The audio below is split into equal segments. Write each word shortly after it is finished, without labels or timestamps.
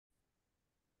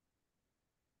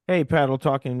Hey, Paddle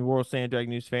Talking World Sand Drag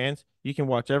News fans. You can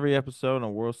watch every episode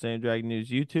on World Sand Drag News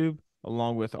YouTube,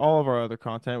 along with all of our other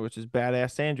content, which is badass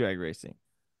sand drag racing.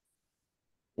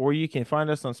 Or you can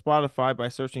find us on Spotify by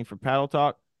searching for Paddle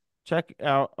Talk. Check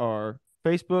out our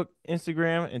Facebook,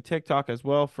 Instagram, and TikTok as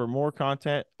well for more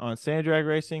content on sand drag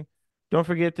racing. Don't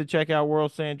forget to check out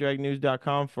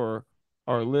worldsandragnews.com for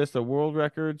our list of world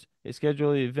records, a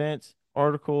schedule of events,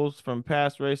 articles from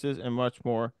past races, and much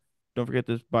more. Don't forget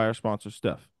to buy our sponsor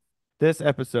stuff. This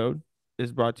episode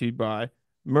is brought to you by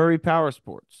Murray Power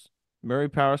Sports. Murray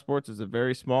Power Sports is a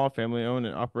very small, family owned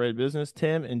and operated business.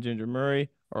 Tim and Ginger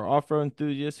Murray are off road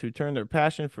enthusiasts who turn their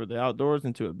passion for the outdoors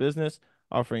into a business,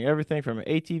 offering everything from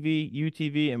ATV,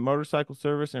 UTV, and motorcycle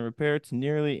service and repair to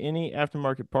nearly any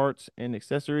aftermarket parts and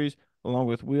accessories, along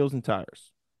with wheels and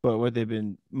tires. But what they've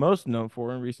been most known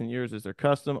for in recent years is their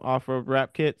custom off road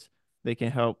wrap kits. They can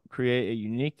help create a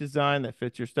unique design that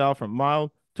fits your style from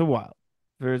mild to wild.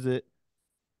 Visit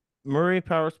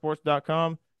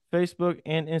MurrayPowersports.com, Facebook,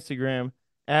 and Instagram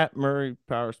at Murray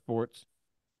Power Sports.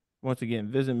 Once again,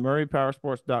 visit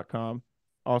MurrayPowersports.com.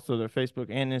 Also, their Facebook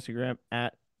and Instagram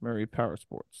at Murray Power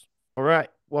Sports. All right,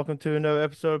 welcome to another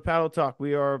episode of Paddle Talk.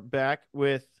 We are back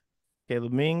with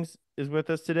Caleb Mings is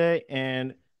with us today,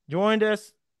 and joining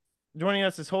us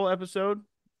this whole episode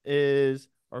is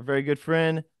our very good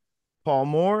friend Paul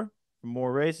Moore from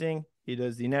Moore Racing. He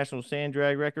does the National Sand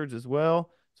Drag Records as well.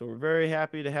 So we're very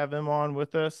happy to have him on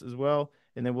with us as well.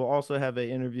 And then we'll also have an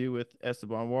interview with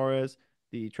Esteban Juarez,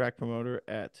 the track promoter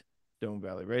at Dome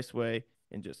Valley Raceway,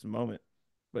 in just a moment.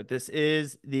 But this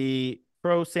is the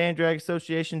Pro Sand Drag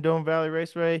Association Dome Valley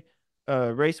Raceway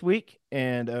race week,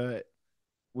 and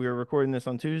we are recording this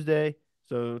on Tuesday.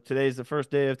 So today's the first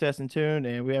day of test and tune,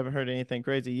 and we haven't heard anything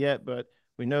crazy yet, but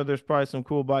we know there's probably some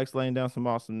cool bikes laying down some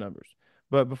awesome numbers.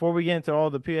 But before we get into all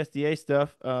the PSDA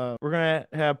stuff, we're going to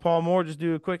have Paul Moore just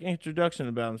do a quick introduction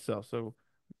about himself. So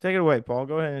take it away, Paul.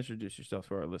 Go ahead and introduce yourself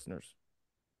to our listeners.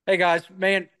 Hey guys,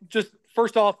 man, just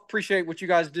first off, appreciate what you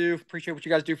guys do. Appreciate what you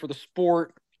guys do for the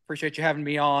sport. Appreciate you having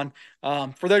me on.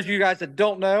 For those of you guys that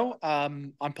don't know,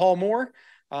 I'm Paul Moore.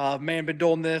 Man, been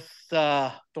doing this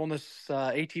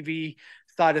ATV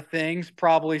side of things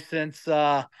probably since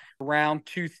around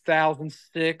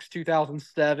 2006,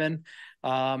 2007.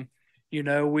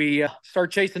 We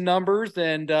start chasing numbers,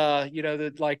 and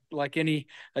that like any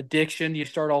addiction, you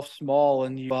start off small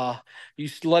and you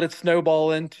let it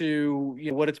snowball into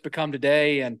what it's become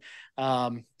today. And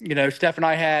Steph and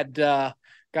I had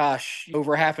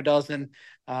over half a dozen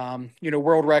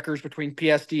world records between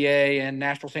PSDA and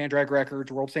National Sand Drag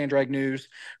Records, World Sand Drag News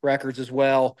records as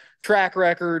well, track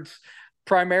records.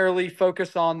 Primarily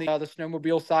focus on the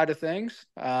snowmobile side of things.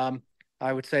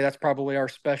 I would say that's probably our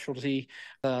specialty,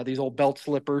 these old belt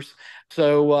slippers.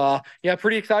 So, yeah,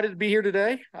 pretty excited to be here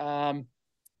today.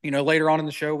 Later on in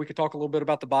the show, we could talk a little bit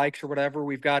about the bikes or whatever.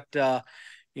 We've got, a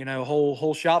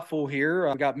whole shop full here.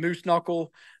 We got Moose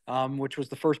Knuckle, which was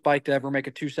the first bike to ever make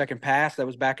a 2-second pass. That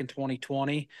was back in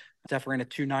 2020. Definitely ran a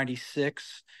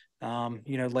 296.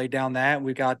 Laid down that.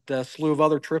 We got a slew of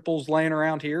other triples laying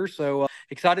around here. So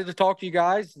excited to talk to you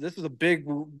guys. This is a big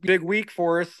week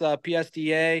for us.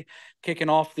 PSDA kicking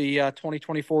off the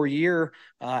 2024 year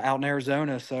out in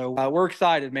Arizona. So we're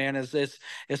excited, man. As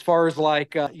far as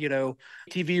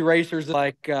TV racers,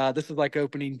 this is like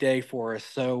opening day for us.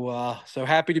 So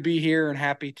happy to be here and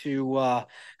happy to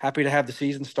have the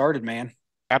season started, man.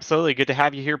 Absolutely. Good to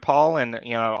have you here, Paul. And,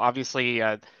 obviously,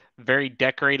 very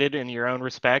decorated in your own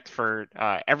respect for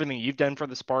everything you've done for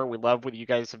the sport. We love what you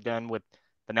guys have done with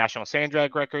the National Sand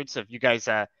Drag Records. So if you guys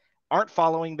aren't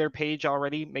following their page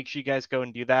already, make sure you guys go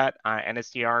and do that.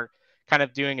 NSDR kind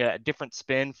of doing a different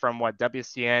spin from what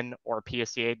WCN or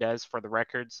PSCA does for the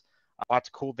records. Lots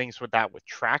of cool things with that with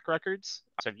track records.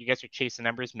 So if you guys are chasing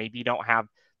numbers, maybe you don't have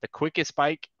the quickest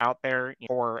bike out there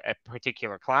for a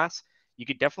particular class, you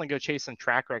could definitely go chase some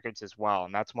track records as well.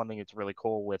 And that's one thing that's really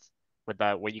cool with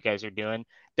what you guys are doing.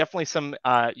 Definitely some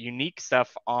unique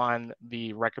stuff on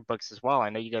the record books as well. I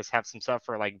know you guys have some stuff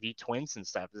for like V twins and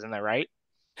stuff. Isn't that right?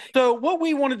 So what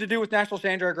we wanted to do with National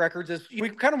Sand Drag Records is we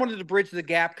kind of wanted to bridge the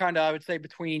gap, I would say,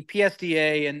 between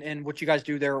PSDA and what you guys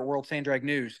do there at World Sand Drag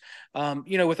News.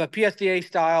 With a PSDA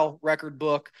style record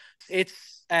book,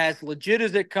 it's as legit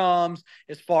as it comes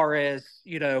as far as,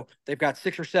 they've got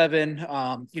 6 or 7,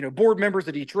 board members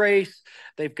at each race.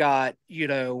 They've got,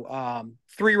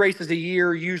 3 races a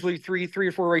year, usually three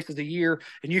or 4 races a year,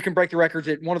 and you can break the records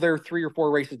at one of their 3 or 4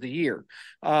 races a year.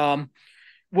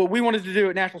 What we wanted to do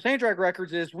at National Sand Drag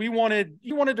Records is you wanted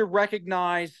to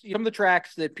recognize some of the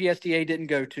tracks that PSDA didn't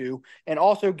go to, and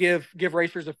also give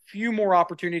racers a few more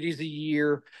opportunities a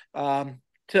year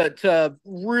to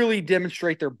really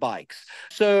demonstrate their bikes.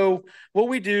 So what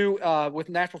we do with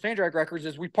National Sand Drag Records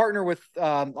is we partner with,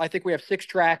 I think we have 6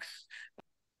 tracks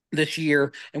this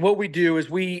year. And what we do is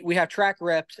we have track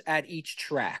reps at each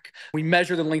track. We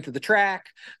measure the length of the track.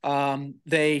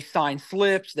 They sign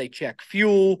slips. They check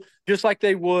fuel, just like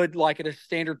they would like at a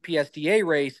standard PSDA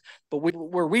race. But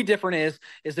where we different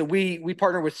is that we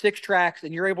partner with 6 tracks,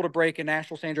 and you're able to break a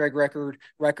National Sand Drag record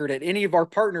at any of our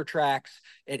partner tracks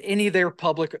at any of their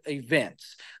public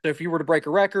events. So if you were to break a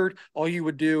record, all you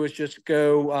would do is just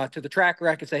go to the track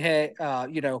rec and say, hey,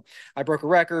 I broke a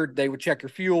record. They would check your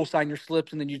fuel, sign your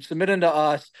slips, and then you'd submit them to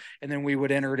us, and then we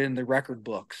would enter it in the record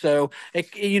book. So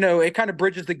it kind of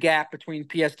bridges the gap between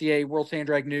PSDA, World Sand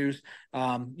Drag News,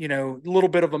 a little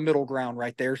bit of a middle ground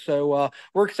right there. So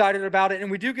we're excited about it, and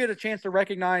we do get a chance to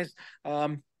recognize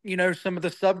some of the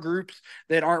subgroups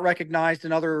that aren't recognized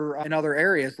in other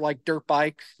areas, like dirt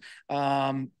bikes. We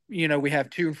have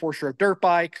 2- and 4-stroke dirt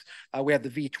bikes. We have the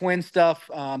V twin stuff,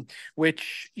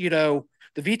 which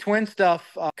the V twin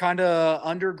stuff, kind of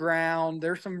underground.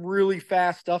 There's some really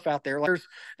fast stuff out there. Like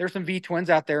there's some V twins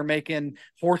out there making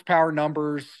horsepower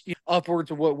numbers upwards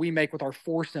of what we make with our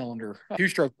 4-cylinder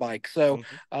 2-stroke bike. So,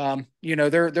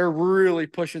 they're really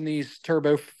pushing these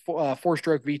turbo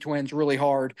 4-stroke V twins really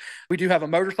hard. We do have a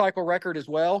motorcycle record as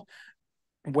well,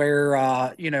 where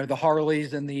the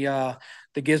Harleys and the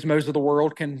Gizmos of the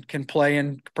world can play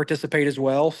and participate as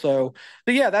well. So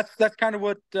yeah, that's kind of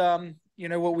what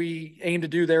what we aim to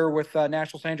do there with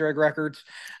National Sand Drag Records.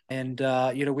 And,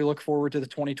 we look forward to the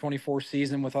 2024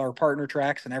 season with our partner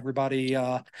tracks and everybody,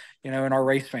 in our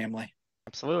race family.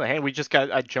 Absolutely. Hey, we just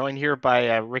got joined here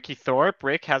by Ricky Thorpe.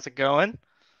 Rick, how's it going?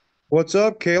 What's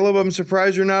up, Caleb? I'm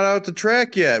surprised you're not out the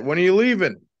track yet. When are you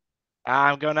leaving?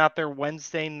 I'm going out there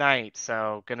Wednesday night,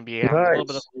 so going to be having a little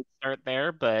bit of a start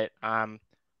there, but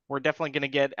we're definitely going to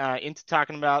get into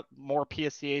talking about more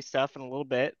PSDA stuff in a little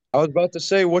bit. I was about to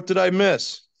say, what did I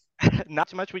miss? Not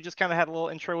too much. We just kind of had a little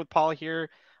intro with Paul here.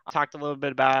 I talked a little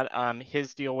bit about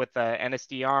his deal with the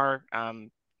NSDR,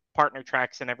 partner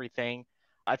tracks and everything.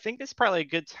 I think this is probably a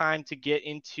good time to get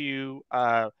into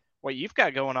what you've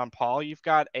got going on, Paul. You've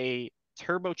got a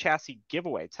turbo chassis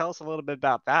giveaway. Tell us a little bit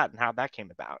about that and how that came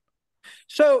about.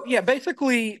 So yeah,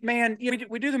 basically, man,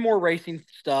 we do the more racing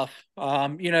stuff,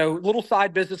 little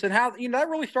side business, and how that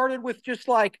really started with just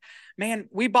like, man,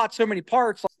 we bought so many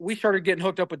parts. We started getting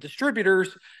hooked up with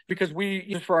distributors because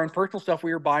for our own personal stuff,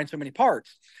 we were buying so many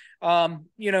parts. And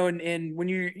when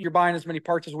you're buying as many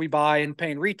parts as we buy and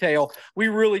paying retail, we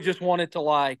really just wanted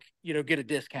to get a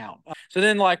discount. So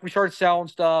then we started selling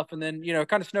stuff, and then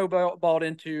kind of snowballed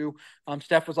into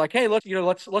Steph was like, hey, let's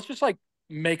just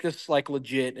make this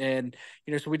legit. And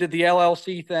so we did the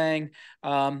LLC thing,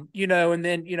 and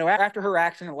then after her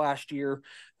accident last year,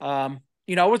 I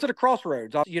was at a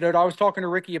crossroads. I was talking to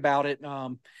Ricky about it,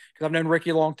 because I've known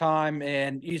Ricky a long time,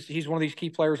 and he's one of these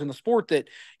key players in the sport that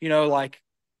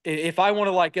if I want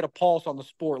to get a pulse on the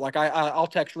sport, I'll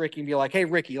text Ricky and be like, hey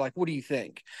Ricky, what do you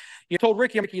think? You told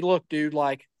Ricky, look, dude,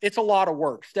 it's a lot of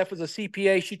work. Steph was a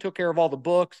CPA. She took care of all the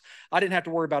books. I didn't have to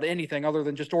worry about anything other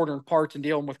than just ordering parts and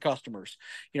dealing with customers.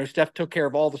 Steph took care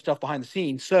of all the stuff behind the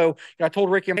scenes. So I told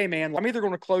Ricky, hey man, I'm either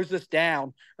going to close this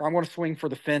down or I'm going to swing for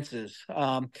the fences.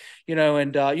 I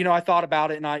thought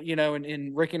about it, and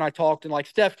and Ricky and I talked, and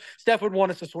Steph would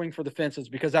want us to swing for the fences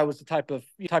because that was the type of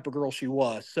girl she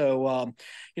was. So,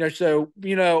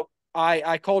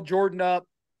 I called Jordan up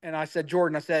and I said,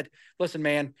 listen,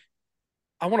 man,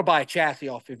 I want to buy a chassis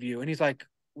off of you. And he's like,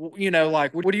 what are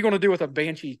you going to do with a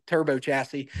Banshee turbo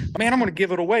chassis? Man, I'm going to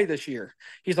give it away this year.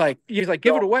 He's like, give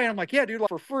it away. And I'm like, yeah, dude,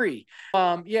 for free.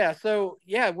 So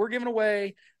we're giving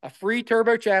away a free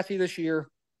turbo chassis this year.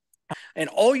 And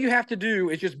all you have to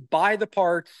do is just buy the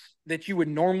parts that you would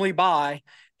normally buy.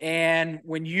 And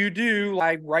when you do,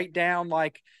 write down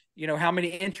how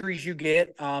many entries you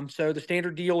get. So the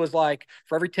standard deal is for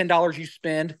every $10 you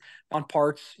spend on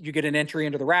parts, you get an entry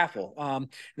into the raffle. And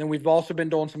then we've also been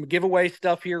doing some giveaway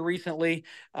stuff here recently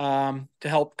to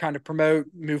help kind of promote,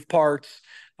 move parts.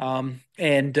 Those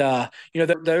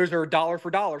are dollar for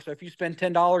dollar. So if you spend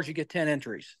 $10, you get 10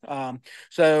 entries.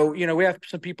 So we have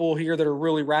some people here that are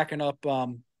really racking up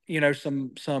some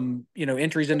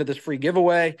entries into this free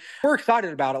giveaway. We're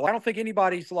excited about it. I don't think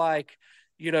anybody's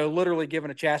literally giving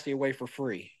a chassis away for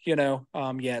free,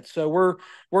 yet. So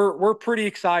we're pretty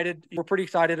excited. We're pretty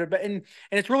excited about, and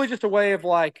it's really just a way of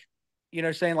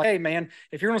saying hey man,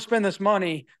 if you're going to spend this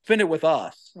money, spend it with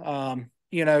us.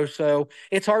 So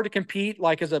it's hard to compete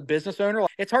as a business owner.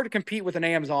 It's hard to compete with an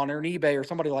Amazon or an eBay or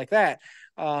somebody like that.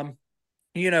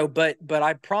 But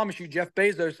I promise you, Jeff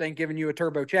Bezos ain't giving you a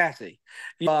turbo chassis.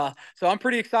 So I'm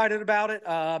pretty excited about it.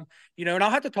 And I'll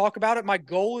have to talk about it. My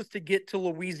goal is to get to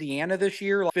Louisiana this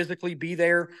year, physically be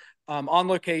there on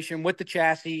location with the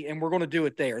chassis, and we're going to do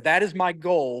it there. That is my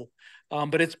goal.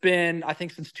 But it's been, I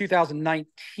think, since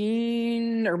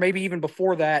 2019 or maybe even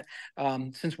before that,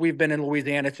 since we've been in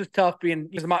Louisiana. It's just tough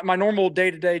because my normal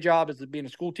day-to-day job is being a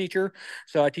school teacher.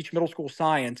 So I teach middle school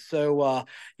science. So,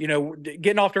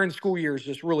 getting off during the school year is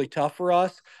just really tough for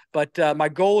us. But my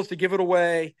goal is to give it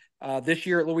away this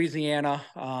year at Louisiana,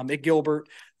 at Gilbert.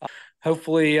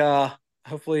 Hopefully,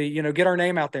 get our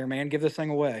name out there, man. Give this thing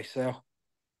away. So.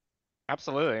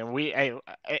 Absolutely, and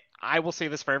I will say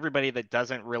this for everybody that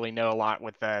doesn't really know a lot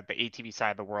with the ATV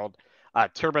side of the world.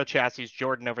 Turbo chassis,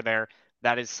 Jordan over there,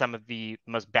 that is some of the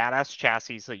most badass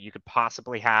chassis that you could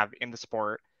possibly have in the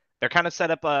sport. They're kind of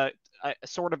set up a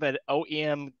sort of an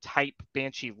OEM type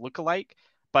Banshee lookalike,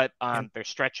 but they're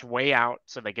stretched way out,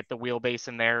 so they get the wheelbase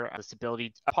in there, the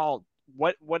stability. Paul,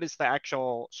 what is the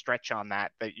actual stretch on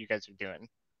that you guys are doing?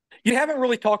 You haven't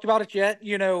really talked about it yet.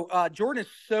 Jordan is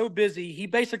so busy. He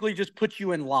basically just puts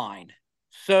you in line.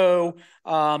 So,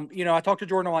 I talked to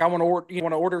Jordan. Like, I want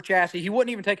to order a chassis. He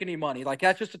wouldn't even take any money. Like,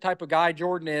 that's just the type of guy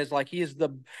Jordan is. Like, he is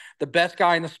the best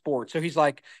guy in the sport. So he's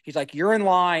like, you're in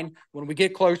line. When we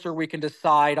get closer, we can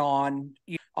decide on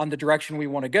the direction we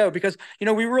want to go, because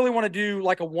we really want to do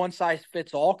like a one size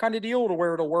fits all kind of deal to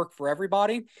where it'll work for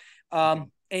everybody. And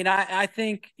I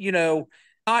think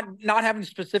not having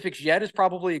specifics yet is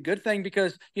probably a good thing,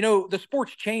 because the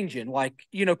sport's changing. Like,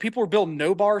 people are building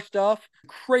no bar stuff,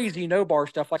 crazy no bar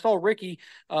stuff. Like, I saw Ricky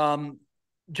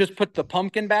just put the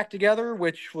pumpkin back together,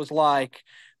 which was like,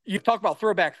 you talk about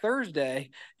Throwback Thursday,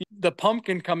 the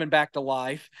pumpkin coming back to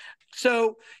life.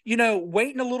 So,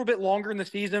 waiting a little bit longer in the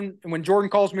season, and when Jordan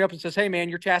calls me up and says, "Hey, man,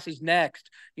 your chassis next,"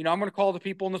 I'm going to call the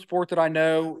people in the sport that I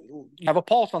know have a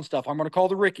pulse on stuff. I'm going to call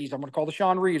the Rickies. I'm going to call the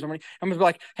Sean Reeves. I'm going to be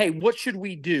like, "Hey, what should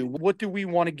we do? What do we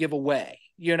want to give away?"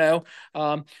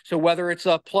 So whether it's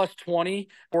a plus 20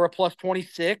 or a plus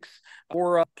 26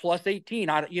 or a plus 18,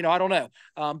 I don't know.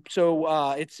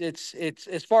 It's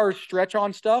as far as stretch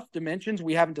on stuff, dimensions,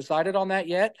 we haven't decided on that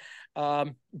yet.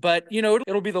 But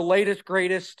it'll be the latest,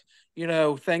 greatest,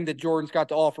 thing that Jordan's got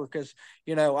to offer. Cause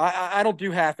I don't do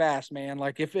half-ass, man.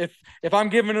 Like, if I'm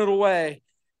giving it away,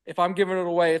 it's going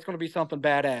to be something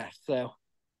badass. So.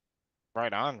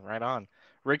 Right on.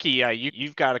 Ricky,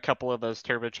 you've got a couple of those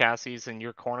turbo chassis in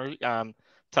your corner.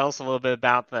 Tell us a little bit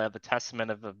about the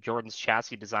testament of Jordan's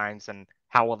chassis designs and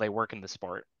how will they work in the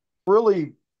sport.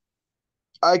 Really,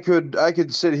 I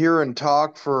could sit here and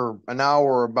talk for an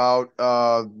hour about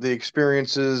the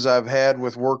experiences I've had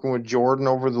with working with Jordan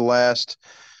over the last.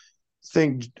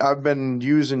 Think I've been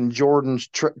using Jordan's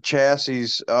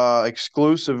chassis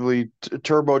exclusively,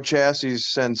 turbo chassis,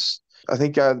 since I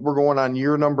think we're going on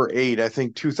year number 8. I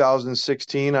think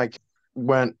 2016 I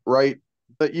went right.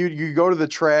 But you go to the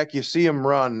track, you see them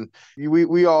run.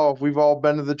 We've all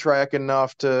been to the track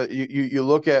enough to you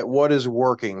look at what is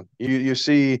working. You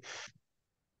see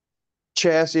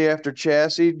chassis after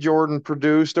chassis Jordan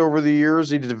produced over the years.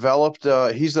 He developed.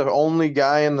 He's the only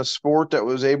guy in the sport that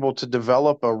was able to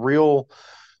develop a real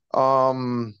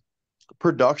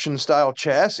production style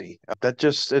chassis. That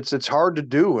just it's hard to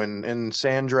do in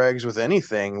sand drags with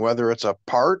anything, whether it's a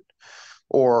part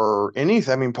or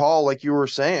anything. I mean, Paul, like you were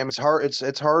saying, it's hard. It's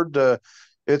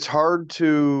hard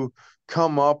to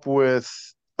come up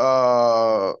with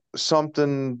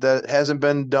something that hasn't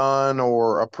been done,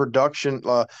 or a production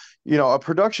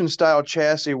style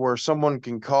chassis where someone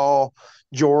can call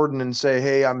Jordan and say,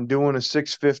 "Hey, I'm doing a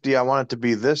 650. I want it to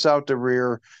be this out the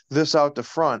rear, this out the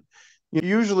front."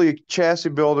 Usually chassis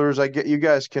builders, I get, you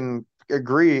guys can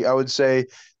agree, I would say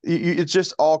it's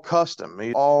just all custom,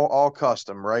 all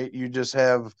custom, right? You just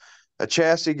have a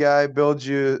chassis guy builds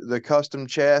you the custom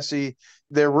chassis.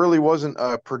 There really wasn't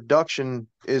a production,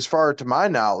 as far to my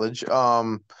knowledge,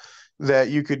 that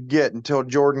you could get until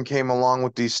Jordan came along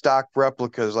with these stock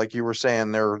replicas, like you were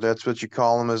saying there. That's what you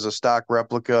call them, as a stock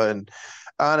replica. And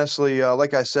honestly,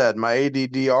 like I said, my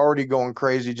ADD already going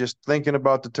crazy just thinking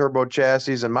about the turbo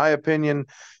chassis. In my opinion,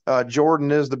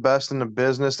 Jordan is the best in the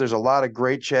business. There's a lot of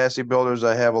great chassis builders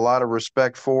I have a lot of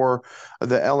respect for.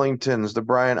 The Ellingtons, the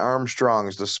Brian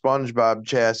Armstrongs, the SpongeBob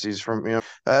chassis from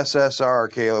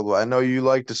SSR. Caleb, I know you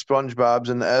like the SpongeBobs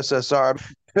and the SSR.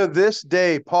 To this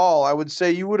day, Paul, I would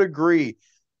say you would agree.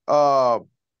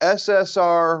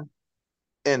 SSR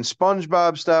and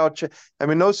SpongeBob style. I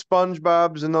mean, those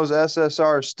SpongeBobs and those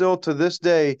SSRs still to this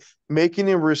day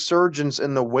making a resurgence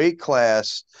in the weight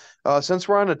class. Since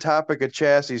we're on the topic of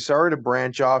chassis, sorry to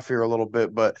branch off here a little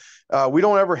bit, but we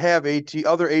don't ever have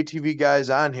other ATV guys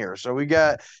on here. So we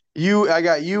got you, I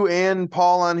got you and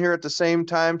Paul on here at the same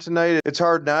time tonight. It's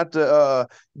hard not to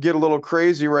get a little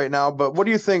crazy right now. But what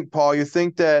do you think, Paul? You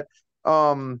think that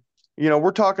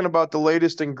we're talking about the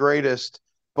latest and greatest.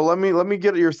 But let me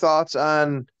get your thoughts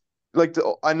on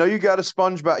I know you got a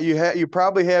SpongeBob. You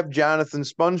probably have Jonathan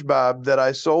SpongeBob that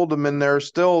I sold him, and they're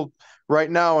still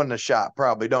right now in the shop,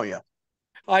 probably, don't you?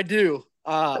 I do.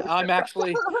 I'm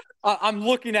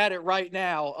looking at it right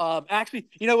now. Actually,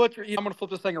 you know what? I'm going to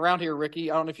flip this thing around here, Ricky.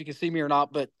 I don't know if you can see me or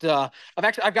not, but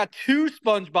I've got two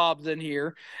SpongeBobs in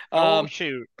here. Oh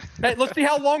shoot! Hey, let's see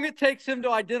how long it takes him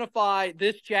to identify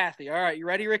this chassis. All right, you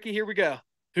ready, Ricky? Here we go.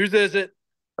 Whose is it?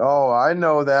 Oh, I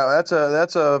know that.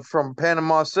 That's a from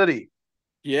Panama City.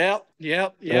 Yep. You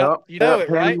know it,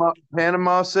 right?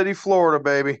 Panama City, Florida,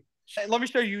 baby. Hey, let me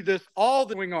show you all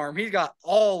the wing arm. He's got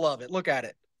all of it. Look at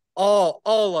it. All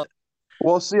of it.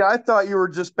 Well, see, I thought you were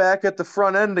just back at the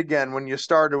front end again when you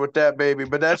started with that baby,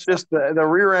 but that's just the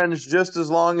rear end's just as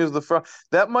long as the front.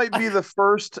 That might be the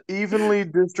first evenly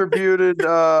distributed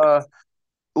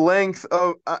length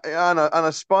of on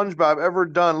a SpongeBob ever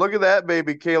done. Look at that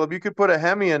baby, Caleb. You could put a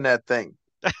Hemi in that thing.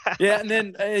 Yeah, and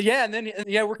then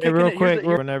we're kicking real it quick.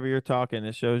 Whenever you're talking,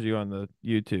 it shows you on the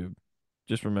YouTube.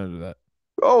 Just remember that.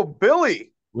 Oh,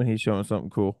 Billy! When he's showing something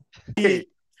cool. Hey,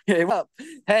 so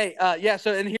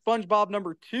and here's SpongeBob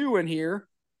number 2 in here.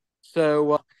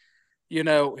 So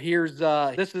here's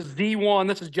this is Z1.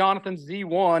 This is Jonathan's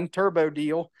Z1 turbo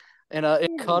deal, and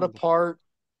it cut apart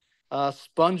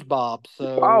SpongeBob.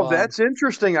 So wow, that's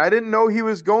interesting. I didn't know he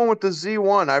was going with the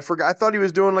Z1. I forgot. I thought he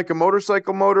was doing like a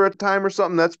motorcycle motor at the time or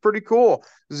something. That's pretty cool.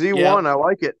 Z1, yeah. I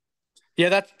like it. Yeah,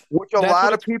 that's a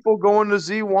lot of people going to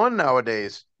Z1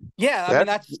 nowadays. Yeah, I mean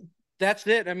that's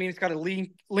it. I mean, it's got a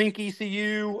link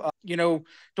ECU. I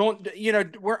don't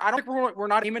think we're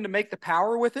not aiming to make the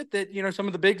power with it that some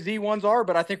of the big Z1s are,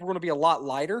 but I think we're going to be a lot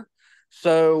lighter.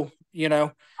 So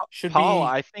should Paul, be.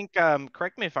 I think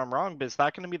correct me if I'm wrong, but is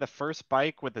that going to be the first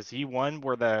bike with the Z1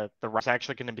 where the ride's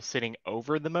actually going to be sitting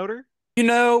over the motor?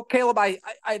 Caleb, I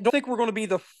don't think we're going to be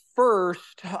the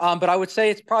first, but I would say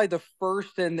it's probably the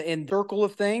first in the circle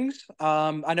of things.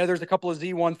 I know there's a couple of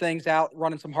Z1 things out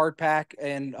running some hard pack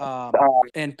in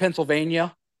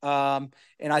Pennsylvania, and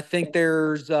I think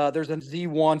there's a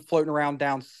Z1 floating around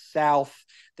down south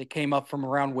that came up from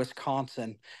around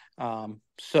Wisconsin. But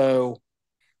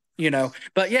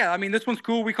yeah, I mean, this one's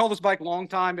cool. We call this bike long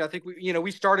time. I think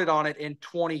we started on it in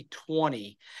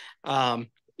 2020.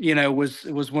 Was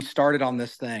when we started on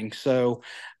this thing. So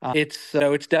it's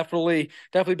definitely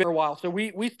been a while. So we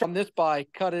started on this bike,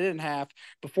 cut it in half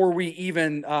before we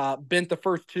even bent the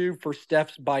first tube for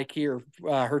Steph's bike here,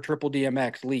 her triple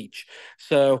DMX Leech.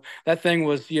 So that thing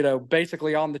was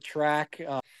basically on the track,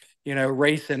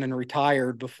 racing and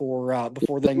retired before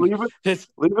the leave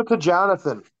it to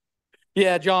Jonathan.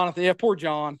 Yeah, Jonathan. Yeah, poor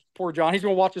John. He's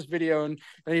gonna watch this video and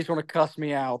he's gonna cuss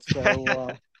me out.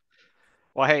 So.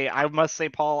 Well, hey, I must say,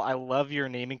 Paul, I love your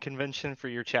naming convention for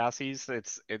your chassis.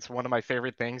 It's one of my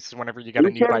favorite things. Whenever you got a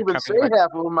new bike coming,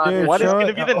 Dude, what is going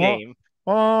to be the name?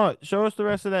 Hold on, show us the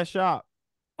rest of that shop.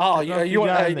 Oh, you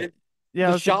want?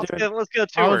 Yeah, let's go tour.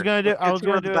 I was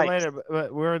gonna do it later,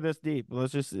 but we're this deep.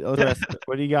 Let's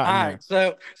what do you got? All right,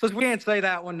 so we can't say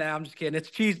that one now. I'm just kidding. It's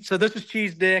cheese. So this is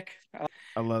Cheese Dick.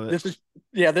 I love it. This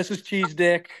is Cheese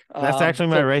Dick. That's actually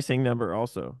my racing number,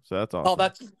 also. So that's awesome. Oh,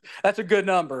 that's a good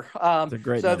number. It's a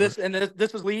great number. This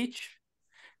is Leech.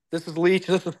 This is Leech.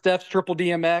 This is Steph's triple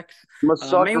DMX. I'm a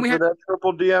sucker for that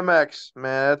triple DMX,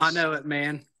 man. I know it,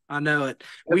 man. I know it.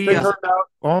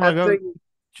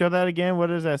 Show that again. What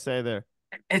does that say there?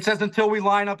 It says until we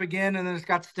line up again, and then it's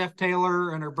got Steph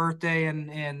Taylor and her birthday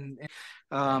and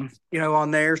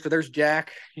on there. So there's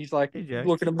Jack. He's like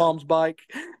looking at Mom's bike.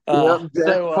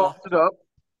 Posted up.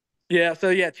 Yeah. So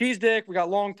yeah, Cheese Dick. We got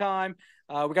long time.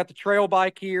 We got the trail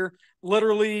bike here.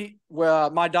 Literally,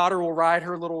 my daughter will ride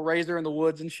her little Razor in the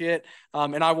woods and shit,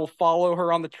 and I will follow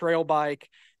her on the trail bike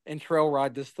and trail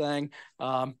ride this thing.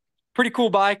 Pretty cool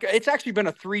bike. It's actually been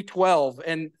a 312,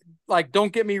 and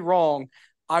don't get me wrong,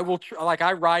 I will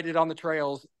I ride it on the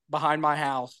trails behind my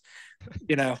house.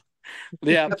 Yeah.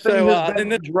 So been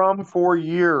the drum for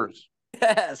years.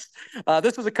 Yes.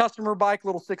 This is a customer bike,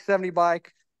 little 670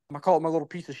 bike. I call it my little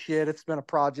piece of shit. It's been a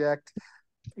project.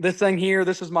 This thing here,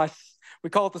 we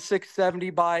call it the 670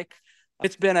 bike.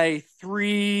 It's been a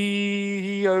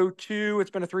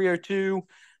 302.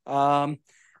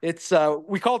 It's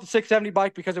we call it the 670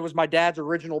 bike because it was my dad's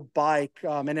original bike,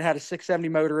 and it had a 670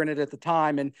 motor in it at the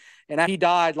time. And he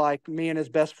died, like me and his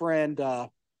best friend,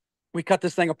 we cut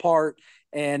this thing apart,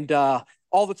 and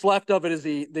all that's left of it is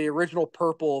the original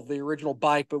purple of the original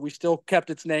bike, but we still kept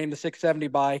its name, the 670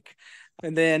 bike.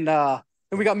 And then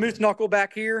we got Moose Knuckle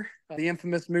back here, the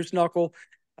infamous Moose Knuckle,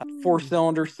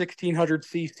 4-cylinder, 1600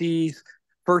 cc's,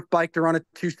 first bike to run a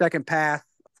 2-second path,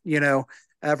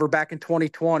 ever back in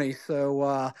 2020.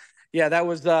 So yeah, that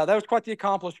was quite the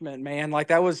accomplishment, man. Like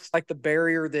that was like the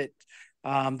barrier that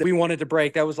we wanted to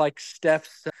break. That was like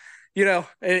Steph's.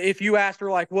 If you asked her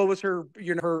like what was her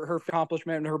her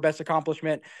accomplishment and her best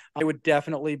accomplishment, it would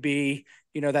definitely be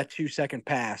that 2-second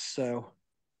pass. So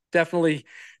definitely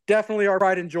our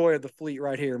pride and joy of the fleet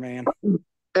right here, man.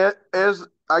 As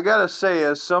I gotta say,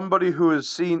 as somebody who has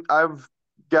seen, I've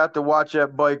got to watch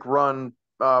that bike run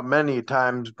many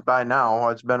times by now.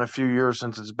 It's been a few years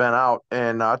since it's been out,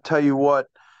 and I'll tell you what,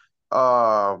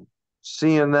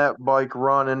 seeing that bike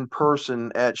run in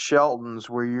person at Shelton's,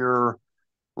 where you're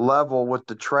level with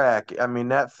the track, I mean,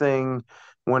 that thing,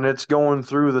 when it's going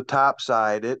through the top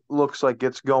side, it looks like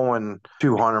it's going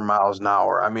 200 miles an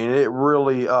hour. I mean, it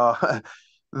really that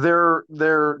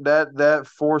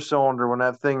 4-cylinder, when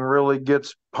that thing really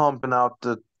gets pumping out,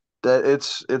 that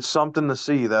it's something to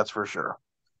see, that's for sure.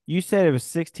 You said it was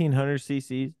 1600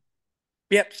 cc's?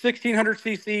 Yep, 1600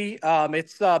 cc.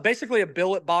 It's basically a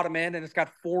billet bottom end, and it's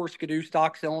got 4 Skidoo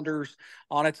stock cylinders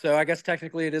on it. So I guess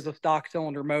technically it is a stock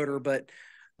cylinder motor, but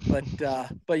yeah,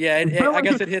 I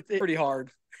guess it hits pretty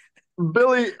hard.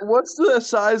 Billy, what's the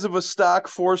size of a stock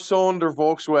 4-cylinder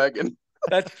Volkswagen?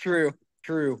 That's true.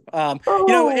 And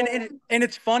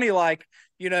it's funny, like,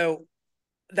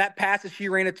 that pass that she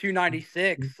ran at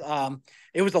 296,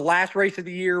 it was the last race of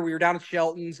the year. We were down at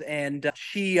Shelton's, and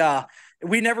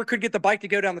we never could get the bike to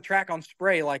go down the track on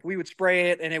spray. Like we would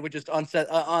spray it and it would just unset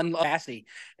chassis.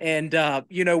 And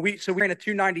we ran a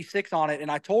 296 on it,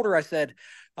 and I told her, I said,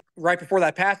 right before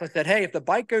that pass, I said, hey, if the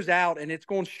bike goes out and it's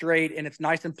going straight and it's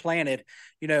nice and planted,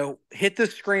 hit the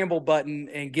scramble button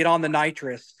and get on the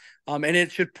nitrous, and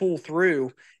it should pull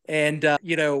through. And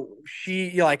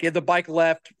she, like, the bike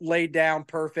left, laid down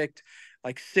perfect,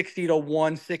 like 60 to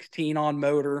 116 on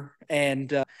motor,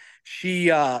 and she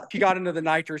got into the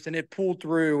nitrous and it pulled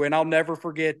through. And I'll never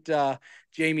forget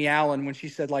Jamie Allen when she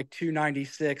said like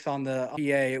 296 on the PA.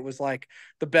 It was like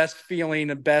the best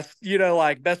feeling and best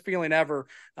feeling ever.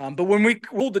 But when we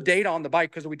pulled the data on the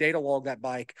bike, because we data logged that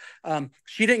bike,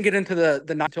 she didn't get into the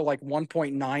until like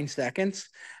 1.9 seconds.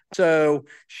 So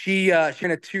she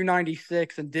ran a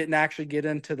 296 and didn't actually get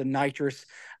into the nitrous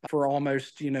for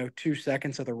almost 2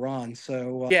 seconds of the run.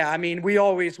 So yeah, I mean, we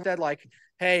always said like,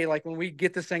 hey, like when we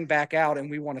get this thing back out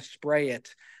and we want to spray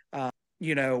it,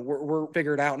 we're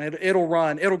figured out, and it'll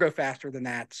run, it'll go faster than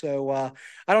that. So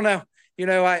I don't know,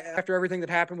 after everything that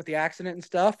happened with the accident and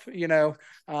stuff,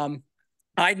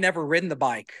 I'd never ridden the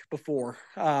bike before,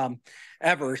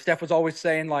 ever. Steph was always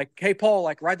saying like, hey, Paul,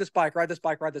 like ride this bike.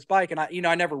 And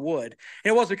I never would.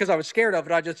 And it wasn't because I was scared of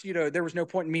it. I just, there was no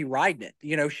point in me riding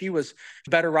it. She was a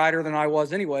better rider than I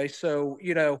was anyway. So,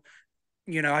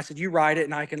 I said, you ride it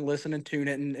and I can listen and tune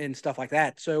it and stuff like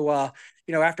that. So,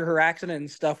 after her accident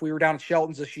and stuff, we were down at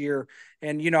Shelton's this year,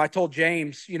 and, I told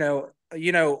James,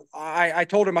 I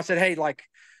told him, I said, hey, like,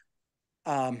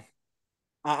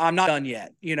 I'm not done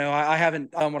yet. I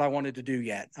haven't done what I wanted to do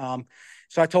yet.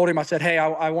 So I told him, I said, hey,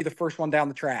 I want to be the first one down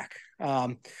the track.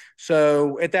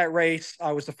 So at that race,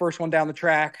 I was the first one down the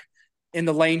track in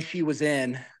the lane she was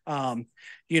in. That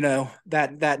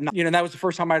was the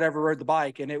first time I'd ever rode the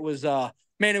bike. And it was,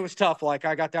 man, it was tough. Like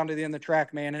I got down to the end of the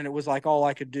track, man, and it was like all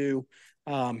I could do,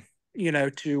 to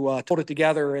hold it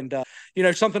together. And,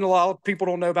 something a lot of people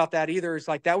don't know about that either is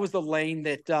like, that was the lane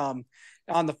that,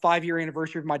 on the 5-year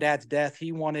anniversary of my dad's death,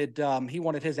 he wanted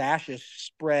his ashes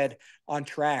spread on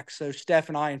track. So Steph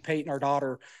and I and Peyton, our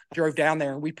daughter, drove down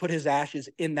there and we put his ashes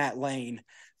in that lane,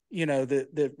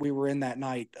 that we were in that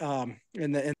night.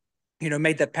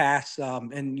 Made that pass,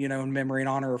 in memory and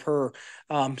honor of her.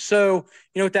 So,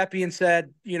 with that being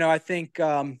said, I think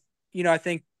we're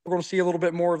going to see a little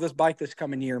bit more of this bike this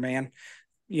coming year, man.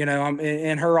 I'm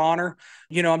in her honor.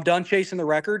 I'm done chasing the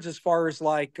records as far as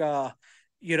like,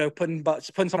 putting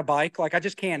on a bike. Like I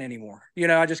just can't anymore.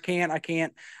 I just can't. I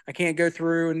can't go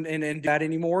through and do that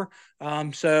anymore. I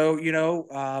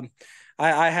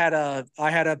had a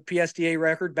PSDA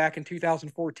record back in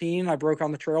 2014. I broke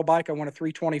on the trail bike. I won a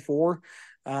 324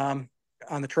 on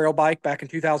the trail bike back in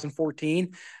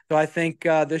 2014. So I think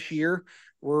this year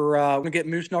we're going to get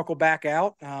Moose Knuckle back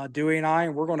out, Dewey and I,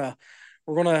 and we're going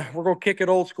we're gonna kick it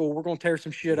old school. We're gonna tear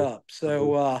some shit up.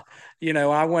 So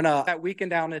I went that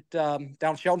weekend down at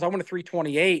down Shelton's. I went to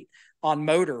 328 on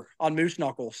motor on moose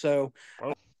knuckle. So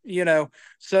Oh.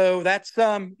 So that's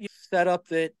set up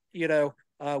that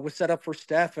was set up for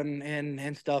Steph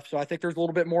and stuff. So I think there's a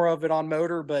little bit more of it on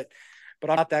motor, but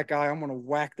I'm not that guy. I'm gonna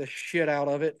whack the shit out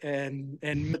of it and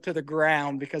to the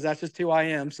ground, because that's just who I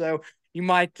am. So you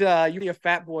might you be a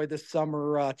fat boy this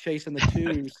summer chasing the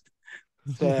twos.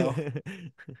 So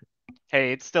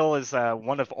Hey, it still is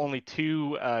one of only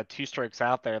two strokes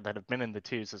out there that have been in the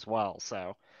twos as well.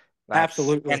 So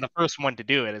absolutely, and the first one to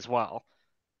do it as well.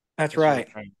 that's It's really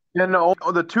right. great. And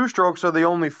the two strokes are the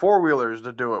only four wheelers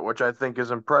to do it, which I think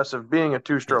is impressive. Being a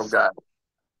two-stroke guy.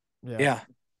 Yeah.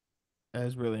 That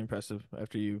is really impressive.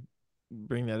 After you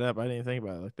bring that up, I didn't think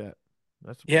about it like that.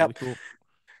 That's Yep. really cool.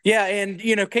 Yeah, and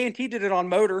K&T did it on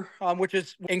motor, which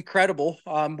is incredible.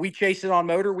 We chased it on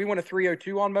motor. We went a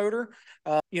 302 on motor,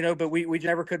 but we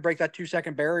never could break that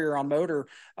 2-second barrier on motor,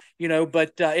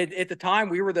 But at the time,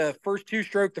 we were the first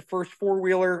two-stroke, the first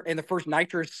four-wheeler, and the first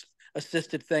nitrous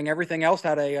assisted thing. Everything else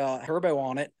had a turbo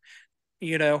on it,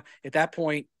 at that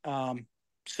point.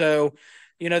 So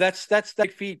that's that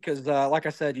big feat, because like I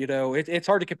said, it's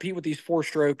hard to compete with these four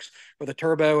strokes with a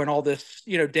turbo and all this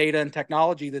data and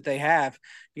technology that they have.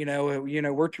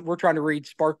 We're trying to read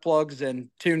spark plugs and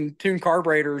tune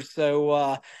carburetors.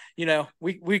 So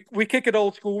we kick it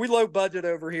old school. We low budget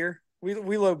over here. We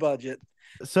low budget.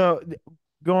 So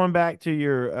going back to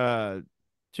your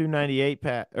 298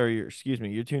 pass, or your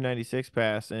 296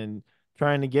 pass, and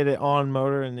trying to get it on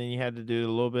motor, and then you had to do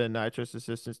a little bit of nitrous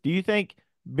assistance. Do you think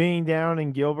being down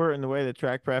in Gilbert and the way the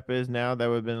track prep is now, that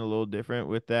would have been a little different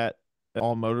with that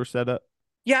all motor setup?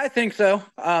 Yeah, I think so.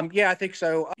 I think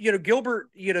so. Gilbert,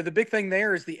 the big thing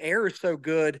there is the air is so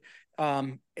good at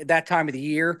that time of the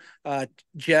year.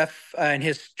 Jeff and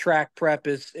his track prep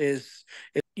is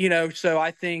so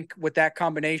I think with that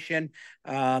combination,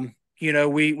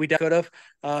 we could have,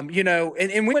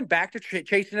 and we went back to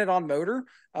chasing it on motor.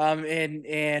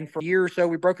 And for a year or so,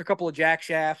 we broke a couple of jack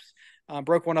shafts.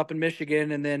 Broke one up in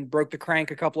Michigan, and then broke the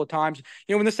crank a couple of times.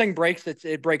 When this thing breaks,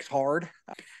 it breaks hard.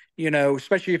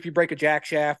 Especially if you break a jack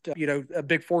shaft, a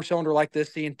big 4-cylinder like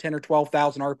this, seeing 10 or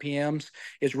 12,000 RPMs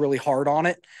is really hard on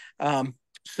it.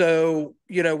 So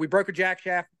we broke a jack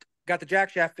shaft, got the jack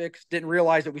shaft fixed, didn't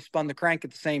realize that we spun the crank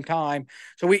at the same time.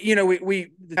 So we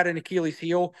had an Achilles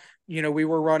heel. We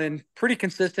were running pretty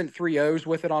consistent 3.0s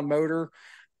with it on motor,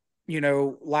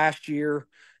 last year.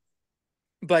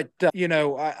 But,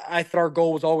 I thought our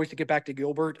goal was always to get back to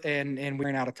Gilbert, and we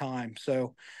ran out of time.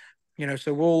 So,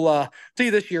 so we'll see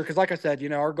this year, because like I said,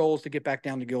 our goal is to get back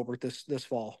down to Gilbert this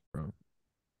fall.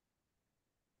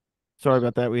 Sorry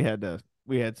about that.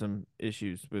 We had some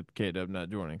issues with KW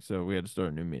not joining, so we had to start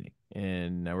a new meeting,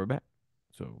 and now we're back.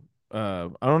 So I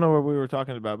don't know what we were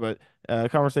talking about, but a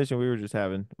conversation we were just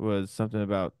having was something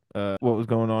about what was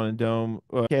going on in Dome.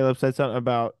 Caleb said something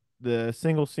about the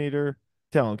single seater.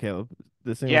 Tell him, Caleb.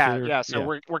 The single seater. Yeah. So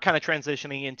we're kind of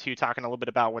transitioning into talking a little bit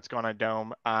about what's going on at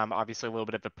Dome. Obviously a little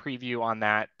bit of a preview on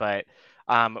that, but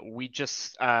we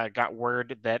just got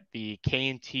word that the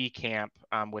K&T camp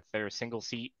with their single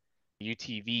seat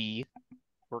UTV,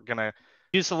 we're gonna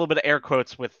use a little bit of air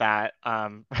quotes with that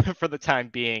for the time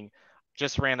being,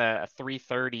 just ran a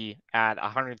 330 at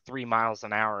 103 miles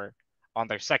an hour on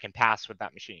their second pass with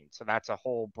that machine. So that's a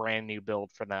whole brand new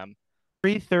build for them.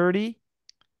 330.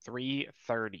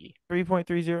 330.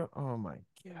 3.30. Oh my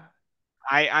god.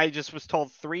 I just was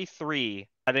told 3.3.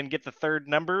 I didn't get the third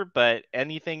number, but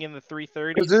anything in the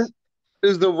 330s.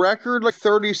 Is the record like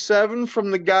 37 from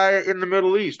the guy in the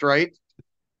Middle East, right?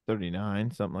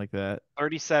 39, something like that.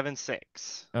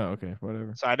 37.6. Oh, okay,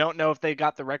 whatever. So I don't know if they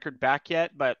got the record back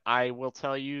yet, but I will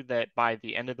tell you that by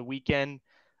the end of the weekend,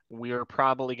 we're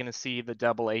probably going to see the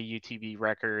double AUTV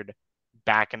record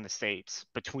back in the States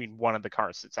between one of the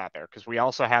cars that's out there, because we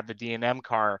also have the D&M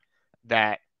car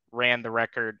that ran the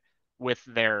record with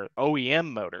their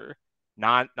OEM motor,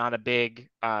 not a big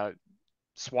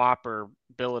swap or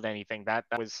billet anything. That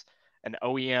was an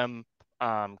OEM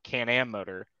Can-Am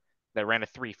motor that ran a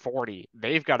 340.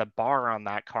 They've got a bar on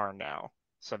that car now,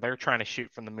 so they're trying to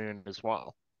shoot from the moon as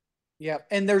well. Yeah,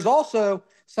 and there's also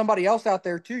somebody else out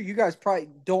there too. You guys probably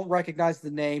don't recognize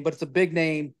the name, but it's a big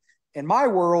name in my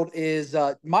world. Is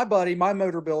my buddy, my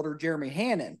motor builder, Jeremy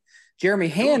Hannon. Jeremy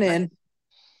Hannon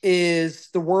is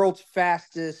the world's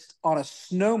fastest on a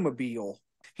snowmobile.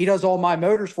 He does all my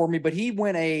motors for me, but he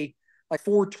went a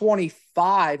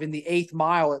 425 in the 8th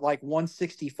mile at like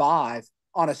 165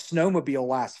 on a snowmobile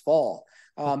last fall.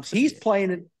 So he's playing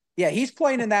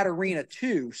in that arena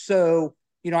too. So,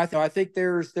 I think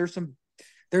there's some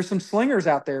there's some slingers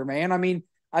out there, man. I mean,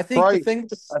 I think Price. the thing.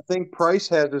 I think Price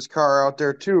has his car out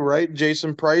there too, right?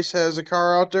 Jason Price has a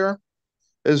car out there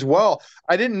as well.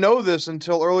 I didn't know this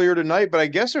until earlier tonight, but I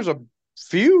guess there's a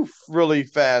few really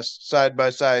fast side by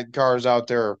side cars out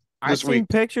there I this seen week.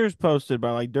 pictures posted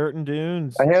by like Dirt and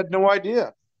Dunes. I had no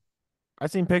idea. I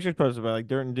seen pictures posted by like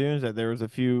Dirt and Dunes that there was a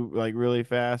few like really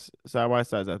fast side by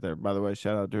sides out there. By the way,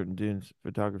 shout out Dirt and Dunes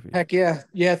photography. Heck yeah.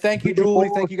 Yeah. Thank you, Julie.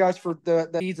 Thank you guys for the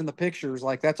feeds and the pictures.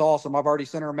 Like, that's awesome. I've already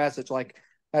sent her a message. Like,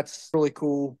 that's really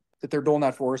cool that they're doing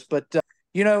that for us. But,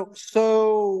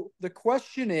 so the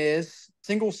question is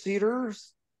single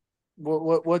seaters.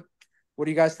 What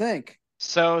do you guys think?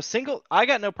 So I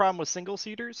got no problem with single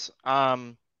seaters.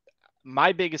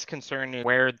 My biggest concern is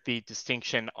where the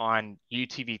distinction on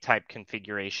UTV type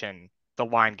configuration, the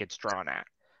line gets drawn at.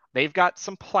 They've got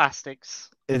some plastics.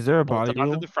 Is there a body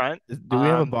rule? Onto the front. Do we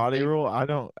have a body rule? I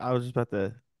was just about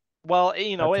to. Well,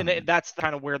 that's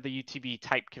kind of where the UTV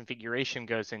type configuration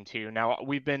goes into. Now,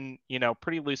 we've been,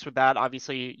 pretty loose with that.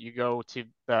 Obviously, you go to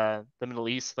the Middle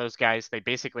East, those guys, they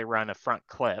basically run a front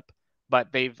clip,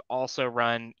 but they've also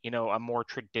run, a more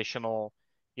traditional,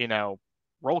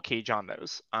 roll cage on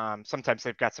those. Sometimes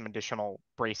they've got some additional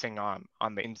bracing on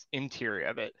the interior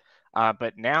of it.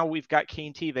 But now we've got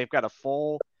K&T, they've got a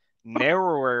full,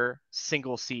 narrower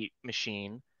single seat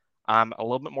machine, a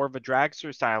little bit more of a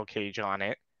dragster style cage on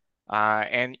it.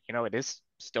 And it is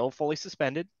still fully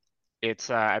suspended. It's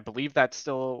I believe that's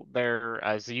still their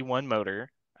Z1 motor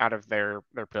out of their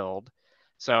build.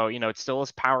 So it still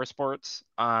is power sports.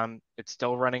 It's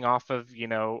still running off of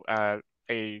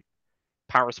a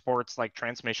power sports like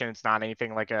transmission. It's not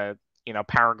anything like a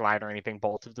power glide or anything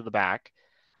bolted to the back.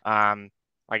 Like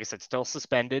I said, still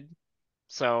suspended.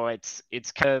 So it's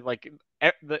kind of like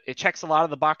it checks a lot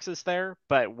of the boxes there.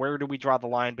 But where do we draw the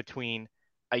line between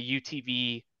a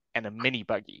UTV and a mini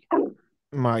buggy?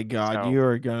 My God, you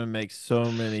are gonna make so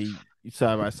many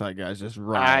side by side guys just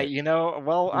riot.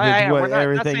 We're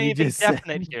not saying anything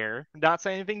definite here. Not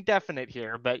saying anything definite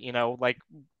here, but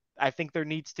I think there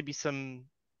needs to be some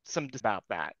about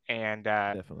that. And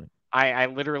definitely, I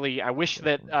wish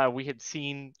that we had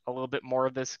seen a little bit more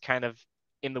of this kind of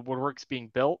in the woodworks being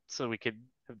built, so we could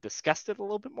have discussed it a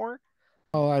little bit more.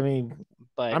 Oh, I mean,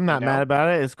 but I'm not mad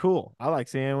about it. It's cool. I like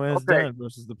seeing when it's done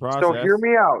versus the process. So hear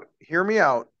me out. Hear me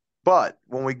out. But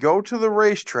when we go to the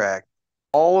racetrack,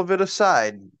 all of it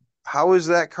aside, how is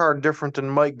that car different than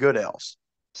Mike Goodell's?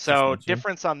 So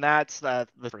difference on that's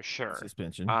for sure.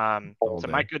 Suspension. So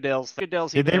Mike Goodell's. Did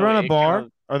they run a bar?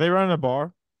 Are they running a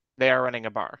bar? They are running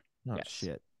a bar. Oh yes.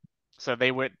 Shit. So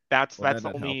they would. That's that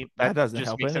only that doesn't just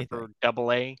help makes anything. it for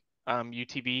AA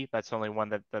UTV. That's the only one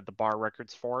that the bar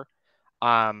record's for.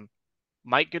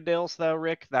 Mike Goodell's though,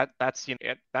 Rick, that's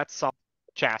that's solid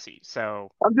chassis. So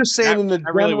I'm just saying in the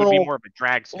general, really would be more of a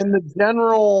dragster. In the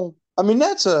general, I mean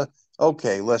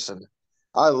okay. Listen,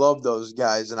 I love those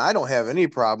guys, and I don't have any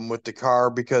problem with the car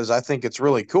because I think it's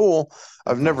really cool.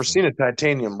 I've never seen a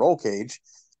titanium roll cage.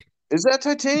 Is that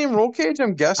titanium roll cage?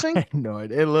 I'm guessing. No,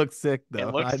 it looks sick though.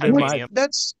 It looks titanium.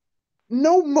 That's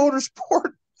no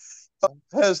motorsport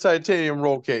has titanium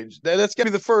roll cage. That's gotta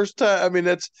be the first time. I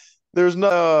mean, there's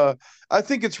no. I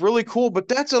think it's really cool, but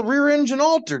that's a rear engine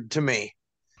altered to me.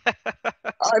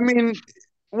 I mean,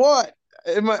 what?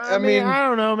 I mean, I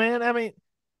don't know, man. I mean,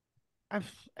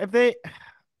 if they,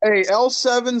 hey,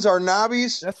 L7s are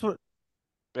knobbies. That's what.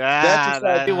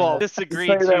 We will disagree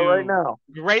to that right now.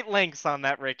 Great lengths on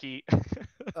that, Ricky.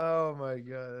 Oh my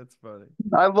God, that's funny.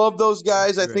 I love those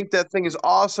guys. I think that thing is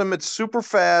awesome. It's super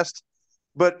fast,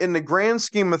 but in the grand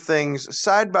scheme of things,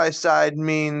 side by side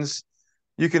means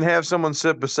you can have someone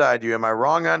sit beside you. Am I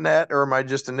wrong on that, or am I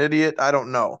just an idiot? I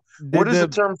don't know. What is the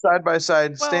term side by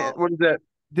side stand? What is that?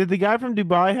 Did the guy from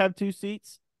Dubai have 2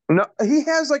 seats? No, he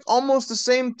has like almost the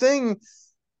same thing.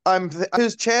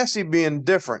 His chassis being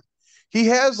different. He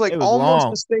has like almost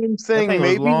the same thing.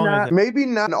 Maybe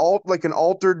not an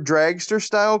altered dragster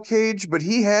style cage, but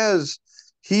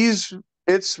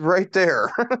it's right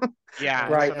there. Yeah,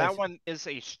 right. So that one is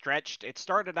a stretched. It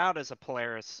started out as a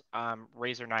Polaris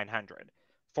Razor 900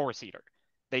 4-seater.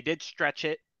 They did stretch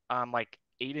it like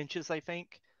 8 inches, I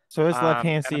think. So it's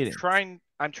left-hand seating.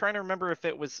 I'm trying to remember if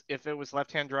it was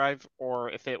left-hand drive or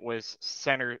if it was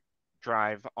center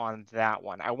drive on that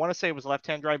one. I want to say it was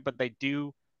left-hand drive, but they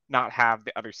do not have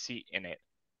the other seat in it,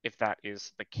 if that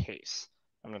is the case.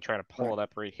 I'm going to try to pull it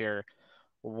up right here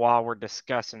while we're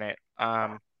discussing it.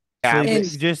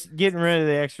 Just getting rid of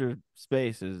the extra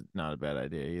space is not a bad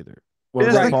idea either. What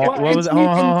was that, Paul? Hold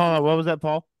on. What was that,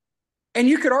 Paul? And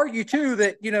you could argue too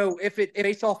that if it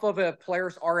based off of a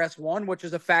Polaris RS1, which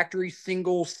is a factory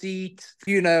single seat,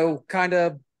 kind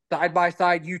of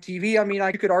side-by-side UTV. I mean,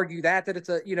 I could argue that it's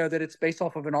a, that it's based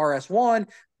off of an RS1,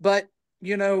 but,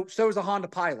 so is a Honda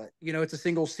Pilot. It's a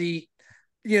single seat,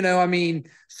 I mean,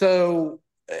 so,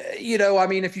 I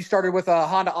mean, if you started with a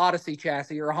Honda Odyssey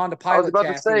chassis or a Honda I was Pilot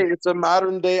about to say chassis, it's a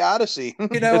modern day Odyssey.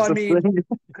 I mean,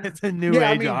 it's a new yeah,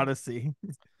 I age mean, Odyssey.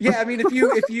 yeah, I mean, if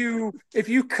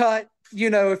you cut,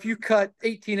 if you cut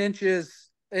 18 inches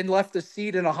and left the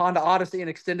seat in a Honda Odyssey and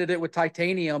extended it with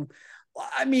titanium,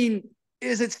 I mean,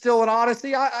 is it still an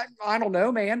Odyssey? I don't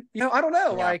know, man. I don't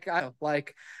know. Yeah.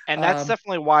 And that's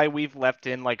definitely why we've left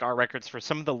in like our records for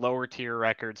some of the lower tier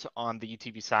records on the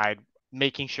UTV side,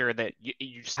 making sure that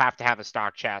you just have to have a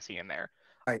stock chassis in there.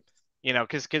 Right.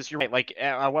 Because you're right. Like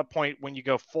at what point when you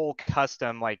go full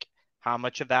custom, like how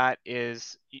much of that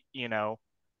is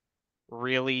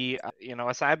really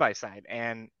a side by side,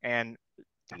 and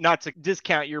not to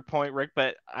discount your point, Rick,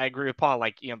 but I agree with Paul.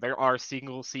 Like there are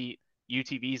single seat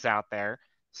UTVs out there,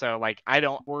 so like I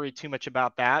don't worry too much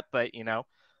about that. But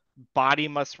body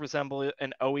must resemble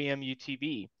an OEM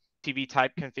UTV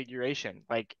type configuration.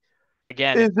 Like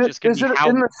again, it's just going to be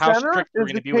in the how center? strict we're Is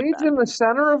going the to be with cage that. in the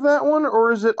center of that one,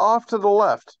 or is it off to the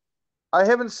left? I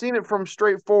haven't seen it from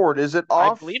straight forward. Is it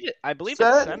off? I believe it's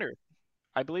set? centered.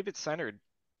 I believe it's centered.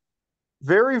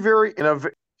 Very, very.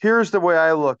 Here's the way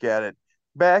I look at it.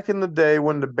 Back in the day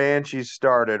when the Banshees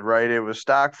started, right? It was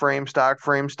stock frame, stock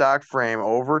frame, stock frame.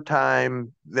 Over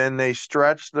time, then they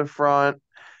stretched the front.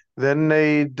 Then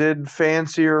they did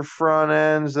fancier front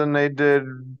ends. Then they did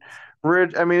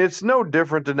ridge. I mean, it's no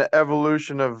different than the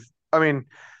evolution of. I mean,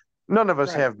 none of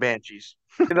us Right. have Banshees,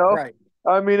 you know. Right.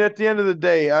 I mean, at the end of the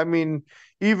day, I mean,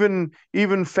 even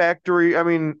factory. I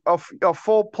mean, a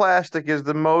full plastic is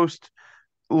most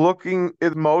like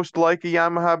a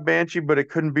Yamaha Banshee, but it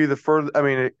couldn't be the further. I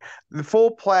mean, the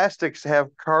full plastics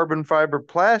have carbon fiber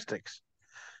plastics,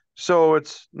 so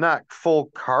it's not full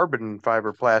carbon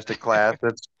fiber plastic class.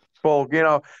 It's full,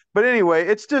 But anyway,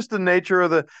 it's just the nature of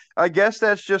the. I guess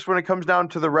that's just when it comes down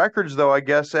to the records, though. I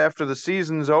guess after the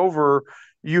season's over,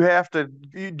 you have to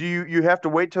you have to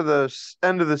wait till the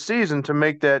end of the season to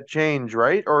make that change,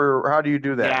 right? Or how do you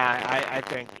do that? Yeah, I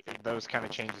think those kind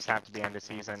of changes have to be end of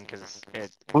season because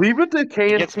Leave it to K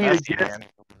it and gets T to messy, get. man.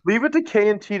 Leave it to K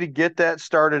and T to get that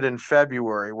started in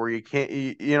February, where you can't.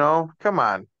 Come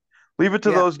on. Leave it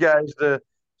to Yeah. those guys to.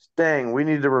 Dang, we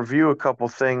need to review a couple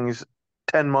things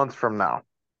 10 months from now.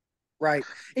 Right.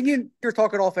 And you're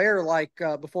talking off air, like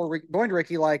before Rick joined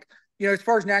Ricky, like, as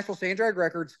far as national sand drag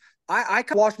records, I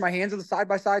kind of washed my hands of the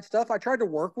side-by-side stuff. I tried to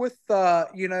work with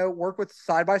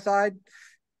side-by-side,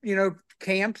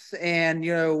 camps.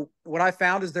 And, what I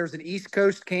found is there's an East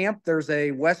Coast camp, there's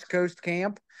a West Coast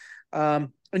camp.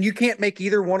 And you can't make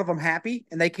either one of them happy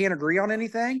and they can't agree on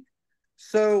anything.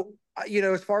 So,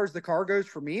 as far as the car goes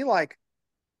for me, like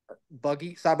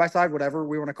buggy, side-by-side, whatever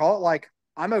we want to call it, like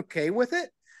I'm okay with it.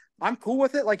 I'm cool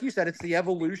with it. Like you said, it's the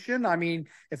evolution. I mean,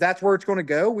 if that's where it's going to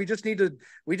go, I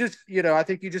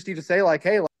think you just need to say like,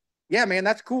 hey, like, yeah, man,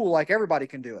 that's cool. Like everybody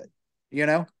can do it,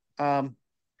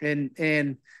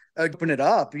 and open it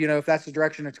up, if that's the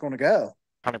direction it's going to go.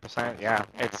 100%. Yeah,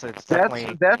 it's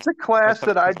definitely That's a class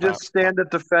that I just stand at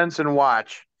the fence and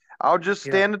watch. I'll just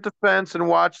stand at the fence and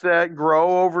watch that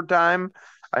grow over time.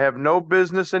 I have no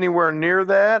business anywhere near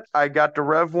that. I got to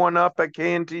rev one up at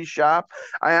K&T shop.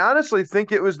 I honestly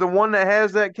think it was the one that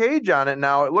has that cage on it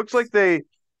now. It looks like they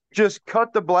just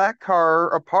cut the black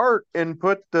car apart and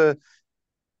put I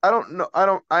don't know.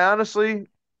 I honestly,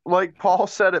 like Paul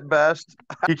said it best,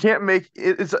 you can't make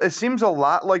it. It seems a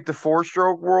lot like the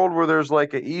four-stroke world where there's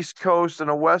like a East Coast and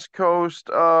a West Coast.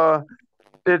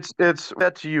 It's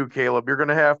that's you, Caleb. You're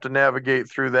gonna have to navigate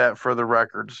through that for the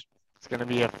records. It's gonna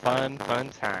be a fun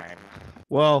time.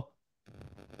 Well,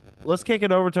 let's kick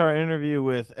it over to our interview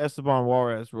with Esteban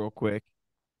Juarez real quick,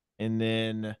 and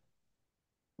then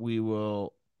we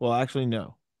will. Well, actually,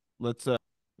 no. Let's.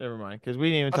 Never mind, because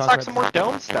we didn't even Let's talk talk some more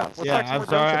dome stuff. Let's talk some I'm more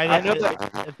sorry. dome stuff. I know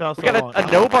that it felt we so got long.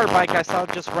 a no-bar bike I saw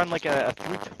just run like a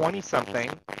 320 something.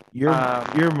 Your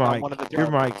on one of the your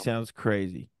mic sounds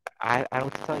crazy. I don't know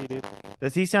what to tell you, dude.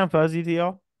 Does he sound fuzzy to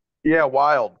y'all? Yeah,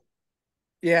 wild.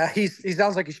 Yeah, he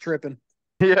sounds like he's tripping.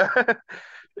 Yeah,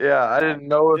 yeah. I didn't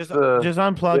know if just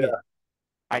unplug it.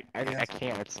 I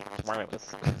can't. It's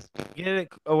wireless. Get it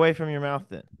away from your mouth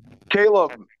then.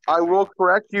 Caleb, I will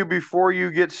correct you before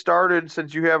you get started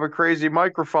since you have a crazy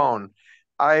microphone.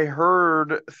 I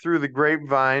heard through the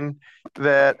grapevine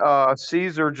that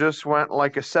Caesar just went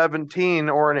like a 17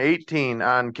 or an 18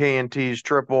 on K&T's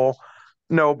triple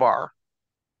no bar.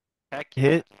 Heck yeah.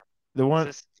 Hit the one.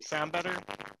 Does this sound better?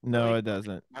 No, Really? it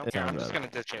doesn't. Okay, I'm just gonna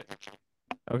ditch it.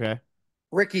 Okay.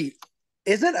 Ricky,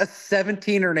 Isn't a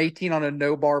 17 or an 18 on a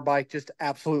no bar bike just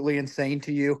absolutely insane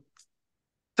to you?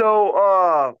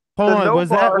 So Hold the on, no was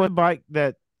that bar. what bike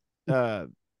that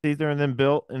Caesar and them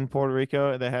built in Puerto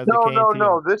Rico that has the No, K and no, T?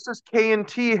 no. This is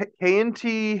K&T.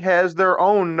 K&T has their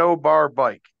own no bar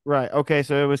bike. Right. Okay,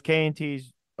 so it was K and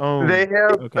T's They own.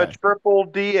 have a Okay. triple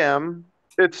DM.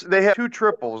 They have two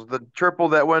triples. The triple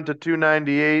that went to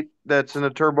 298 that's in a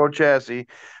turbo chassis,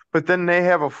 but then they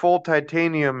have a full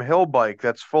titanium hill bike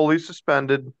that's fully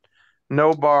suspended,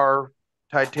 no bar,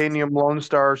 titanium Lone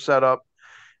Star setup,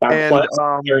 That and plus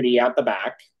security at the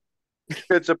back.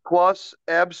 it's a plus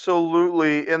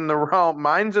absolutely in the realm.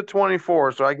 Mine's a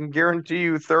 24, so I can guarantee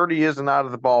you 30 isn't out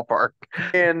of the ballpark.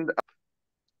 And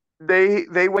they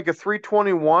like a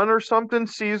 321 or something.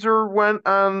 Caesar went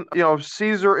on,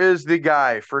 Caesar is the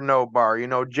guy for no bar.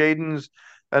 Jaden's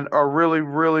a really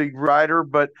rider,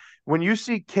 but when you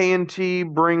see K&T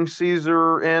bring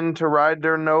Caesar in to ride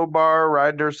their no bar,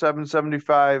 ride their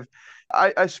 775,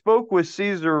 I spoke with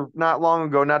Caesar not long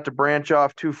ago, not to branch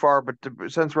off too far, but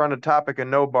since we're on the topic of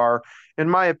no bar, in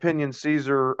my opinion,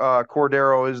 Caesar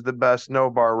Cordero is the best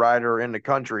no bar rider in the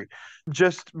country,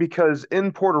 just because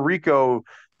in Puerto Rico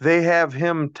they have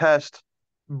him test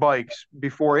bikes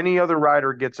before any other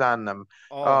rider gets on them.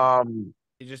 Oh,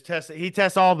 he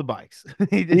tests all the bikes.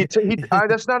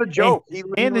 That's not a joke. He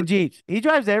and the Jeeps. He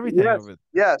drives everything Yes, over there.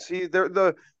 yes. They're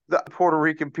the Puerto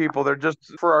Rican people. They're just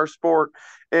for our sport.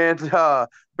 And but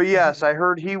yes, I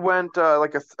heard he went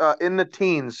in the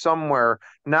teens somewhere.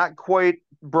 Not quite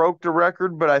broke the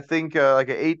record, but I think like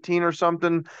an 18 or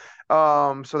something.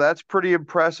 So that's pretty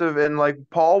impressive. And like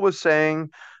Paul was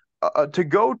saying, to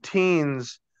go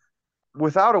teens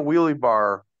without a wheelie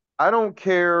bar, I don't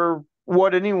care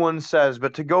what anyone says,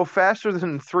 but to go faster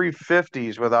than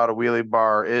 350s without a wheelie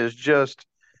bar is just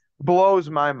blows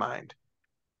my mind.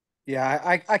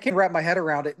 Yeah, I can't wrap my head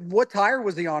around it. What tire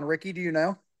was he on, Ricky? Do you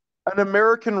know? An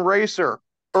American racer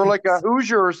or like a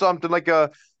Hoosier or something, like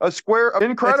a square.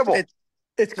 Incredible.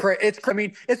 I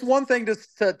mean, it's one thing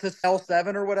to sell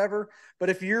seven or whatever, but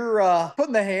if you're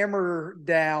putting the hammer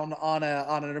down on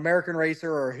an American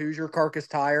racer or a Hoosier carcass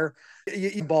tire,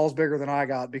 you balls bigger than I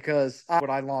got because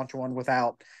I launch one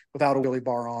without a wheelie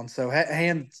bar on. So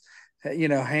hands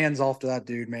off to that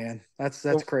dude, man. That's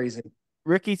crazy.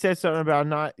 Ricky said something about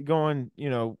not going,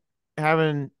 not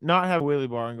having a wheelie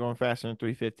bar and going faster than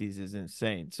 350s is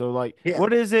insane. So like, Yeah.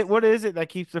 What is it that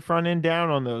keeps the front end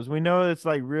down on those? We know it's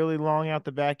like really long out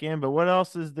the back end, but what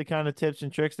else is the kind of tips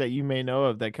and tricks that you may know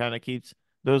of that kind of keeps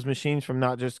those machines from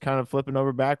not just kind of flipping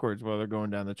over backwards while they're going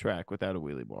down the track without a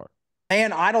wheelie bar?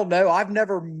 And I don't know. I've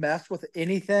never messed with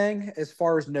anything as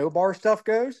far as no bar stuff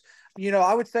goes.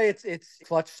 I would say it's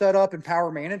clutch setup and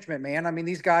power management, man. I mean,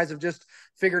 these guys have just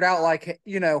figured out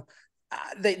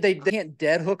they can't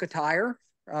dead hook a tire.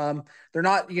 They're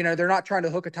not trying to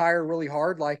hook a tire really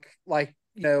hard like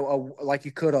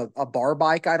you could a bar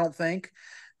bike, I don't think.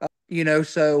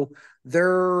 So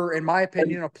they're, in my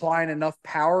opinion, applying enough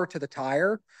power to the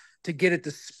tire to get it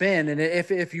to spin. And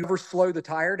if you ever slow the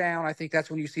tire down, I think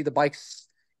that's when you see the bikes,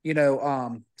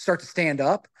 start to stand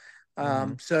up.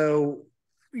 So,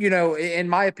 in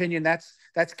my opinion, that's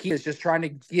key, is just trying to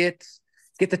get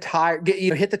the tire,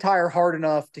 hit the tire hard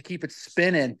enough to keep it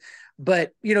spinning.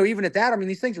 But, even at that, I mean,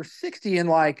 these things are 60 and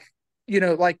like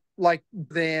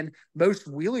than most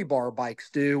wheelie bar bikes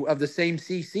do of the same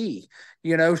CC,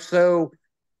 so,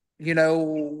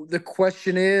 the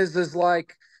question is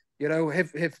like,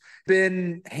 have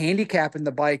been handicapping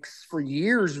the bikes for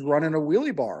years running a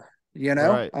wheelie bar,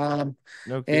 Right. No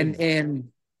kidding.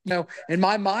 and in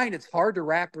my mind, it's hard to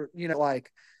wrap,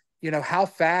 how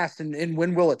fast and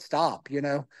when will it stop, we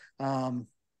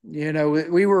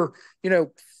were,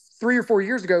 3 or 4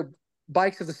 years ago,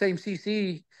 bikes of the same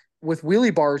CC with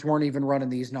wheelie bars weren't even running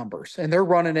these numbers, and they're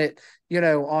running it,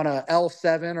 on a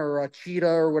L7 or a Cheetah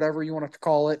or whatever you want to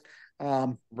call it,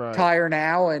 Right. tire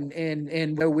now, and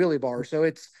no wheelie bar. So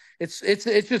it's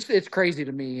crazy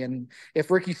to me. And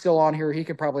if Ricky's still on here, he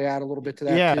can probably add a little bit to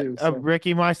that too. So.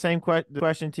 Ricky, my same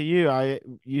question to you.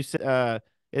 You said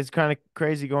it's kind of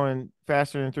crazy going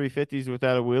faster than 350s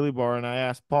without a wheelie bar, and I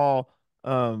asked Paul,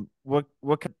 what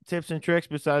tips and tricks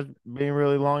besides being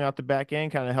really long out the back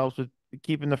end kind of helps with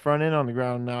keeping the front end on the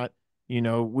ground, not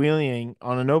wheeling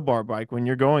on a no bar bike when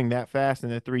you're going that fast in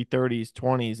the 330s,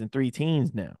 20s, and three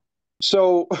teens now.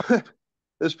 So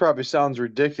this probably sounds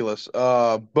ridiculous,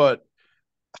 but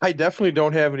I definitely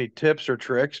don't have any tips or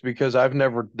tricks because I've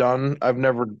never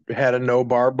had a no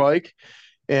bar bike,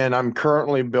 and I'm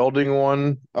currently building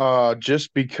one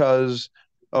just because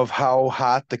of how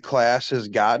hot the class has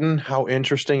gotten, how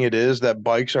interesting it is that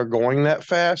bikes are going that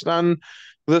fast on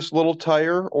this little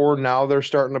tire, or now they're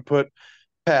starting to put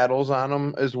paddles on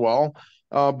them as well.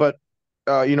 But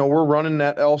we're running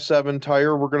that L7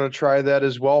 tire. We're going to try that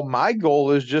as well. My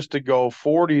goal is just to go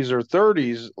 40s or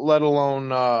 30s, let alone,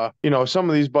 some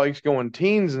of these bikes going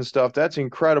teens and stuff. That's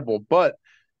incredible. But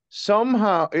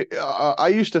somehow I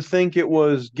used to think it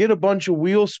was get a bunch of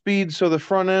wheel speed so the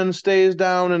front end stays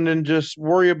down and then just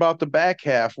worry about the back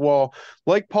half. Well,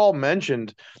 like Paul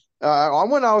mentioned, I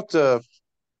went out to,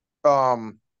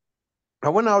 um,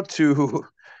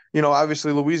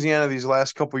 obviously Louisiana these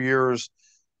last couple years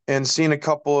and seen a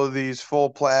couple of these full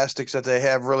plastics that they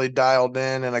have really dialed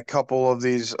in, and a couple of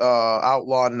these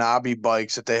outlaw knobby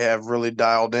bikes that they have really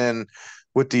dialed in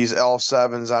with these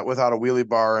L7s without a wheelie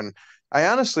bar. And I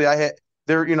honestly,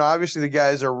 they're, obviously the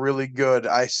guys are really good.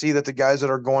 I see that the guys that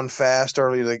are going fast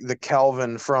are the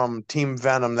Kelvin from Team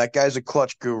Venom. That guy's a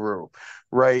clutch guru,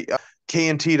 right?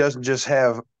 K&T doesn't just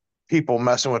have people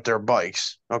messing with their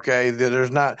bikes. Okay.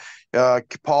 There's not,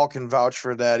 Paul can vouch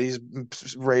for that. He's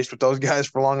raced with those guys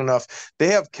for long enough. They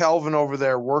have Kelvin over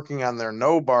there working on their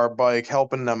no bar bike,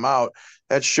 helping them out.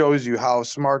 That shows you how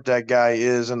smart that guy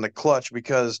is in the clutch,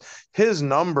 because his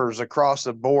numbers across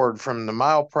the board from the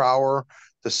mile per hour,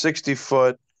 the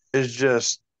 60-foot is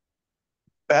just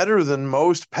better than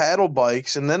most paddle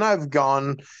bikes. And then I've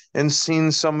gone and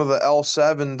seen some of the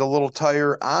L7, the little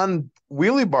tire on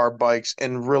wheelie bar bikes,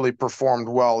 and really performed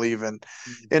well even.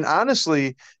 And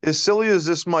honestly, as silly as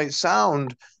this might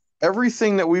sound,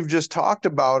 everything that we've just talked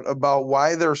about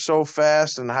why they're so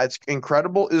fast and how it's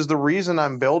incredible is the reason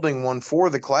I'm building one for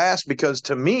the class, because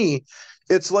to me,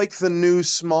 it's like the new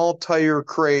small tire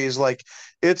craze. Like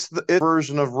it's the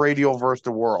version of Radial versus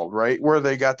the World, right? Where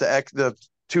they got the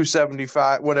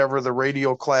 275, whatever, the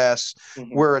radial class,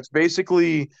 where it's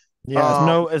basically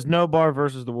it's no bar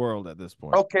versus the world at this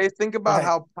point. Okay, think about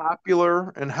how popular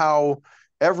and how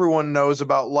everyone knows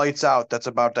about Lights Out. That's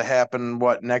about to happen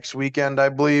next weekend, I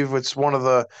believe. It's one of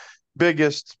the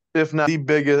biggest, if not the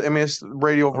biggest. I mean, it's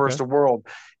Radial versus the World.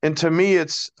 And to me,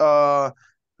 it's the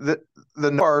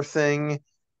no bar thing.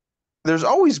 There's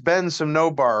always been some no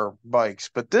bar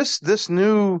bikes, but this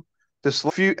few,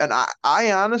 and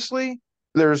I honestly,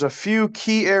 there's a few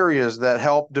key areas that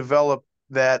help develop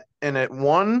that in it.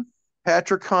 One,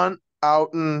 Patrick Hunt out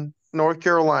in North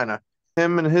Carolina,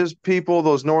 him and his people,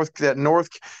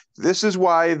 this is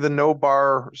why the no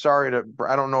bar,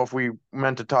 I don't know if we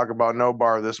meant to talk about no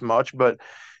bar this much, but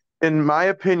in my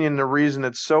opinion, the reason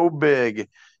it's so big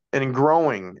and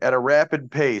growing at a rapid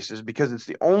pace is because it's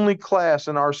the only class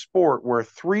in our sport where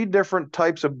three different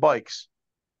types of bikes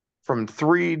from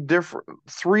three,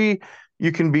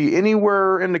 you can be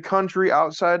anywhere in the country,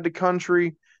 outside the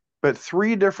country, but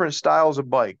three different styles of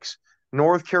bikes.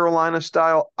 North Carolina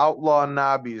style outlaw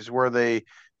knobbies, where they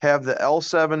have the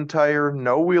L7 tire,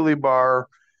 no wheelie bar,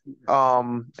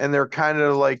 and they're kind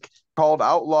of like called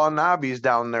outlaw knobbies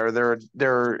down there.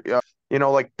 They're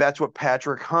like that's what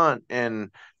Patrick Hunt and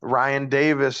Ryan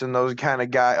Davis and those kind of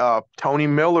guys. Tony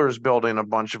Miller's building a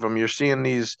bunch of them. You're seeing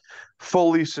these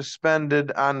fully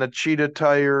suspended on the Cheetah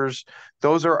tires.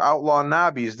 Those are outlaw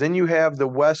knobbies. Then you have the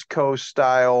West Coast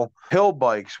style hill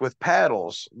bikes with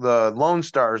paddles, the Lone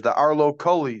Stars, the Arlo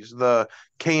Cullies, the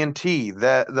K&T,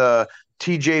 the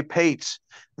TJ Pates.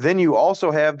 Then you also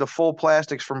have the full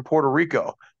plastics from Puerto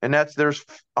Rico, and there's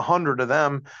 100 of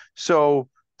them. So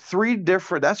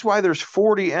that's why there's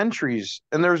 40 entries,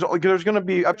 and there's going to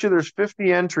be up to there's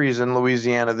 50 entries in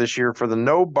Louisiana this year for the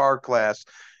no bar class.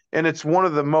 And it's one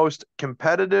of the most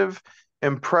competitive,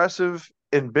 impressive,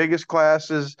 and biggest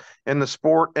classes in the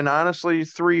sport. And honestly,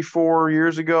 3-4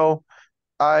 years ago,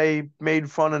 I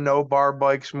made fun of no bar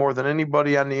bikes more than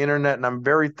anybody on the internet, and I'm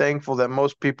very thankful that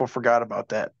most people forgot about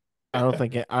that. I don't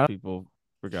think people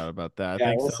forgot about that.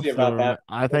 Yeah, we'll see about that.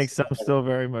 I think some still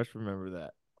very much remember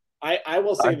that. I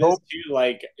will say this too,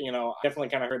 like, definitely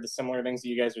kind of heard the similar things that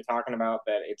you guys are talking about,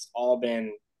 that it's all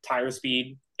been tire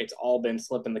speed, it's all been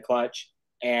slip in the clutch,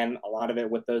 and a lot of it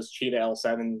with those Cheetah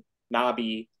L7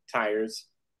 knobby tires.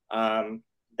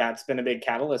 That's been a big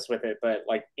catalyst with it. But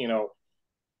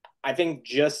I think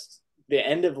just the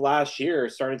end of last year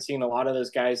started seeing a lot of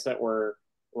those guys that were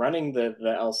running the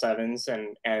L7s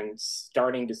and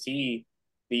starting to see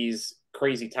these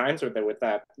crazy times with it, with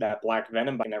that Black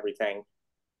Venom and everything.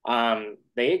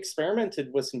 They experimented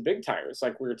with some big tires,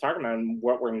 like we were talking about, and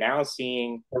what we're now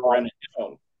seeing run at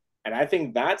Dome. And I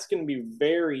think that's going to be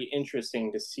very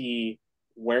interesting to see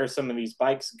where some of these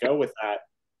bikes go with that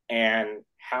and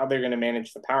how they're going to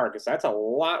manage the power, because that's a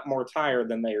lot more tire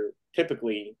than they're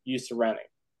typically used to running.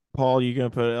 Paul, you going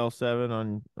to put an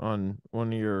L7 on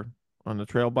one of on the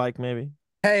trail bike maybe?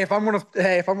 Hey, if I'm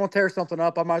gonna tear something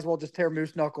up, I might as well just tear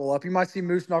Moose Knuckle up. You might see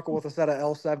Moose Knuckle with a set of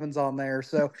L7s on there.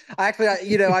 So I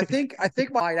think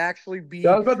might actually I be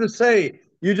was about to say,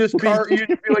 you just you'd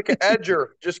be like an edger,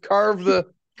 just carve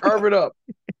it up.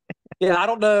 yeah. I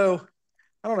don't know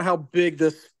how big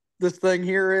this thing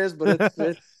here is, but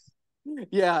it's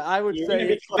yeah. I would You're say gonna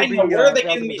be it's gonna fine. be Where are they rubbing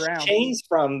getting the these ground. chains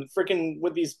from? Freaking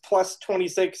with these plus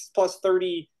 26, plus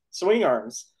 30 swing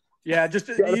arms. Yeah, at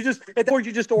that point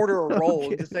you just order a roll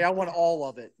and just say I want all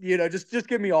of it. Just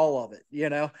give me all of it.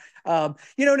 And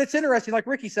it's interesting, like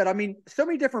Ricky said. I mean, so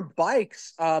many different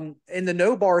bikes in the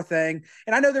no bar thing.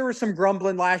 And I know there was some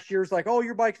grumbling last year. It's like, oh,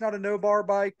 your bike's not a no bar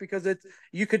bike because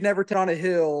you could never turn on a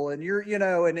hill, and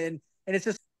and it's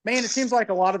just, man, it seems like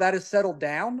a lot of that has settled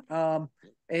down.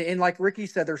 And like Ricky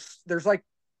said, there's like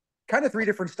kind of three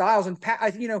different styles. And Pat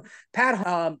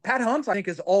Hunt's, I think,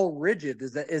 is all rigid.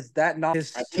 Is that not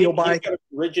his I steel think he's bike? got a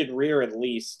rigid rear at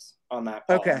least on that.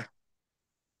 Paul. Okay,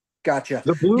 gotcha.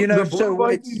 The blue So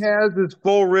bike he has is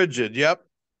full rigid. Yep.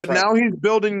 Right. Now he's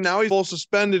full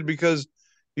suspended because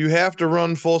you have to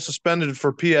run full suspended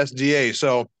for PSDA.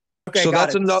 So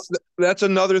that's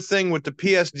another thing with the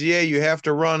PSDA. You have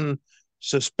to run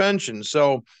suspension.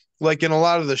 So like in a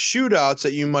lot of the shootouts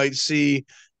that you might see,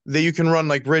 that you can run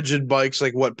like rigid bikes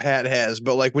like what Pat has,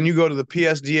 but like when you go to the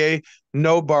PSDA,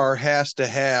 no bar has to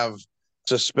have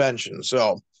suspension.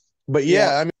 So, but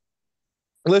yeah. I mean,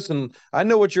 listen, I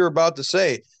know what you're about to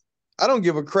say. I don't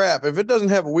give a crap if it doesn't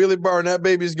have a wheelie bar and that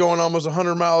baby's going almost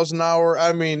 100 miles an hour.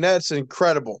 I mean, that's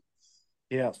incredible.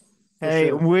 Yeah. Hey,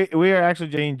 sure. we are actually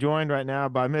being joined right now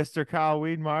by Mr. Kyle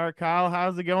Wiedmayer. Kyle,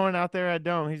 how's it going out there at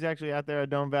Dome? He's actually out there at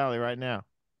Dome Valley right now.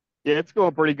 Yeah, it's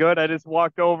going pretty good. I just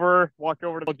walked over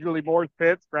to Julie Moore's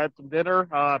pits, grabbed some dinner,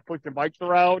 put some bikes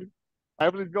around.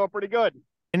 Everything's going pretty good.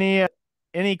 Any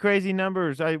crazy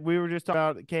numbers? We were just talking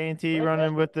about K&T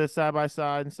running with the side by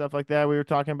side and stuff like that. We were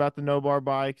talking about the no bar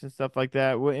bikes and stuff like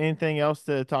that. Anything else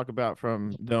to talk about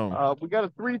from Dome? We got a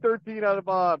 313 out of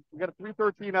out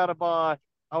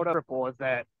of triple. Is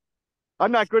that?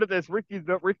 I'm not good at this. Ricky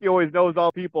always knows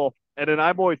all people, and then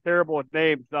I'm always terrible with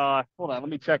names. Hold on, let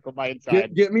me check with my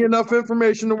inside. Get me enough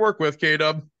information to work with,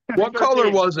 K-Dub. What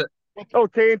color was it? Oh,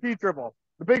 K&T triple,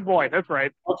 the big boy. That's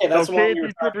right. Okay, that's so one.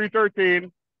 K&T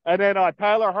 313, and then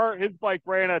Tyler Hart, his bike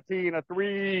ran a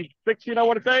 316. I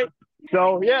want to say.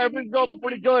 So yeah, everything's going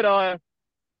pretty good.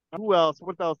 Who else?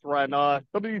 What else ran? Some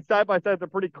of these side by sides are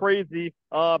pretty crazy.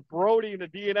 Brody and the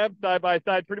D&M side by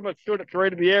side pretty much stood it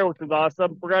straight in the air, which was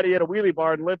awesome. Forgot he had a wheelie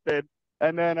bar and lifted.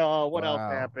 And then what else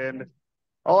happened?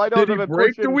 All I know Did he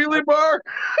break the wheelie bar?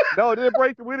 No, it didn't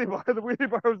break the wheelie bar. The wheelie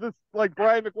bar was just like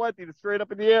Brian McWenty, just straight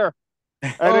up in the air.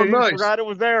 And then he forgot it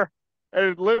was there, and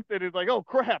it lifted. He's like, "Oh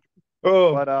crap!"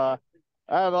 Oh, but I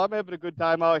don't know. I'm having a good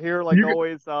time out here, like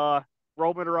always,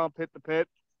 roaming around pit to pit.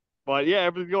 But yeah,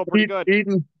 everything's going pretty good.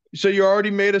 Eating. So you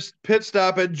already made a pit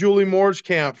stop at Julie Moore's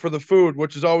camp for the food,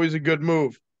 which is always a good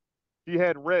move. She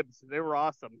had ribs. They were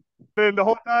awesome. And the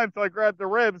whole time, so I grabbed the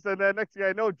ribs, and then next thing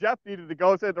I know, Jeff needed to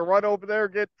go, so I had to run over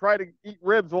there, try to eat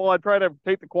ribs while I try to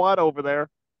take the quad over there.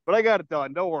 But I got it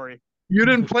done. Don't worry. You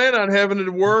didn't plan on having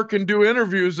to work and do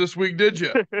interviews this week, did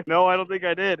you? No, I don't think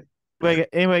I did. Wait,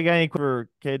 anybody got any for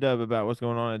K-Dub about what's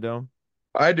going on at Dome?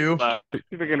 I do. See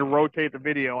if I can rotate the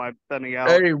video I'm sending out.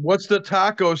 Hey, what's the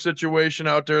taco situation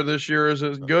out there this year? Is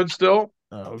it good still?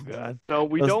 Oh God! So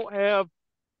we don't have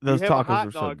those tacos. A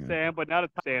hot so dog stand, but not a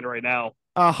stand right now.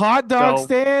 A hot dog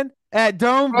stand at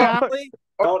Dome Valley?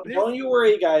 Don't you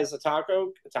worry, guys. A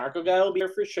taco guy will be here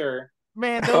for sure.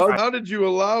 Man, how did you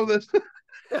allow this?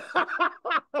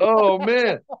 Oh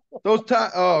man,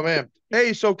 oh man.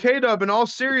 Hey, so K-Dub, in all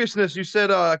seriousness, you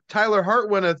said Tyler Hart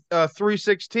went a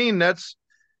 316. That's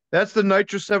the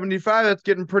Nitro 75. That's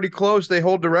getting pretty close. They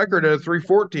hold the record at a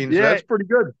 314. So yeah, that's pretty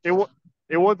good. It was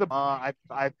I'm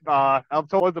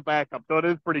told it was a backup, so it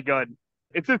is pretty good.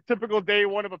 It's just typical day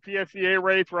one of a PSDA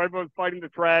race where everyone's fighting the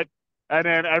track, and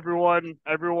then everyone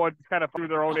kind of through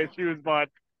their own issues. But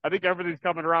I think everything's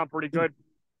coming around pretty good,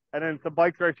 and then some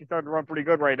bikes are actually starting to run pretty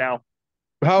good right now.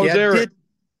 How's Eric?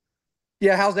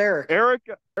 How's Eric?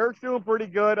 Eric's doing pretty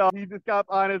good. He just got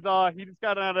on his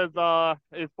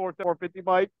 450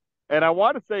 bike, and I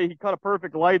want to say he cut a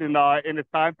perfect light in his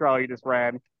time trial he just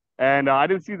ran. And I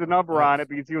didn't see the number on it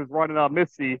because he was running on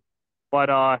Missy,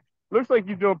 but looks like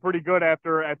he's doing pretty good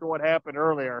after what happened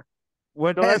earlier.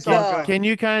 Can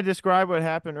you kind of describe what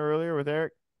happened earlier with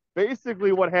Eric?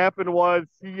 Basically, what happened was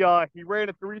he ran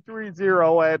a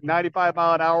 330 at 95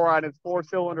 mile an hour on his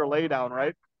 4-cylinder laydown,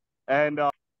 right? And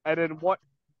then what?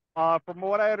 From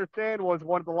what I understand, was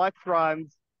one of the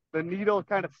Lectrons the needle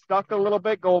kind of stuck a little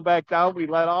bit going back down. We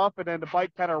let off, and then the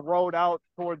bike kind of rode out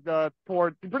towards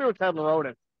he pretty much had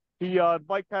Laronis. The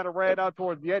bike kind of ran out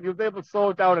towards the end. He was able to slow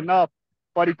it down enough,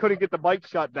 but he couldn't get the bike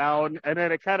shut down, and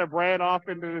then it kind of ran off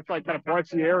into this like kind of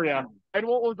brushy area. And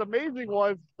what was amazing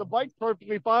was the bike's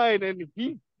perfectly fine, and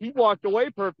he walked away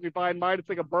perfectly fine, minus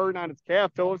like a burn on his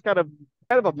calf. So it was kind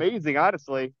of amazing,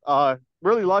 honestly.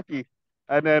 Really lucky.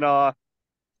 And then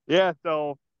yeah,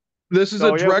 so this is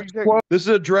a direct quote. This is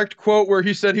a direct quote where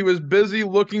he said he was busy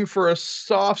looking for a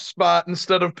soft spot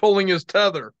instead of pulling his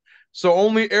tether. So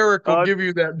only Eric will give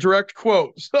you that direct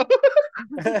quote.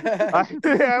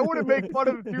 I wouldn't make fun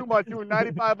of it too much. Doing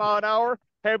 95 mile an hour,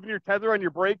 having your tether on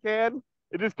your brake hand.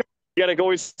 It just you gotta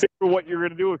go stick for what you're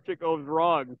gonna do if shit goes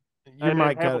wrong. Your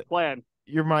mic have a plan.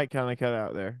 Your mic kind of cut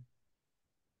out there.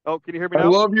 Oh, can you hear me now? I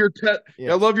love your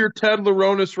Ted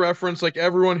Laronis reference. Like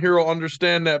everyone here will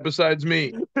understand that besides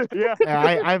me. Yeah,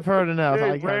 I've heard enough.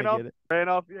 Yeah, I kind of get it. Ran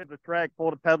off the track,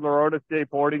 pulled a Ted Laronis, Jay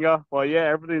Portinga. Well, yeah,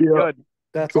 everything's good.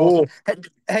 That's cool. Awesome.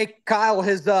 Hey, Kyle,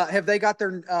 have they got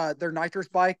their nitrous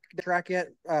bike track yet?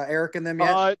 Eric and them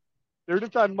yet? They're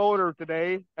just on motor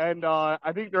today, and I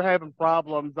think they're having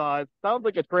problems. It sounds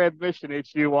like a transmission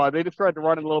issue. They just tried to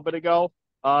run it a little bit ago.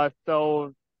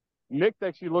 So Nick's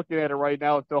actually looking at it right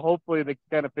now, so hopefully they can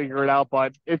kind of figure it out.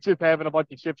 But it's just having a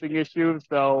bunch of shifting issues,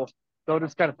 so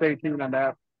just kind of stay tuned on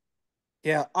that.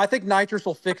 Yeah, I think nitrous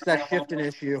will fix that shifting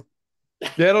issue.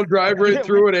 That'll drive right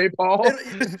through it, Paul?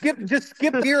 Just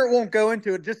skip gear. It won't go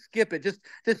into it. Just skip it. Just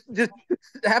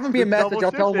have them be a message.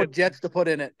 I'll tell them what jets to put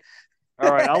in it.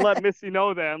 All right, I'll let Missy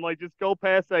know then. Like, just go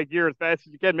past that gear as fast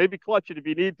as you can. Maybe clutch it if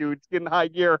you need to. Just get in high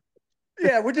gear.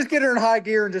 Yeah, we'll just get her in high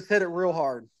gear and just hit it real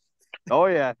hard. Oh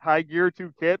yeah, high gear,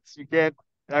 2 kits. You can't.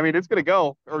 I mean, it's gonna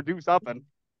go or do something.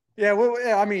 Yeah, well,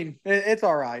 I mean, it's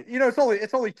all right. You know,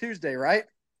 it's only Tuesday, right?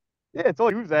 Yeah, it's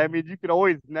only Tuesday. I mean, you can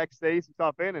always next day some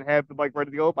stuff in and have the bike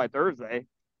ready to go by Thursday.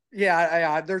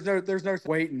 Yeah, there's no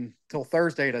waiting till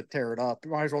Thursday to tear it up.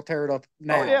 You might as well tear it up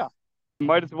now. Oh yeah, you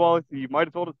might as well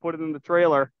just put it in the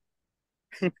trailer.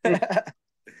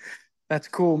 That's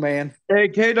cool, man. Hey,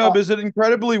 K-Dub, is it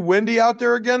incredibly windy out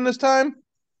there again this time?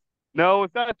 No,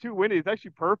 it's not too windy. It's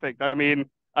actually perfect. I mean,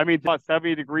 it's about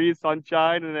 70 degrees,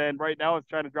 sunshine, and then right now it's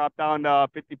trying to drop down to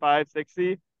 55,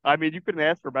 60. I mean, you couldn't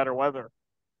ask for better weather.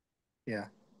 Yeah.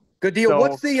 Good deal. So,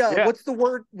 what's the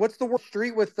word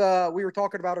street with we were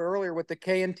talking about it earlier with the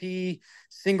K&T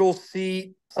single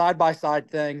seat side by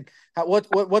side thing. What's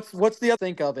the other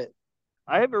think of it?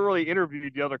 I haven't really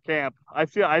interviewed the other camp. I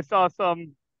saw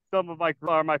some of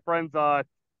my friends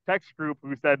text group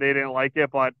who said they didn't like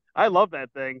it, but I love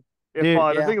that thing. The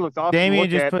thing looks awesome to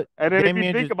look at. And then if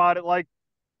you think about it like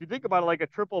a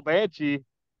triple Banshee,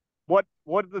 what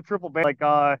does the triple Banshee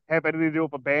have anything to do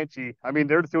with a Banshee? I mean,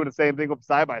 they're just doing the same thing with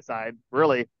side by side,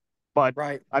 really. But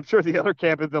I'm sure the other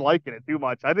camp isn't liking it too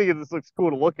much. I think it just looks cool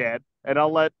to look at, and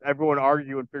I'll let everyone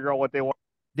argue and figure out what they want.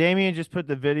 Damien just put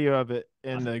the video of it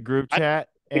in the group chat,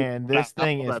 and this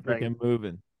thing is freaking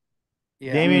moving.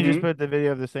 Yeah. Damien just put the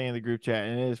video of this thing in the group chat,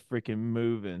 and it is freaking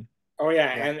moving. Oh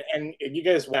yeah, and if you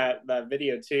guys that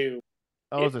video too.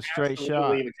 Oh, it was a straight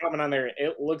shot. The comment on there,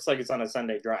 it looks like it's on a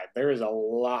Sunday drive. There is a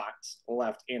lot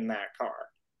left in that car.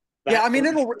 I mean,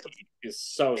 is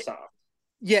so soft.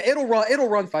 Yeah, it'll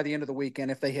run by the end of the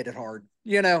weekend if they hit it hard.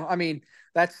 You know, I mean,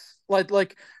 that's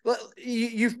like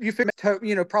you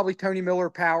figure, probably Tony Miller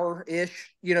power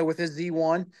ish, with his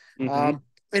Z1.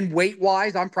 And weight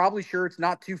wise, I'm probably sure it's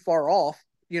not too far off.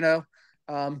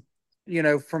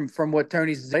 From what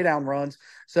Tony's laydown runs.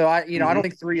 So I don't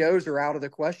think 3.0s are out of the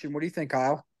question. What do you think,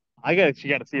 Kyle? I guess you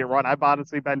got to see it run. I've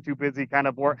honestly been too busy kind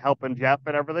of helping Jeff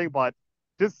and everything, but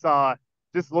just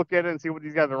look at it and see what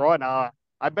these guys are running.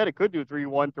 I bet it could do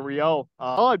 3.1, 3.0.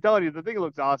 All I'm telling you, the thing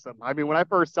looks awesome. I mean, when I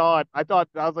first saw it, I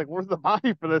was like, "Where's the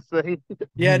body for this thing?"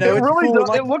 Yeah, no, it really cool.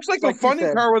 does. It looks like a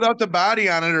funny car without the body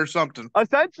on it or something.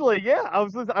 Essentially, yeah. I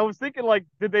was thinking like,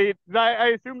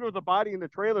 I assumed there was a body in the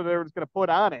trailer they were just gonna put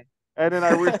on it. And then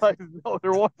I realized, no,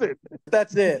 there wasn't.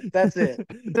 That's it.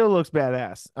 Still looks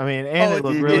badass. I mean, and it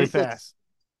looks really fast.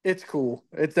 It's cool.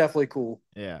 It's definitely cool.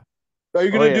 Yeah. Are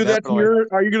you gonna do that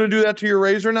Are you gonna do that to your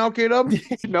Razor now, K-Dub?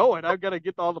 No, and I've got to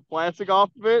get all the plastic off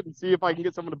of it and see if I can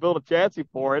get someone to build a chassis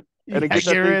for it, and then get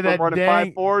that thing from running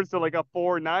 5.4s to like a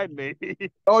 4.9 maybe.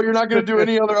 Oh, you're not gonna do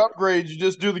any other upgrades. You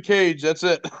just do the cage. That's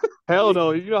it. Hell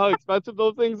no! You know how expensive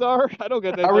those things are. I don't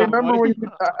get that.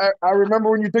 I remember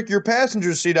when you took your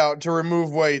passenger seat out to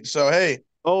remove weight. So hey.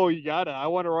 Oh, you gotta. I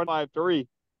want to run 5.3.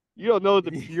 You don't know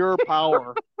the pure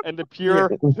power and the pure,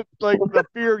 like the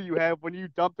fear you have when you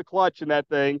dump the clutch in that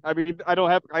thing. I mean, I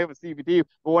have a CVT,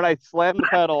 but when I slam the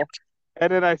pedal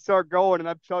and then I start going and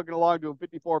I'm chugging along doing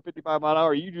 54, 55 mile an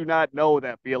hour. You do not know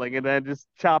that feeling. And then just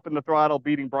chopping the throttle,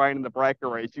 beating Brian in the bracket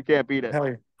race. You can't beat it. Hell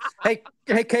yeah. Hey,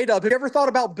 K-Dub, have you ever thought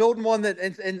about building one that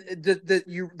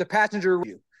the passenger,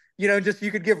 just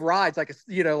you could give rides like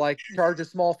like charge a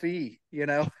small fee,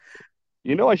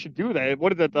 I should do that.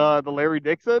 What is it? The Larry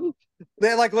Dixon?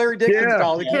 They like Larry Dixon Yeah,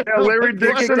 style. yeah, Larry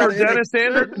Dixon or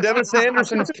Dennis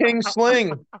Anderson's King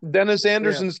Sling. Dennis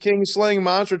Anderson's King Sling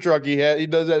monster truck. He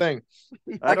does that thing.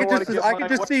 I could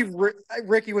just see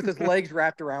Ricky with his legs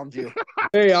wrapped around you.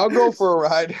 Hey, I'll go for a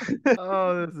ride.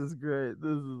 Oh, this is great.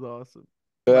 This is awesome.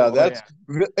 Yeah,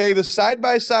 hey, the side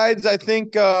by sides. I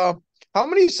think how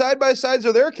many side by sides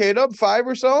are there, K-Dub? 5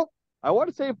 or so? I want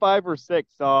to say 5 or 6.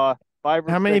 5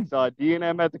 or How 6. many?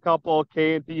 D&M has a couple.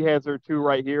 K&T has their 2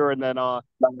 right here, and then I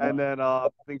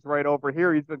think right over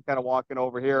here. He's been kind of walking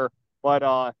over here, but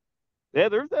yeah,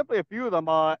 there's definitely a few of them.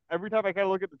 Every time I kind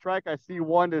of look at the track, I see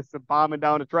one that's bombing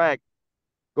down the track,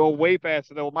 going way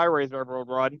faster than what my racer ever would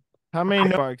run. How many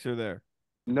no bikes are there?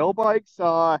 No bikes.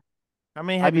 How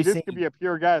many have you this seen? could be a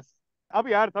pure guess. I'll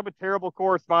be honest, I'm a terrible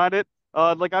correspondent.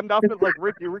 Like I'm nothing like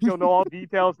Ricky. Ricky will know all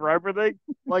details for everything.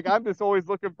 Like I'm just always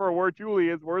looking for where Julie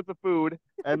is, where's the food,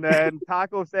 and then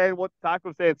Taco saying what the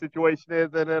Taco stand situation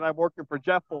is, and then I'm working for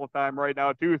Jeff full time right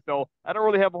now too. So I don't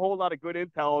really have a whole lot of good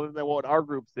intel other than what our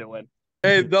group's doing.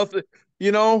 Hey,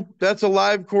 that's a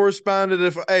live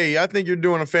correspondent. I think you're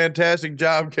doing a fantastic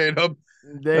job, K-Dub.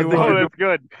 Day one. Oh, that's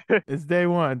good. It's day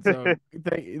one. So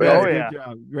good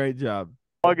job. Great job.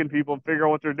 Plugging people and figure out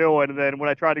what they're doing, and then when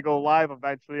I try to go live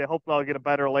eventually, I hope I'll get a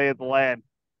better lay of the land.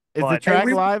 Is the track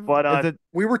live? But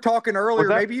we were talking earlier.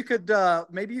 Maybe you could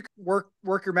work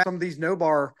your match some of these no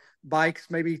bar bikes.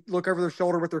 Maybe look over their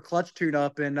shoulder with their clutch tune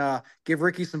up and give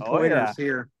Ricky some pointers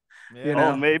here.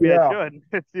 Yeah. Maybe I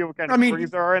should see what kind of springs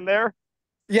there are in there.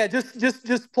 Yeah,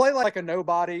 just play like a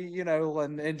nobody,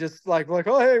 and just like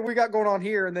oh hey, we got going on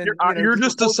here, and then you're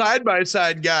just a side by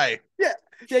side guy. Yeah,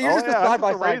 you're just a side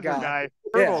by side guy.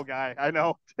 Turbo guy, I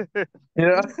know.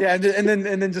 Yeah, and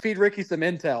then just feed Ricky some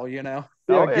intel,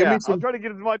 Give me some. I'll try to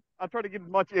get as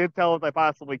much intel as I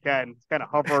possibly can. It's kind of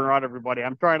hovering around everybody.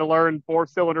 I'm trying to learn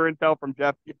 4-cylinder intel from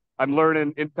Jeff. I'm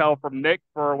learning intel from Nick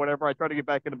for whatever I try to get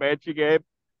back in the Banshee game.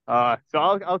 So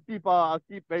I'll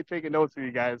keep taking notes for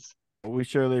you guys. We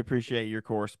surely appreciate your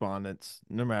correspondence,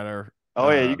 no matter.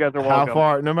 You guys are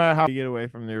welcome. No matter how you get away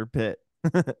from your pit.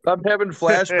 I'm having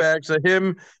flashbacks of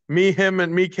him,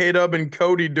 K-Dub, and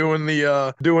Cody doing the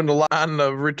on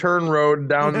the return road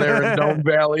down there in Dome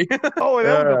Valley. That was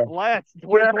a blast.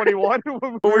 2021. we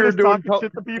were doing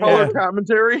shit to people. Color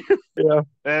commentary. Yeah,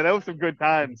 that was some good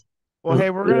times. Well, hey,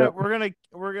 we're gonna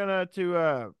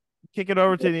kick it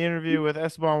over to the interview with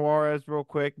Esteban Juarez real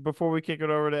quick. Before we kick it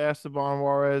over to Esteban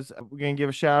Juarez, we're going to give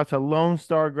a shout out to Lone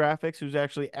Star Graphics, who's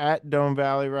actually at Dome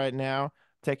Valley right now,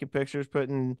 taking pictures,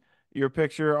 putting your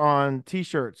picture on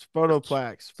t-shirts, photo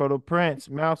plaques, photo prints,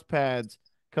 mouse pads,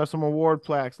 custom award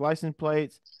plaques, license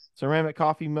plates, ceramic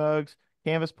coffee mugs,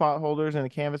 canvas pot holders, and a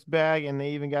canvas bag. And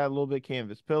they even got a little bit of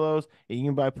canvas pillows. And you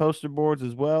can buy poster boards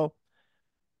as well.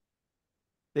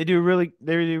 They do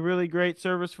really great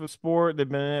service for the sport. They've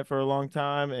been in it for a long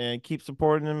time, and keep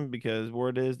supporting them because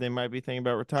word is they might be thinking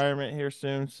about retirement here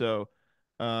soon. So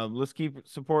let's keep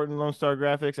supporting Lone Star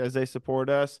Graphics as they support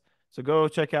us. So go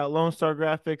check out Lone Star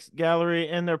Graphics Gallery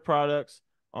and their products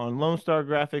on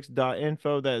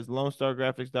lonestargraphics.info. That is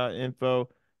lonestargraphics.info.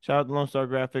 Shout out to Lone Star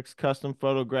Graphics, custom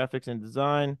photo graphics and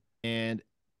design. And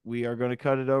we are going to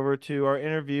cut it over to our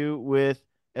interview with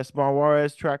Esteban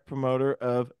Juarez, track promoter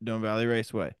of Dome Valley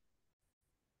Raceway.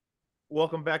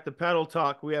 Welcome back to Pedal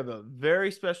Talk. We have a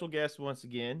very special guest once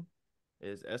again. It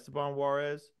is Esteban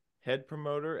Juarez, head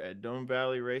promoter at Dome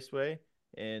Valley Raceway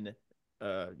in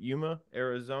Yuma,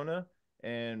 Arizona.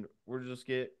 And we'll just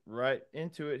get right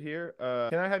into it here.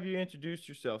 Can I have you introduce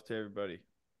yourself to everybody,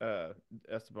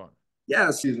 Esteban? Yeah,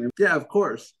 excuse me. Yeah, of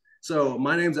course. So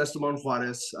my name's Esteban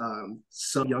Juarez,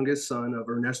 youngest son of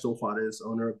Ernesto Juarez,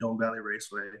 owner of Dome Valley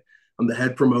Raceway. I'm the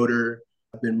head promoter.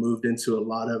 I've been moved into a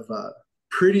lot of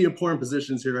pretty important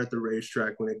positions here at the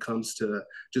racetrack when it comes to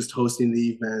just hosting the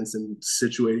events and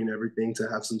situating everything to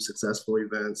have some successful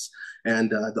events.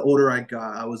 And the older I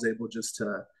got, I was able just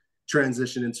to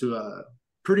transition into a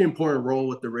pretty important role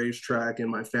with the racetrack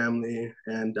and my family.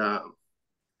 And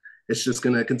it's just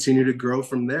going to continue to grow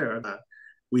from there.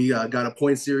 We got a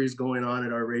point series going on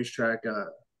at our racetrack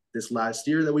this last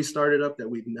year that we started up that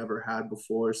we've never had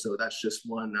before. So that's just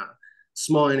one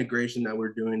small integration that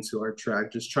we're doing to our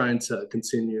track, just trying to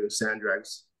continue sand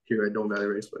drags here at Dome Valley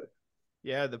Raceway.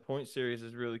 Yeah, the point series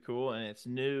is really cool, and it's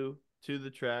new to the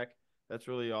track. That's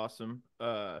really awesome.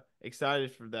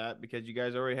 Excited for that because you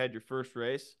guys already had your first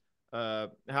race. How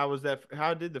was that?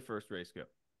 How did the first race go?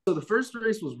 So the first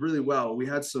race was really well. We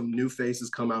had some new faces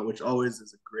come out, which always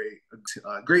is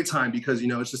a great time because, you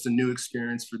know, it's just a new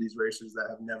experience for these racers that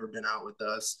have never been out with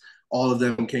us. All of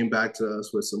them came back to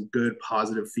us with some good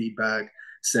positive feedback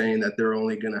saying that they're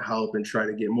only going to help and try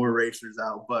to get more racers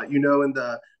out. But, you know, in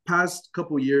the past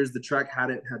couple of years, the track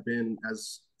hadn't had been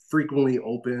as frequently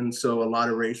open. So a lot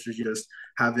of racers just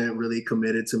haven't really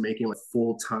committed to making a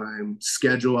full-time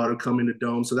schedule out of coming to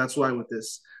Dome. So that's why with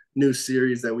this new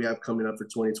series that we have coming up for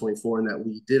 2024 and that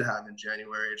we did have in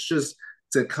January, it's just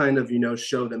to kind of, you know,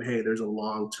 show them, hey, there's a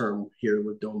long term here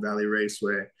with Dome Valley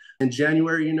Raceway. In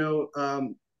January, you know,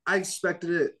 I expected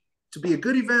it to be a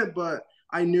good event, but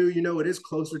I knew, you know, it is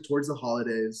closer towards the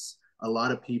holidays. A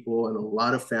lot of people and a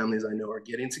lot of families I know are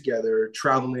getting together,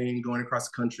 traveling, going across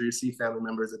the country to see family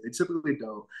members that they typically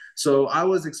don't. So I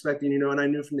was expecting, you know, and I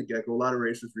knew from the get-go, a lot of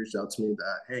racers reached out to me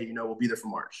that, hey, you know, we'll be there for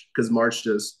March because March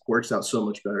just works out so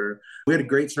much better. We had a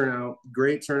great turnout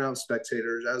of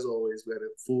spectators. As always, we had a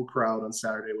full crowd on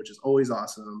Saturday, which is always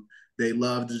awesome. They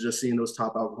loved just seeing those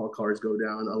top alcohol cars go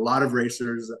down. A lot of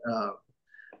racers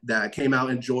that came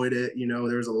out, enjoyed it. You know,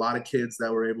 there's a lot of kids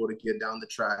that were able to get down the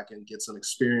track and get some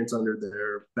experience under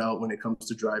their belt when it comes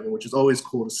to driving, which is always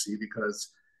cool to see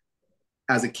because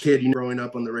as a kid, you know, growing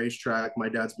up on the racetrack, my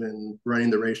dad's been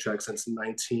running the racetrack since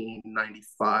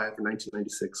 1995 or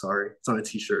 1996. Sorry, it's on a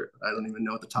t-shirt. I don't even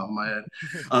know at the top of my head,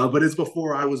 but it's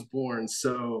before I was born.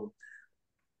 So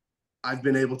I've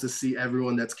been able to see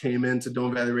everyone that's came into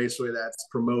Dome Valley Raceway that's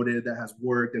promoted, that has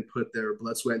worked and put their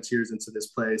blood, sweat, and tears into this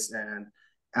place. And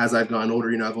as I've gotten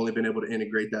older, you know, I've only been able to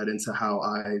integrate that into how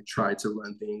I try to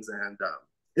run things. And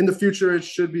in the future, it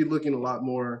should be looking a lot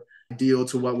more ideal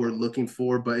to what we're looking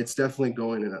for, but it's definitely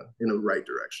going in a right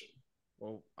direction.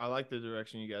 Well, I like the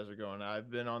direction you guys are going. I've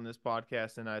been on this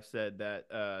podcast and I've said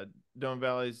that Dome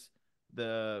Valley's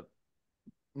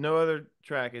no other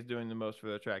track is doing the most for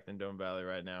their track than Dome Valley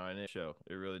right now, and it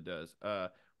really does.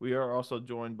 We are also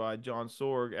joined by John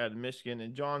Sorg out of Michigan,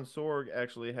 and John Sorg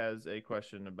actually has a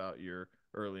question about your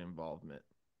early involvement.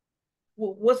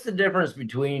 Well, what's the difference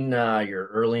between your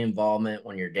early involvement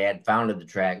when your dad founded the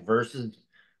track versus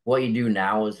what you do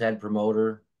now as head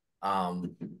promoter?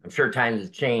 I'm sure times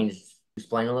have changed.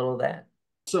 Explain a little of that.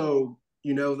 So,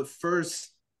 you know, the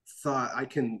first thought I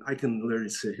can literally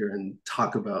sit here and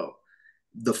talk about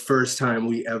the first time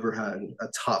we ever had a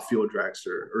top fuel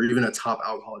dragster or even a top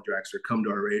alcohol dragster come to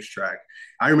our racetrack.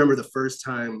 I remember the first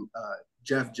time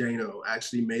Jeff Jano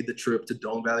actually made the trip to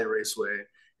Dome Valley Raceway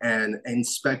and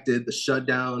inspected the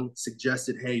shutdown,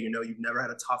 suggested, hey, you know, you've never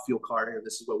had a top fuel car here.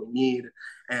 This is what we need.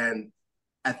 And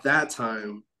at that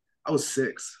time, I was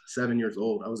 7 years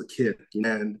old. I was a kid,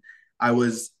 and I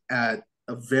was at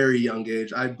a very young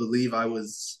age. I believe I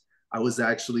was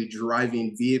actually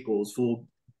driving vehicles,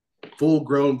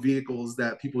 full-grown vehicles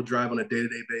that people drive on a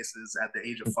day-to-day basis at the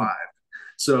age of 5.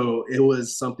 So it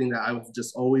was something that I've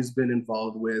just always been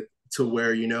involved with, to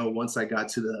where, you know, once I got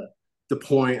to the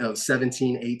point of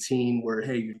 17, 18, where,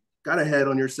 hey, you got a head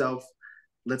on yourself,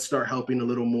 let's start helping a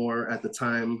little more. At the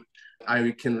time,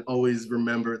 I can always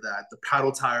remember that the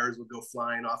paddle tires would go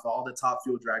flying off all the top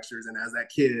fuel dragsters. And as that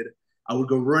kid, I would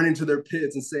go run into their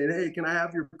pits and saying, hey, can I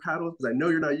have your paddles? Because I know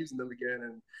you're not using them again.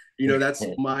 And, you know, that's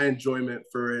my enjoyment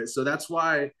for it. So that's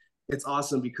why it's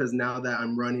awesome, because now that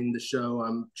I'm running the show,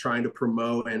 I'm trying to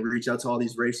promote and reach out to all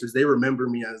these racers. They remember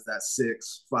me as that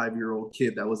 5-year-old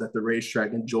kid that was at the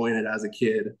racetrack enjoying it as a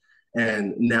kid.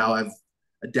 And now I've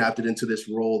adapted into this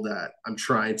role that I'm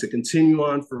trying to continue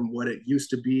on from what it used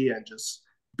to be and just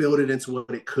build it into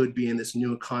what it could be in this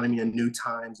new economy and new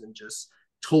times, and just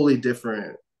totally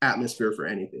different atmosphere for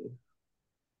anything.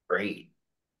 Great.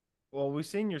 Well, we've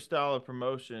seen your style of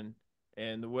promotion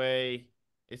and the way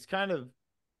it's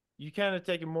you kind of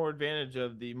taking more advantage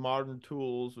of the modern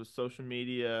tools with social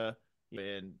media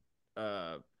and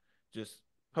just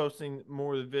posting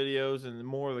more of the videos and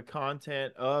more of the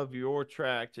content of your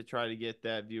track to try to get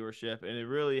that viewership. And it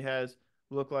really has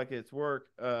looked like it's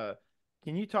worked.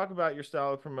 Can you talk about your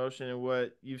style of promotion and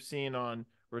what you've seen on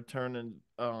return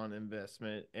on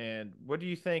investment? And what do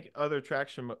you think other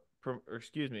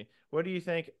what do you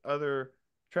think other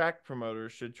track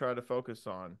promoters should try to focus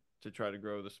on to try to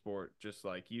grow the sport, just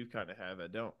like you kind of have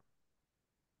at Dome?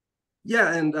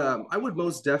 Yeah, and I would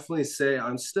most definitely say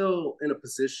I'm still in a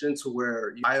position to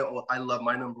where I love,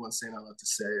 my number one saying I love to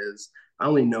say is, I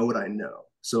only know what I know.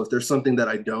 So if there's something that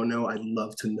I don't know, I'd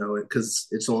love to know it, because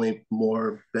it's only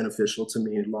more beneficial to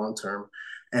me long term.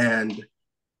 And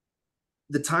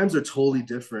the times are totally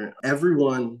different.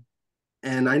 Everyone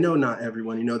And I know not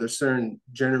everyone, you know, there's certain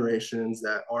generations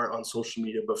that aren't on social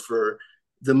media, but for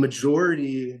the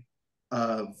majority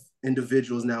of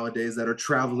individuals nowadays that are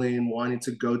traveling, wanting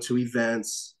to go to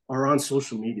events, are on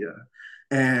social media.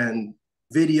 And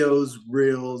videos,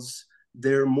 reels,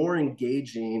 they're more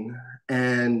engaging.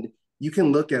 And you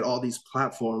can look at all these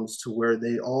platforms to where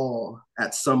they all,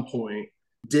 at some point,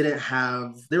 didn't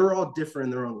have, they were all different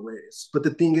in their own ways. But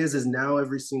the thing is now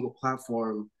every single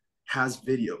platform has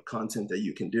video content that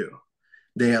you can do.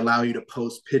 They allow you to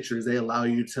post pictures. They allow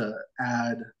you to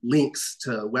add links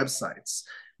to websites.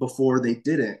 Before they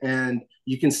didn't. And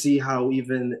you can see how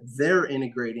even they're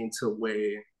integrating to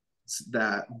ways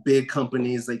that big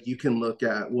companies, like you can look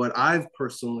at what I've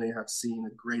personally have seen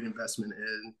a great investment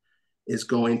in is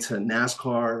going to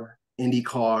NASCAR,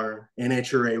 IndyCar,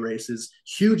 NHRA races,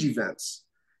 huge events,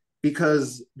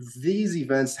 because these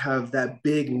events have that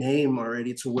big name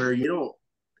already to where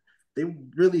they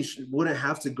really wouldn't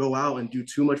have to go out and do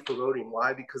too much promoting.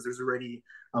 Why? Because there's already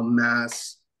a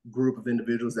mass group of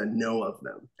individuals that know of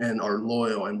them and are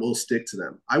loyal and will stick to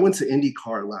them. I went to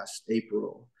IndyCar last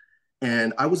April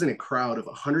and I was in a crowd of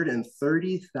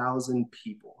 130,000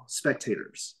 people,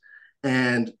 spectators.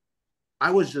 And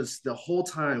I was just, the whole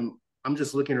time, I'm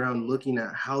just looking around, looking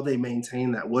at how they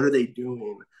maintain that. What are they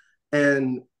doing?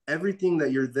 And everything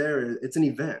that you're there, it's an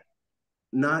event,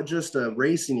 not just a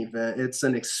racing event, it's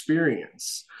an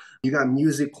experience. You got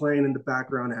music playing in the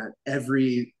background at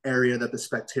every area that the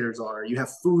spectators are. You have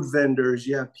food vendors,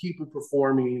 you have people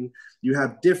performing, you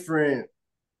have different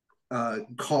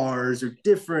cars or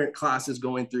different classes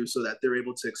going through so that they're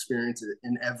able to experience it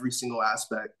in every single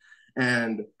aspect.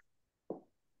 And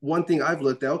one thing I've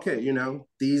looked at, okay, you know,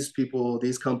 these people,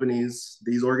 these companies,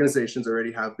 these organizations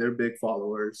already have their big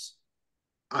followers.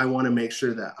 I want to make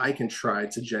sure that I can try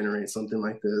to generate something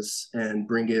like this and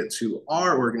bring it to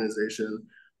our organization,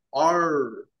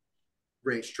 our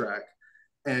racetrack.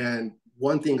 And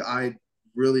one thing I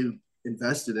really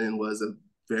invested in was a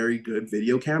very good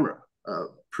video camera, a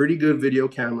pretty good video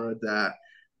camera that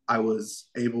I was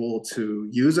able to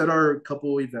use at our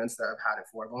couple events that I've had it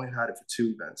for. I've only had it for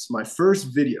 2 events. My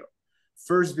first video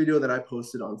that I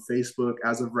posted on Facebook,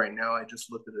 as of right now, I just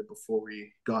looked at it before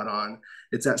we got on,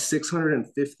 it's at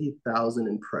 650,000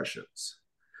 impressions.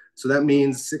 So that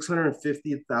means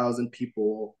 650,000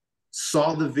 people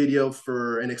saw the video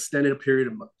for an extended period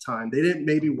of time. They didn't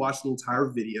maybe watch the entire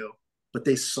video, but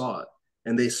they saw it.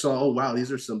 And they saw, oh, wow,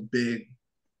 these are some big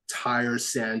tire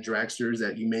sand dragsters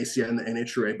that you may see on the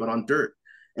NHRA, but on dirt.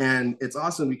 And it's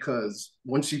awesome because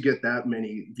once you get that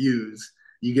many views,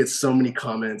 you get so many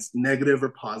comments, negative or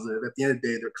positive. At the end of the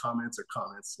day, their comments are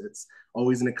comments. It's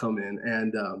always going to come in.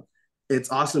 And it's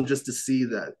awesome just to see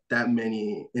that that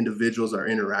many individuals are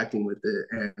interacting with it.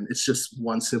 And it's just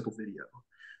one simple video.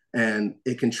 And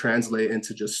it can translate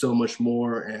into just so much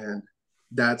more. And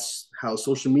that's how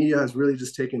social media has really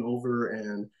just taken over.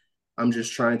 And I'm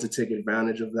just trying to take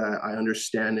advantage of that. I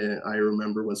understand it. I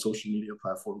remember when social media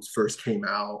platforms first came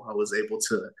out, I was able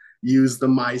to use the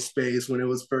MySpace when it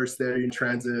was first there, you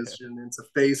transition into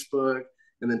Facebook,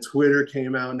 and then Twitter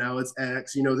came out. Now it's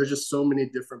X. You know, there's just so many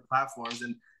different platforms.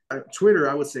 And Twitter,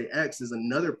 I would say X is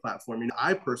another platform. You know,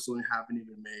 I personally haven't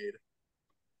even made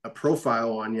a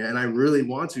profile on yet, and I really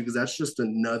want to, because that's just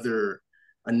another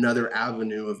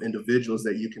avenue of individuals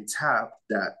that you can tap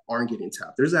that aren't getting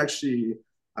tapped. There's actually,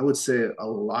 I would say, a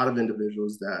lot of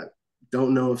individuals that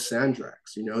don't know of sand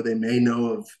drags. You know, they may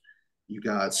know of, you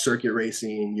got circuit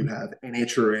racing, you have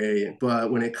NHRA,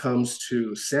 but when it comes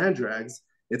to sand drags,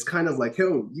 it's kind of like,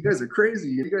 yo, you guys are crazy.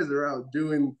 You guys are out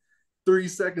doing 3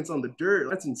 seconds on the dirt.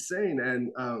 That's insane.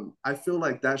 And I feel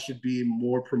like that should be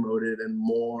more promoted and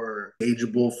more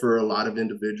engageable for a lot of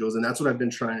individuals. And that's what I've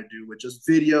been trying to do with just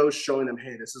videos, showing them,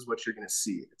 hey, this is what you're going to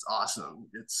see. It's awesome.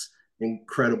 It's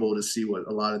incredible to see what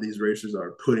a lot of these racers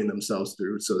are putting themselves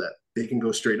through so that they can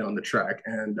go straight on the track.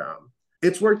 And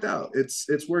it's worked out.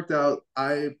 It's worked out.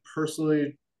 I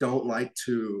personally don't like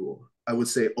to, I would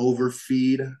say,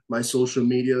 overfeed my social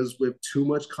medias with too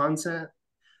much content.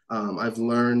 I've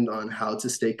learned on how to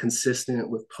stay consistent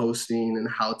with posting and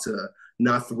how to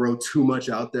not throw too much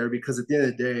out there, because at the end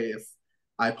of the day, if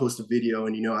I post a video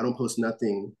and, you know, I don't post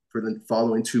nothing for the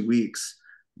following 2 weeks,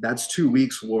 that's 2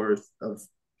 weeks worth of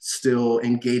still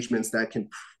engagements that can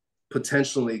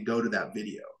potentially go to that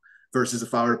video, versus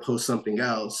if I were to post something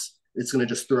else, it's going to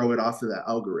just throw it off of that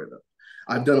algorithm.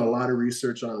 I've done a lot of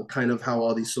research on kind of how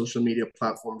all these social media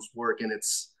platforms work, and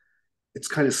it's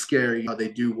kind of scary how they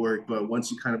do work, but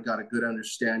once you kind of got a good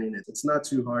understanding, it's not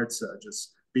too hard to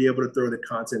just be able to throw the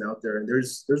content out there. And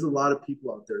there's a lot of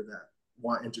people out there that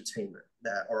want entertainment,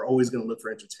 that are always going to look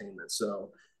for entertainment.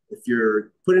 So if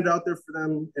you're putting it out there for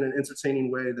them in an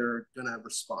entertaining way, they're going to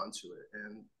respond to it.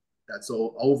 And that's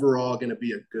overall going to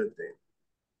be a good thing.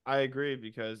 I agree,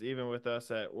 because even with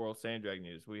us at World Sand Drag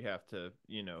News, we have to,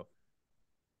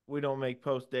 we don't make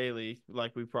posts daily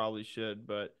like we probably should,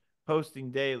 but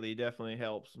posting daily definitely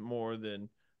helps more than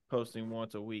posting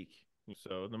once a week.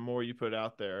 So the more you put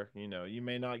out there, you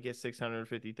may not get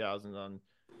 650,000 on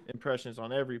impressions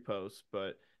on every post,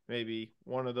 but maybe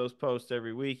one of those posts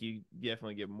every week, you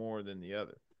definitely get more than the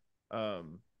other. No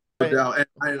doubt.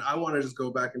 And I want to just go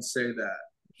back and say that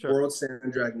World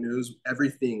Sand Drag News,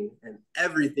 everything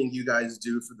you guys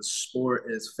do for the sport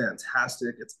is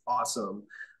fantastic. It's awesome.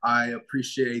 I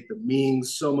appreciate the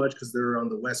Mings so much because they're on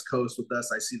the West Coast with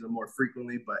us. I see them more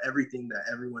frequently, but everything that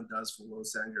everyone does for World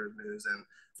Sand Drag News and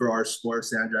for our sport,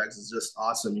 Sand Drags, is just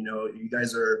awesome. You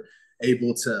guys are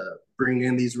able to bring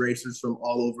in these racers from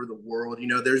all over the world.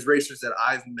 There's racers that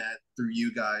I've met through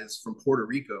you guys from Puerto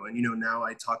Rico, and now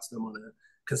I talk to them on a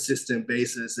consistent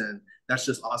basis, and that's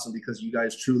just awesome because you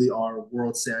guys truly are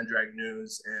World Sand Drag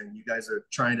News, and you guys are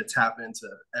trying to tap into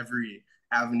every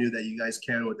avenue that you guys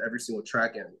can with every single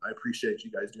track, and I appreciate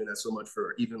you guys doing that so much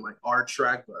for even like our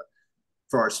track, but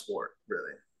for our sport,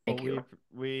 really. Thank you.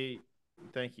 We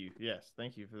thank you. Yes,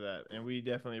 thank you for that, and we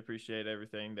definitely appreciate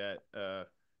everything that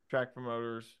track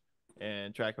promoters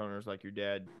and track owners like your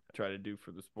dad try to do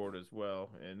for the sport as well.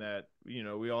 And that,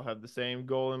 we all have the same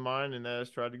goal in mind, and that is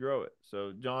try to grow it.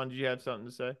 So, John, do you have something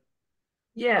to say?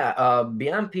 Yeah.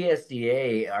 Beyond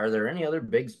PSDA, are there any other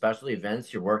big special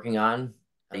events you're working on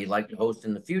that you'd like to host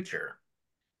in the future?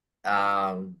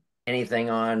 Anything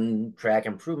on track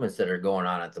improvements that are going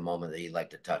on at the moment that you'd like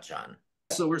to touch on?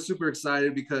 So we're super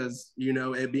excited because,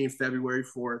 it being February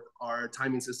 4th, our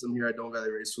timing system here at Dome Valley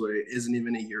Raceway isn't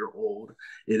even a year old.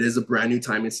 It is a brand new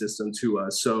timing system to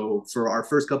us. So for our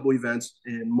first couple events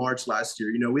in March last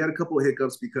year, we had a couple of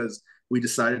hiccups because we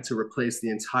decided to replace the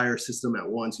entire system at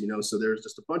once, so there's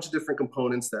just a bunch of different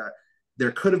components that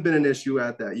there could have been an issue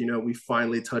at that, we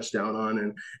finally touched down on,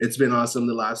 and it's been awesome.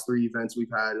 The last 3 events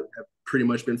we've had have pretty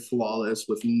much been flawless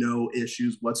with no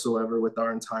issues whatsoever with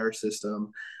our entire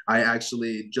system. I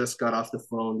actually just got off the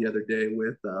phone the other day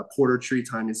with Porter Tree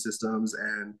Timing Systems,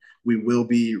 and we will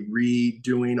be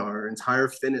redoing our entire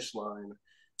finish line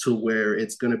to where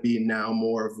it's going to be now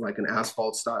more of like an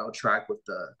asphalt style track with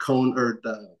the cone or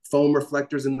the foam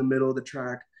reflectors in the middle of the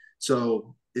track.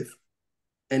 So if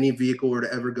any vehicle were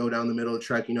to ever go down the middle of the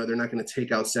track, they're not going to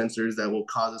take out sensors that will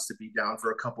cause us to be down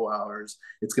for a couple hours.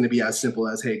 It's going to be as simple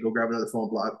as, hey, go grab another foam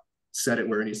block, set it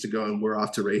where it needs to go, and we're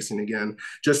off to racing again.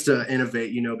 Just to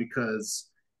innovate, because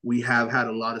we have had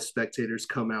a lot of spectators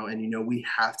come out, and, we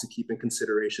have to keep in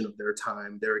consideration of their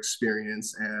time, their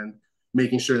experience, and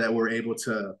making sure that we're able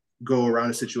to go around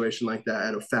a situation like that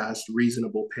at a fast,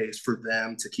 reasonable pace for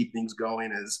them to keep things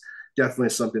going is definitely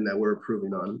something that we're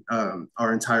improving on.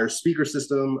 Our entire speaker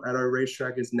system at our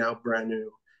racetrack is now brand new.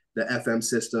 The FM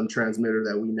system transmitter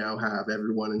that we now have,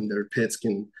 everyone in their pits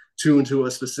can tune to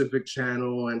a specific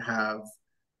channel and have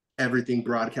everything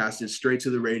broadcasted straight to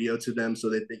the radio to them so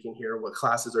that they can hear what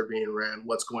classes are being ran,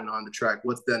 what's going on the track,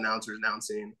 what's the announcers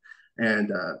announcing,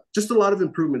 and just a lot of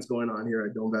improvements going on here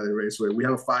at Dome Valley Raceway. We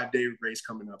have a 5-day race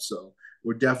coming up, so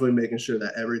we're definitely making sure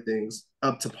that everything's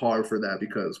up to par for that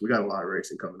because we got a lot of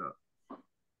racing coming up.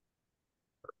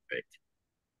 Perfect.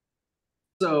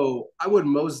 So I would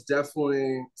most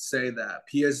definitely say that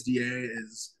PSDA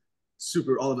is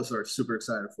all of us are super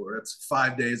excited for. It's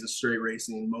 5 days of straight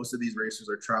racing. Most of these racers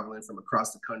are traveling from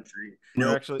across the country.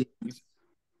 Actually,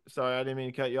 sorry, I didn't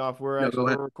mean to cut you off. We're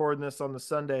recording this on the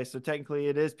Sunday, so technically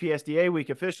it is PSDA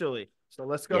week officially. So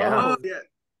let's go. Yeah.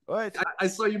 What? I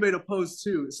saw you made a post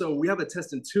too. So we have a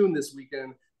test and tune this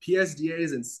weekend. PSDA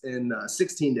is in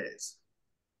 16 days.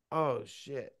 Oh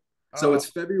shit! So it's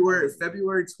February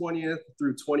 20th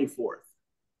through 24th.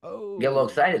 Oh, get a little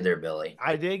excited there, Billy.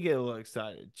 I did get a little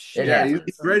excited. Shit. Yeah,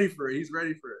 he's ready for it. He's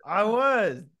ready for it. I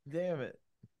was. Damn it.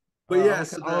 But yeah,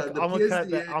 I'm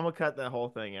gonna cut that whole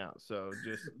thing out. So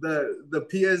just the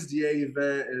PSDA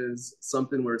event is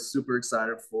something we're super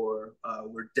excited for.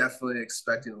 We're definitely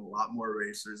expecting a lot more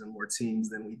racers and more teams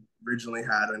than we originally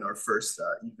had in our first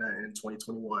event in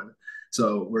 2021.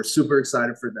 So we're super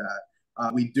excited for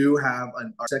that. We do have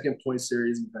our second point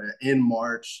series event in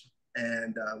March,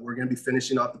 and we're going to be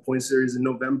finishing off the point series in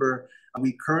November.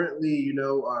 We currently,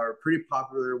 are pretty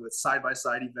popular with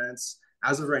side-by-side events.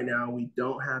 As of right now, we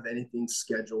don't have anything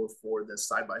scheduled for the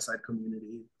side-by-side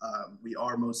community. We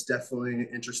are most definitely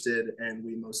interested, and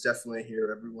we most definitely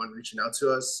hear everyone reaching out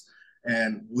to us.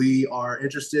 And we are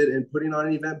interested in putting on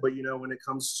an event, but when it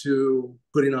comes to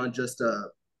putting on just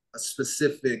a a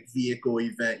specific vehicle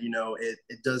event,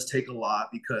 it does take a lot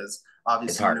because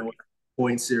obviously,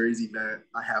 point series event,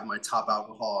 I have my top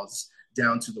alcohols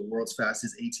down to the world's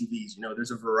fastest ATVs.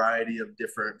 There's a variety of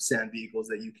different sand vehicles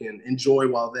that you can enjoy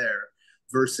while there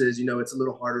versus, it's a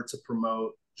little harder to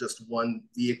promote just one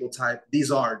vehicle type.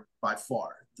 These are by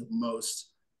far the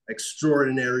most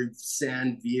extraordinary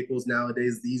sand vehicles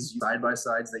nowadays. These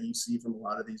side-by-sides that you see from a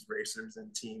lot of these racers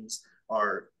and teams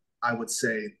are, I would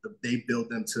say, they build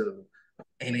them to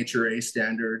NHRA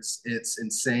standards. It's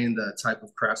insane the type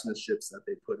of craftsmanship that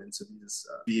they put into these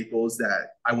vehicles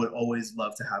that I would always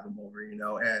love to have them over,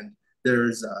 and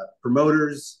there's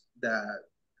promoters that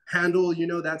handle,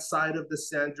 that side of the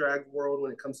sand drag world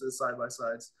when it comes to the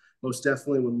side-by-sides. Most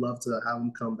definitely would love to have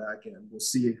them come back, and we'll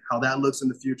see how that looks in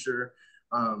the future.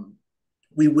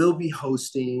 We will be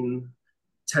hosting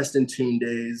test and tune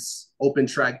days, open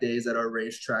track days at our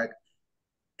racetrack.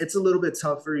 It's a little bit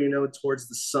tougher, towards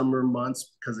the summer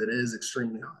months because it is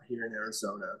extremely hot here in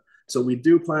Arizona. So we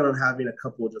do plan on having a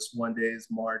couple of just one days,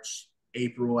 March,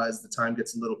 April, as the time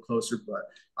gets a little closer. But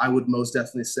I would most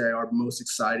definitely say our most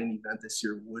exciting event this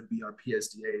year would be our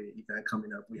PSDA event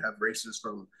coming up. We have racers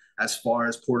from as far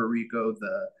as Puerto Rico,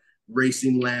 the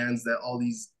racing lands that all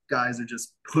these guys are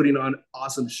just putting on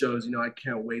awesome shows. I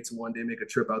can't wait to one day make a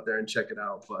trip out there and check it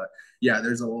out. But yeah,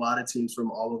 there's a lot of teams from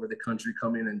all over the country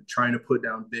coming and trying to put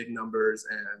down big numbers,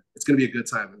 and it's going to be a good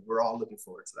time, and we're all looking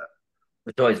forward to that.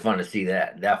 It's always fun to see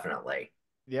that, definitely.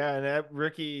 Yeah, and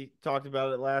Ricky talked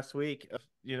about it last week.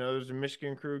 There's a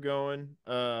Michigan crew going.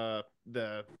 As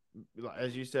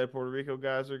you said, Puerto Rico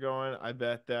guys are going. I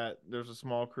bet that there's a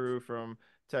small crew from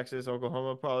Texas,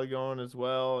 Oklahoma probably going as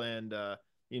well, and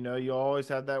you always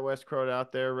have that West Crowd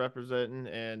out there representing,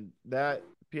 and that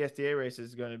PSDA race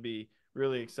is going to be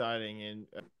really exciting. And,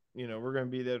 we're going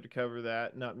to be there to cover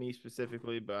that. Not me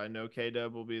specifically, but I know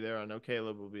K-Dub will be there. I know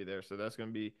Caleb will be there. So that's going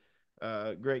to be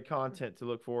great content to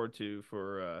look forward to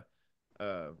for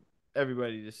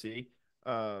everybody to see.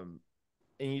 And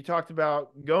you talked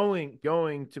about going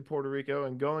to Puerto Rico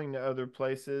and going to other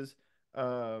places.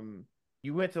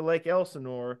 You went to Lake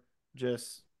Elsinore,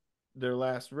 just their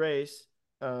last race.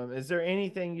 Is there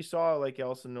anything you saw at Lake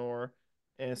Elsinore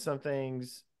and some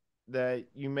things that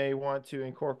you may want to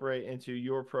incorporate into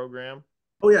your program?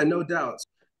 Oh, yeah, no doubt.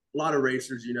 A lot of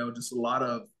racers, just a lot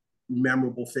of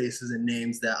memorable faces and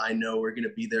names that I know are going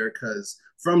to be there because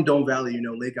from Dome Valley,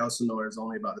 Lake Elsinore is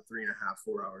only about a 3.5,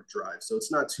 4-hour drive. So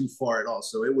it's not too far at all.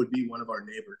 So it would be one of our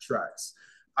neighbor tracks.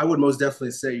 I would most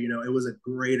definitely say, it was a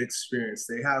great experience.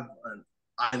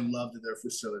 I loved their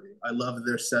facility. I loved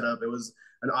their setup. It was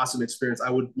an awesome experience. I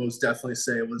would most definitely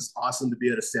say it was awesome to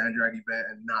be at a sand drag event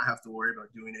and not have to worry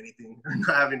about doing anything or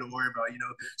not having to worry about,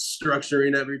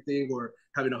 structuring everything or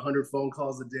having 100 phone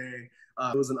calls a day.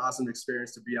 It was an awesome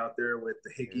experience to be out there with the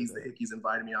Hickeys. The Hickeys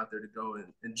invited me out there to go and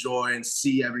enjoy and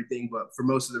see everything. But for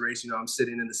most of the race, I'm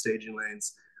sitting in the staging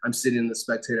lanes. I'm sitting in the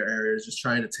spectator areas, just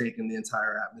trying to take in the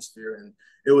entire atmosphere. And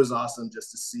it was awesome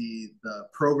just to see the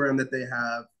program that they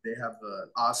have. They had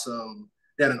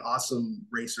an awesome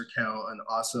racer count, an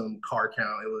awesome car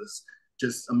count. It was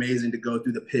just amazing to go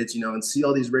through the pits, and see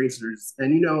all these racers.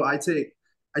 And, I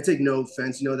take no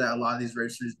offense, that a lot of these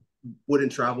racers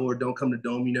wouldn't travel or don't come to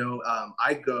Dome.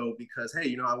 I go because,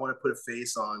 hey, I want to put a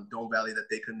face on Dome Valley that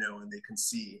they can know and they can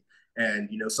see. And,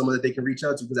 someone that they can reach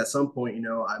out to, because at some point,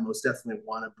 I most definitely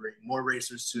want to bring more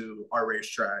racers to our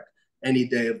racetrack any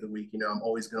day of the week. I'm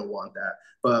always going to want that.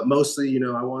 But mostly,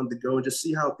 I wanted to go and just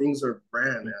see how things are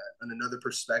ran in another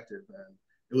perspective. And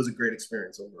it was a great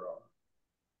experience overall.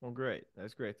 Well, great.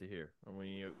 That's great to hear.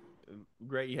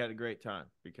 Great you had a great time,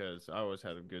 because I always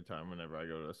had a good time whenever I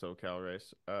go to a SoCal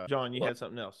race. John, you had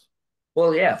something else?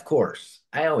 Well, yeah, of course.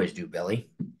 I always do,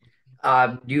 Billy.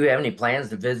 Do you have any plans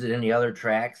to visit any other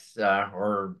tracks,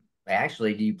 or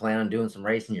actually, do you plan on doing some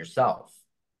racing yourself?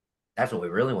 That's what we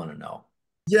really want to know.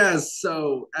 Yes.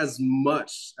 So as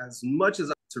much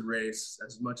as I to race,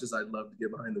 as much as I'd love to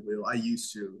get behind the wheel, I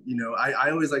used to. I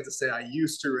always like to say I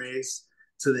used to race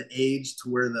to the age to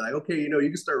where they're like, okay, you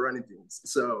can start running things.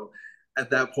 So at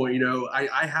that point,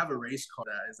 I have a race car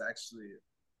that is actually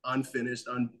unfinished.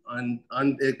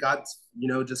 It got,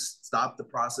 just stopped the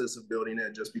process of building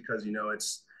it just because,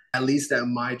 it's at least at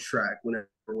my track, whenever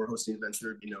we're hosting events,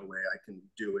 there'd be no way I can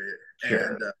do it.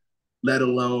 Sure. And let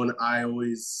alone, I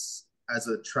always, as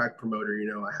a track promoter,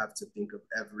 I have to think of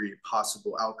every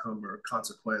possible outcome or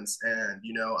consequence. And,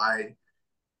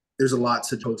 there's a lot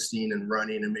to hosting and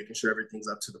running and making sure everything's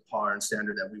up to the par and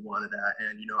standard that we wanted at.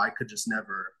 And, I could just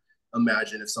never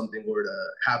imagine if something were to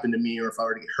happen to me or if I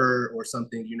were to get hurt or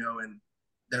something, and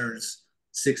there's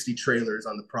 60 trailers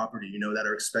on the property, that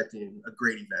are expecting a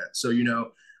great event. So,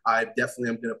 I definitely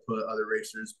am going to put other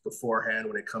racers beforehand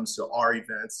when it comes to our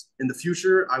events. In the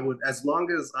future, I would, as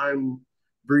long as I'm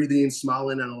breathing,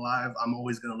 smiling, and alive, I'm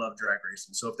always going to love drag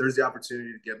racing. So if there's the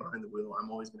opportunity to get behind the wheel, I'm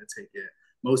always going to take it.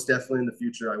 Most definitely in the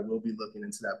future, I will be looking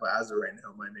into that. But as of right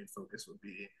now, my main focus would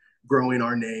be growing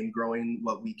our name, growing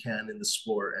what we can in the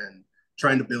sport, and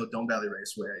trying to build Dome Valley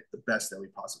Raceway the best that we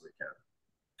possibly can.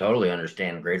 Totally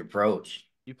understand. Great approach.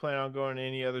 You plan on going to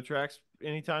any other tracks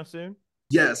anytime soon?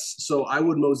 Yes. So I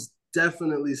would most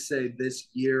definitely say this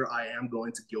year I am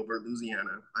going to Gilbert,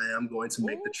 Louisiana. I am going to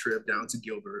make the trip down to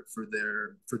Gilbert for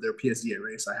their PSDA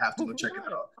race. I have to go check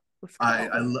it out.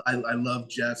 I love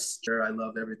Jeff's. I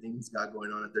love everything he's got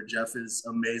going on out there. Jeff is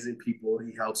amazing people.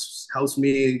 He helps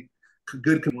me.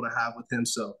 Good people to have with him.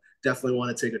 So definitely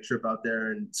want to take a trip out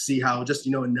there and see how just,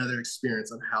 another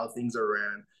experience on how things are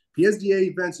ran. PSDA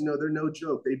events, they're no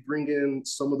joke. They bring in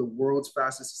some of the world's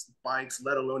fastest bikes,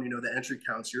 let alone, the entry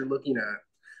counts you're looking at.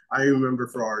 I remember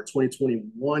for our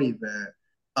 2021 event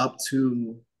up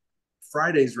to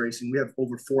Friday's racing, we have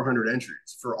over 400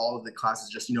 entries for all of the classes,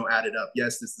 just, added up.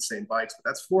 Yes, it's the same bikes, but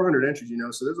that's 400 entries,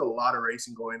 so there's a lot of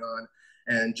racing going on.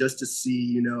 And just to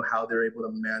see, how they're able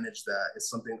to manage that is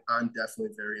something I'm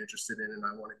definitely very interested in, and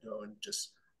I want to go and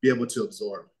just be able to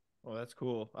absorb. Well, that's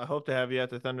cool. I hope to have you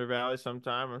at the Thunder Valley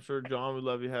sometime. I'm sure John would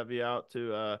love to have you out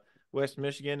to West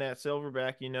Michigan at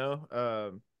Silverback,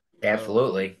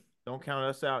 Absolutely. So don't count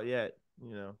us out yet,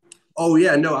 Oh,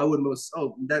 yeah, no, I would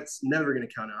that's never going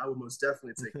to count out. I would most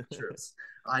definitely take the trips.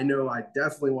 I know I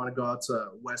definitely want to go out to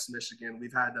West Michigan.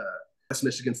 We've had West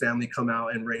Michigan family come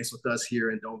out and race with us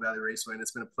here in Dome Valley Raceway, and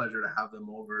it's been a pleasure to have them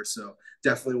over. So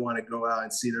definitely want to go out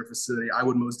and see their facility. I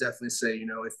would most definitely say,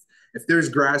 if there's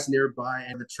grass nearby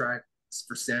and the track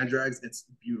for sand drags, it's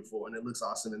beautiful and it looks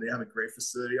awesome. And they have a great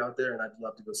facility out there, and I'd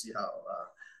love to go see how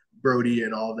Brody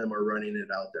and all of them are running it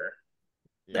out there.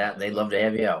 Yeah, they'd love to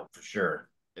have you out for sure.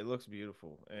 It looks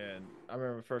beautiful. And I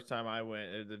remember the first time I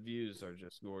went, the views are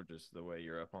just gorgeous the way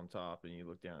you're up on top and you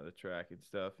look down at the track and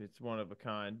stuff. It's one of a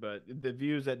kind. But the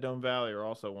views at Dome Valley are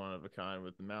also one of a kind,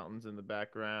 with the mountains in the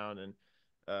background and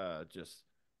just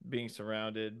being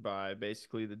surrounded by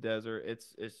basically the desert.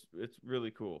 It's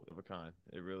really cool, of a kind.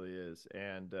 It really is.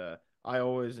 And I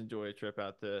always enjoy a trip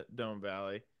out to Dome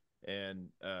Valley. And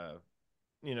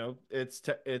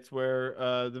it's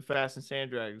where the Fast and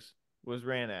Sand Drags was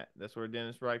ran at. That's where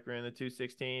Dennis Reich ran the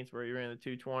 216s, where he ran the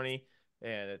 220,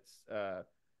 and it's a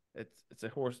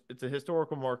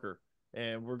historical marker.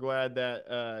 And we're glad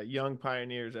that young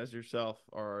pioneers as yourself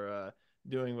are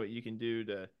doing what you can do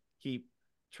to keep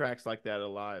tracks like that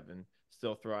alive and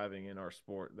still thriving in our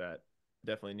sport that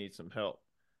definitely needs some help.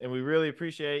 And we really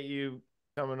appreciate you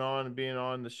coming on and being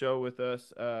on the show with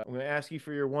us. I'm going to ask you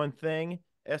for your one thing.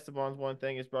 Esteban's one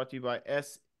thing is brought to you by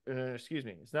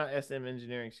it's not SM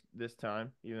Engineering this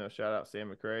time, even though shout out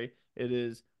Sam McCray. It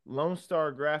is Lone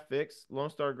Star Graphics.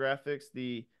 Lone Star Graphics,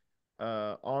 the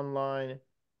online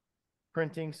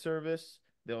printing service.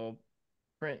 They'll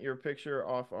print your picture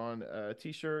off on a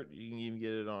t-shirt. You can even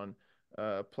get it on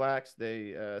plaques.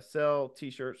 They sell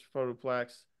t-shirts, photo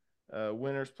plaques,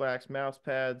 winners plaques, mouse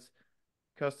pads,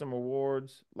 custom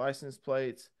awards, license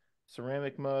plates,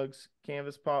 ceramic mugs,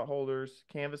 canvas pot holders,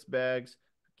 canvas bags,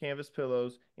 canvas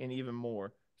pillows, and even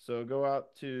more. So go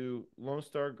out to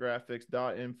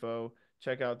lonestargraphics.info,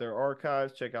 check out their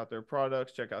archives, check out their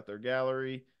products, check out their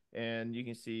gallery, and you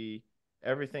can see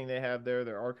everything they have there.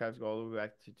 Their archives go all the way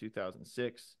back to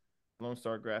 2006.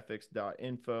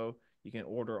 lonestargraphics.info. You can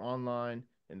order online,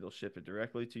 and they'll ship it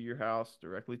directly to your house,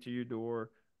 directly to your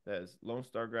door. That is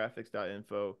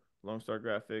lonestargraphics.info. Lone Star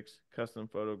Graphics, custom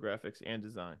photo graphics and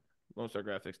design.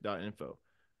 lonestargraphics.info.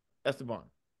 Esteban,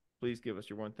 please give us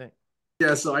your one thing.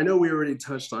 Yeah, so I know we already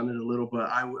touched on it a little, but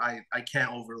I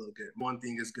can't overlook it. One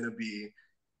thing is going to be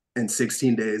in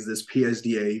 16 days, this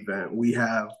PSDA event. We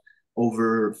have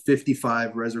over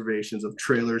 55 reservations of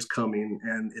trailers coming,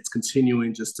 and it's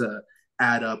continuing just to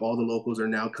add up. All the locals are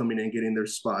now coming in, getting their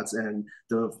spots, and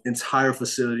the entire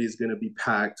facility is going to be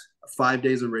packed. 5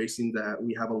 days of racing that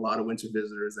we have a lot of winter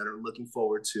visitors that are looking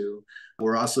forward to.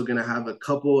 We're also going to have a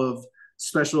couple of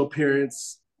special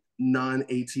appearance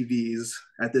non-ATVs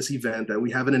at this event that we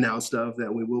haven't announced of,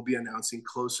 that we will be announcing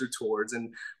closer towards.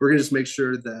 And we're going to just make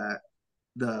sure that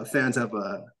the fans have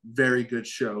a very good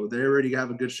show. They already have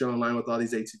a good show in line with all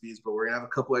these ATVs, but we're going to have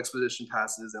a couple expedition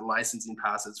passes and licensing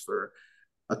passes for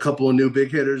a couple of new big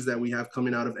hitters that we have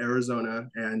coming out of Arizona.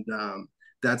 And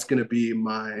that's going to be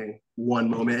my one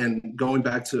moment. And going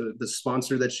back to the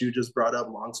sponsor that you just brought up,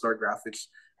 Lone Star Graphics,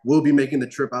 we'll be making the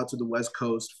trip out to the West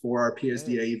Coast for our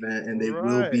PSDA event, and they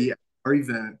will be at our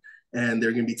event, and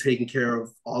they're going to be taking care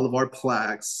of all of our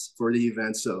plaques for the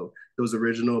event. So those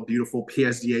original beautiful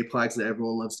PSDA plaques that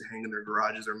everyone loves to hang in their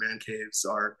garages or man caves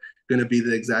are going to be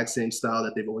the exact same style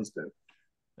that they've always been.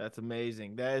 That's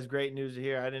amazing. That is great news to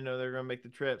hear. I didn't know they were going to make the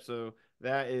trip, so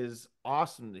that is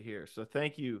awesome to hear. So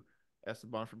thank you,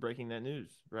 Esteban, for breaking that news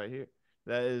right here.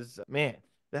 That is, man,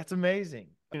 that's amazing.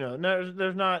 No,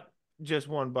 there's not just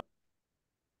one, but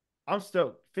I'm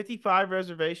stoked. 55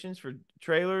 reservations for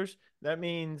trailers. That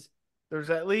means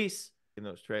there's at least in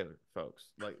those trailer folks.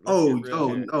 Like, not in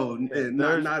today's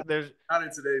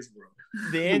world.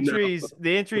 The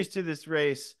entries to this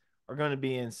race are going to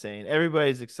be insane.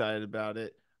 Everybody's excited about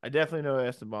it. I definitely know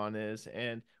Esteban is,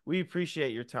 and we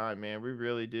appreciate your time, man. We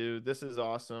really do. This is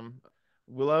awesome.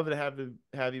 We'll love to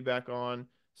have you back on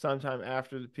sometime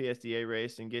after the PSDA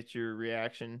race and get your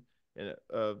reaction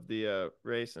of the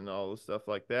race and all the stuff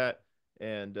like that.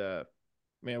 And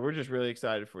man, we're just really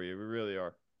excited for you. We really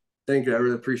are. Thank you. I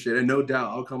really appreciate it. No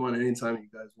doubt, I'll come on anytime you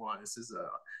guys want. This is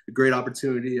a great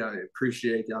opportunity. I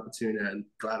appreciate the opportunity, and I'm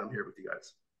glad I'm here with you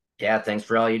guys. Yeah, thanks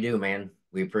for all you do, man.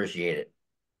 We appreciate it.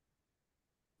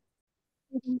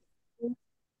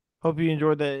 Hope you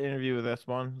enjoyed that interview with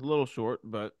Esteban. A little short,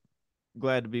 but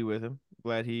glad to be with him.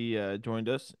 Glad he joined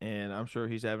us, and I'm sure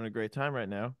he's having a great time right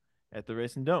now at the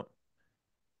Racing Dome.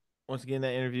 Once again,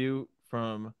 that interview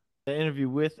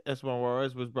with Esteban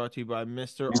Juarez was brought to you by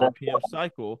Mr. RPM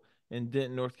Cycle in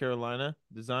Denton, North Carolina.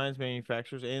 Designs,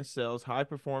 manufactures, and sells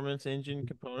high-performance engine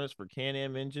components for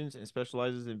Can-Am engines and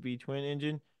specializes in V-twin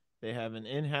engine. They have an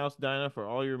in-house dyno for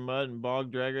all your mud and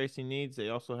bog drag racing needs. They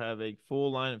also have a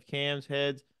full line of cams,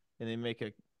 heads, and they make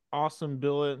an awesome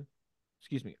billet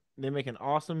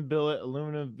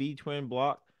aluminum V-twin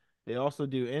block. They also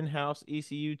do in-house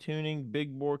ECU tuning,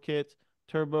 big bore kits,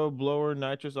 turbo, blower,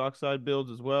 nitrous oxide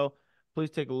builds as well. Please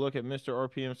take a look at Mr.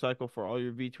 RPM Cycle for all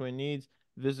your V-twin needs.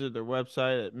 Visit their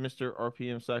website at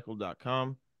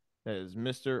mrrpmcycle.com. That is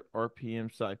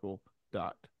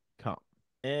mrrpmcycle.com.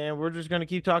 And we're just going to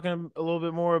keep talking a little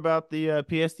bit more about the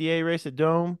PSDA race at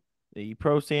Dome, the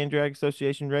Pro Sand Drag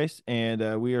Association race.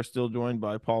 And we are still joined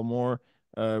by Paul Moore,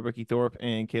 Ricky Thorpe,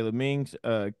 and Caleb Mings.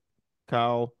 K-Dub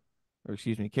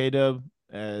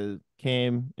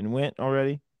came and went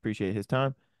already. Appreciate his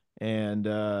time. And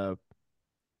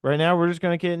right now we're just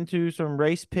going to get into some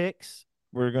race picks.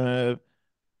 We're going to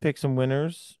pick some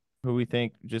winners who we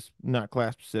think, just not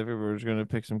class specific. We're just going to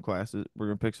pick some classes. We're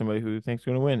going to pick somebody who we think's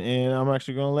going to win. And I'm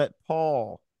actually going to let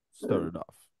Paul start it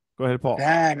off. Go ahead, Paul.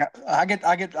 Dang, I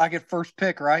get first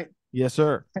pick, right? Yes,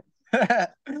 sir.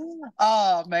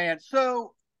 Oh man.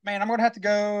 So man, I'm gonna have to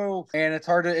go, and it's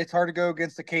hard to go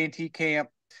against the K&T camp.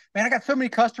 Man, I got so many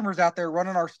customers out there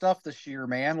running our stuff this year,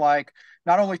 man. Like,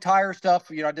 not only tire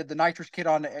stuff, I did the nitrous kit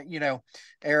on,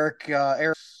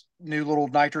 Eric's new little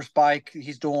nitrous bike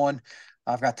he's doing.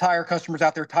 I've got tire customers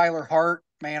out there. Tyler Hart,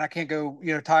 man, I can't go,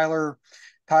 Tyler,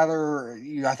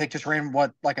 I think just ran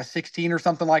like a 16 or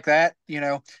something like that.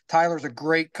 Tyler's a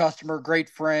great customer, great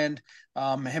friend.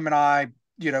 Him and I,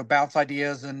 bounce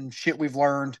ideas and shit we've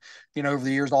learned, over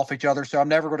the years off each other. So I'm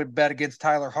never going to bet against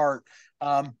Tyler Hart.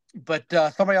 But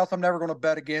somebody else I'm never going to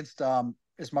bet against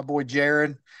is my boy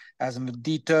Jared as a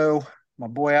Medito, my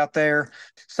boy out there.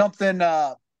 Something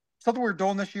we're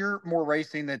doing this year, more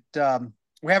racing that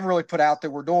we haven't really put out that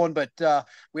we're doing, but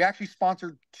we actually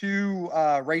sponsored 2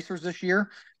 racers this year,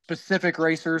 specific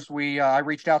racers. I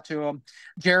reached out to them,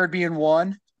 Jared being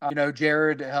one.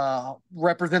 Jared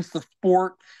represents the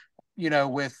sport,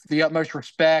 with the utmost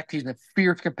respect. He's a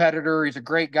fierce competitor. He's a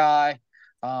great guy.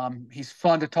 He's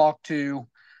fun to talk to,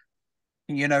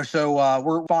 so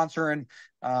we're sponsoring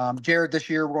Jared this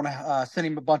year. We're going to send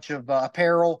him a bunch of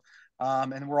apparel.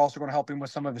 And we're also going to help him with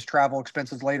some of his travel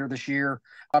expenses later this year.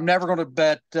 I'm never going to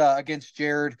bet against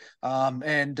Jared.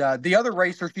 And the other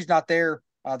racer, she's not there,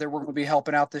 that we're going to be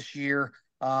helping out this year,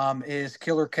 is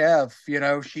Killer Kev.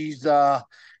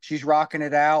 She's rocking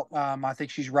it out. I think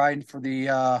she's riding for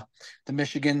the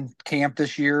Michigan camp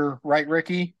this year, right,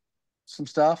 Ricky? Some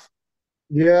stuff.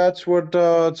 Yeah, that's what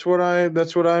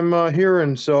I'm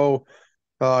hearing. So,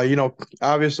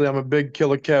 obviously I'm a big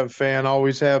Killer Kev fan,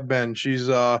 always have been. She's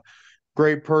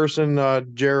great person.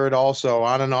 Jared also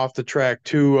on and off the track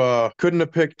too. Couldn't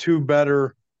have picked 2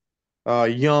 better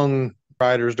young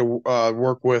riders to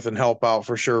work with and help out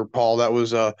for sure, Paul. That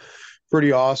was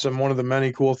pretty awesome. One of the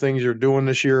many cool things you're doing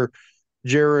this year,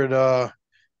 Jared.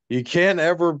 You can't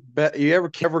ever bet. You ever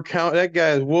count. That guy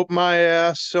has whooped my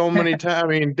ass so many times. I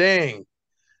mean, dang,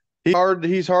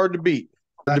 he's hard to beat.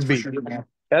 That's for sure, man.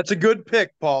 That's a good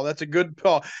pick, Paul. That's a good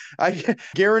call. I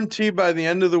guarantee by the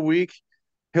end of the week,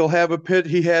 he'll have a pit.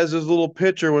 He has his little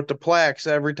pitcher with the plaques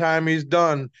every time he's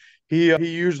done. He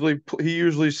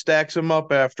usually stacks them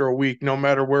up after a week, no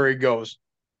matter where he goes.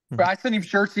 But I sent him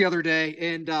shirts the other day,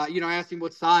 and I asked him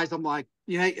what size. I'm like,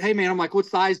 hey man, I'm like, what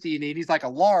size do you need? He's like, a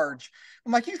large.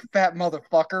 I'm like, you fat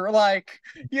motherfucker. Like,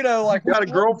 like Got a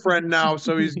girlfriend now,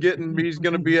 so he's going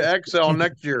to be an XL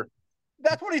next year.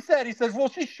 That's what he said. He says, "Well,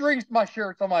 she shrinks my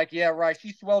shirts." I'm like, "Yeah, right.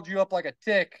 She swelled you up like a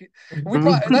tick." We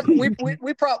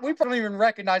probably don't even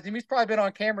recognize him. He's probably been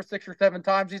on camera 6 or 7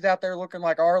 times. He's out there looking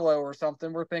like Arlo or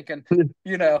something. We're thinking,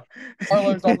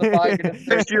 Arlo's on the bike. And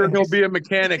next year he'll be a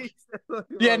mechanic.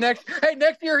 Yeah, next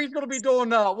year he's going to be doing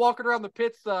walking around the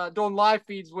pits, doing live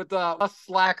feeds with us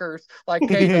slackers like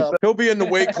Caleb. He'll be in the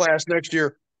weight class next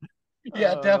year.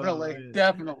 Yeah,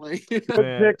 definitely. Good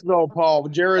pick though, Paul.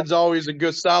 Jared's always a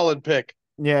good solid pick.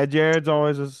 Yeah, Jared's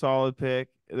always a solid pick.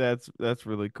 That's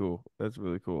really cool. That's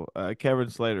really cool.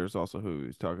 Kevin Slater is also who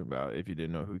he's talking about, if you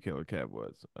didn't know who Killer Kev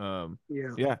was.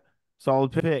 Yeah,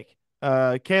 solid pick.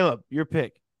 Caleb, your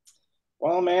pick.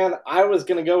 Well, man, I was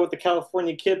gonna go with the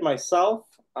California kid myself,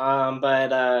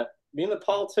 but being that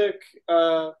Paul took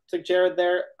Jared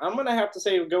there, I'm gonna have to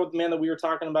say go with the man that we were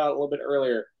talking about a little bit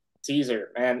earlier, Caesar.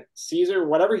 Man, Caesar,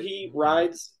 whatever he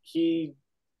rides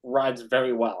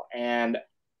very well, and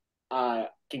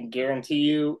can guarantee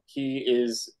you he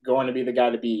is going to be the guy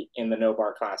to beat in the no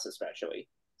bar class, especially.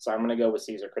 So I'm going to go with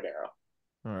Caesar Cordero.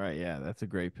 All right, yeah, that's a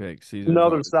great pick. Caesar's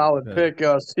another solid pick.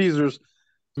 Caesar's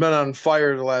been on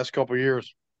fire the last couple of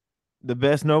years. The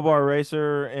best no bar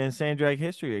racer in sand drag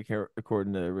history,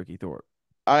 according to Ricky Thorpe.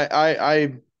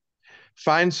 I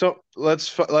find someone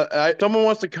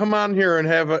wants to come on here and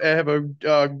have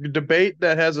a debate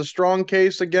that has a strong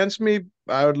case against me.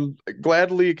 I would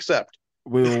gladly accept.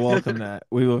 We will welcome that.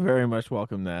 We will very much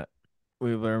welcome that.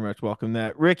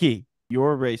 Ricky,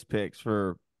 your race picks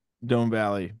for Dome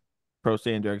Valley Pro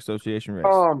Sand Drag Association race.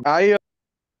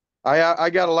 I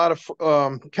got a lot of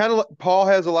Paul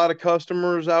has a lot of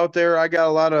customers out there. I got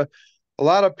a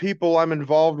lot of people I'm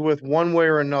involved with one way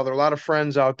or another. A lot of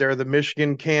friends out there. The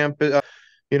Michigan camp,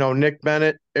 Nick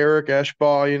Bennett, Eric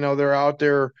Eschball, they're out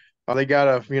there. They got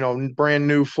a brand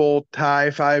new full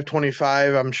tie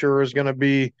 525. I'm sure is going to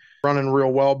be running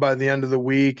real well by the end of the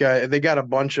week. They got a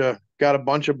bunch of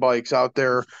bikes out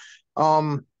there.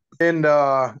 And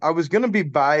I was going to be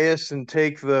biased and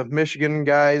take the Michigan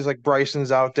guys, like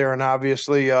Bryson's out there, and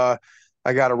obviously I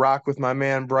got to rock with my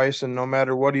man Bryson no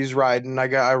matter what he's riding.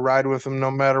 I ride with him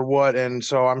no matter what, and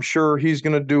so I'm sure he's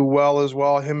going to do well as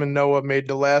well. Him and Noah made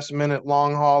the last minute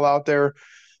long haul out there.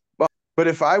 But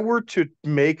if I were to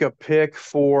make a pick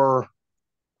for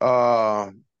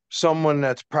someone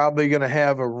that's probably going to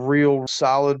have a real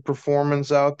solid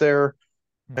performance out there,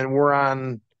 and we're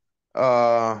on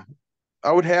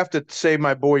I would have to say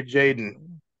my boy Jaden.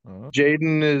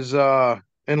 Jaden is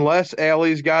unless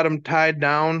Allie's got him tied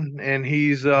down and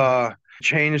he's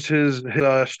changed his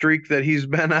streak that he's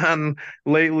been on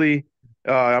lately,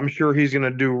 I'm sure he's going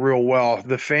to do real well.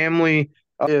 The family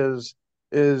is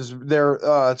there.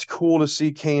 It's cool to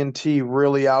see K&T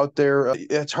really out there.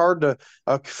 It's hard to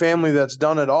a family that's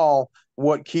done it all.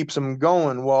 What keeps them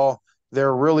going? Well,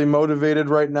 they're really motivated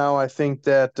right now. I think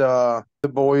that the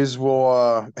boys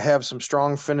will have some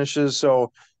strong finishes.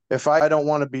 So if I don't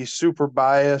want to be super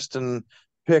biased and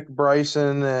pick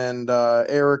Bryson and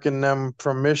Eric and them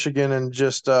from Michigan and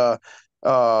just I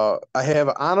have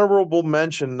an honorable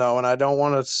mention though, and I don't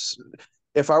want to.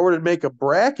 If I were to make a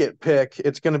bracket pick,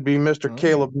 it's going to be Mr.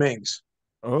 Caleb Mings.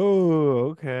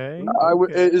 Oh, okay. Are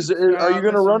you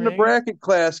going to run the bracket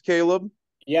class, Caleb?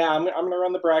 Yeah, I'm going to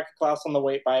run the bracket class on the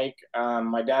weight bike.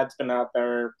 My dad's been out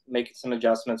there making some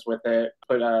adjustments with it.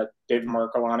 Put David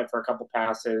Merkel on it for a couple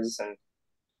passes,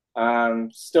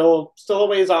 and still a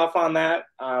ways off on that.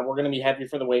 We're going to be heavy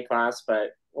for the weight class,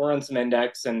 but we'll run some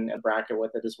index and bracket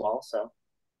with it as well. So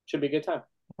should be a good time.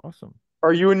 Awesome.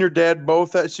 Are you and your dad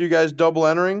both so you guys double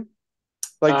entering?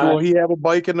 Like, will he have a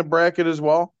bike in the bracket as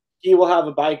well? He will have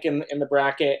a bike in the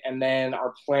bracket, and then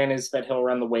our plan is that he'll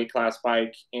run the weight class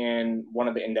bike in one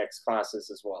of the index classes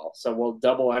as well. So we'll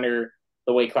double enter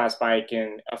the weight class bike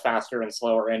in a faster and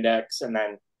slower index, and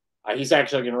then he's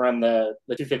actually going to run the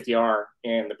 250R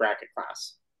in the bracket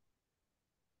class.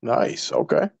 Nice.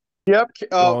 Okay. Yep.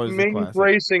 Mings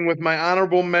Racing with my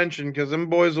honorable mention because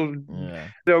them boys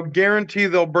they'll guarantee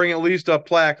they'll bring at least a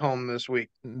plaque home this week.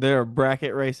 They're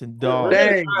bracket racing dogs.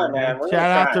 Dang. Shout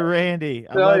out to Randy.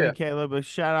 I love you, Caleb, but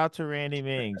shout out to Randy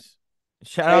Mings.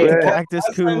 Shout out to Cactus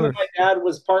Cooler. My dad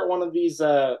was part one of these.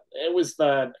 It was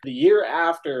the year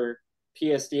after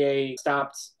PSDA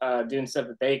stopped doing stuff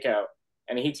at Baco,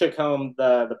 and he took home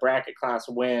the bracket class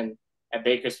win at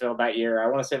Bakersfield that year.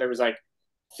 I want to say there was like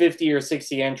 50 or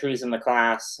 60 entries in the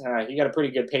class. He got a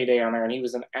pretty good payday on there, and he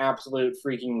was an absolute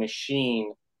freaking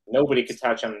machine nobody could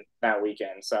touch him that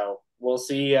weekend. So we'll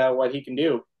see what he can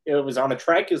do. It was on a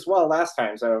trike as well last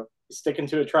time, so sticking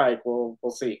to a trike, we'll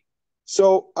see.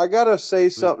 So I gotta say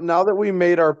something. Now that we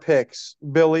made our picks,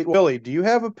 Billy, do you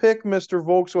have a pick, Mr.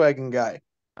 Volkswagen guy?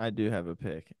 I do have a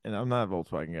pick, and I'm not a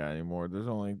Volkswagen guy anymore. There's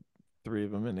only 3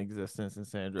 of them in existence in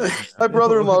San Andreas. My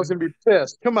brother-in-law's gonna be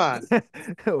pissed. Come on.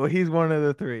 Well, he's one of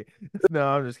the 3. No,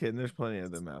 I'm just kidding. There's plenty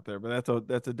of them out there, but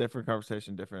that's a different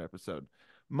conversation, different episode.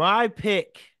 My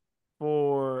pick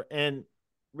and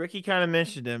Ricky kind of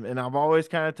mentioned him, and I've always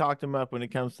kind of talked him up when it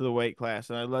comes to the weight class.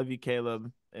 And I love you,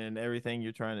 Caleb, and everything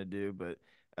you're trying to do. But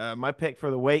my pick for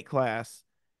the weight class,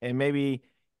 and maybe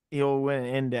he'll win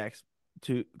an index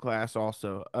to class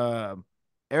also.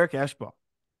 Eric Eschbach.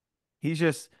 He's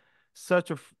just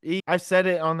such I said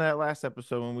it on that last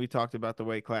episode when we talked about the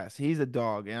weight class. He's a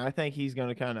dog, and I think he's going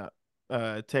to kind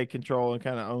of take control and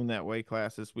kind of own that weight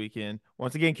class this weekend.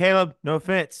 Once again, Caleb, no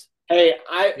offense. Hey,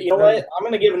 you know what? I'm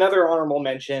going to give another honorable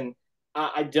mention.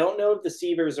 I don't know if the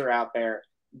Seavers are out there,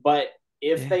 but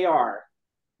if they are,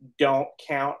 don't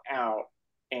count out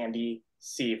Andy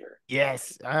Seaver.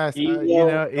 Yes. He will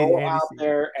go out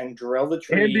there and drill the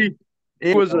tree. Andy,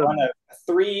 it was a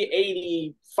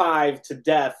 385 to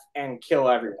death and kill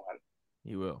everyone.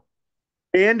 He will.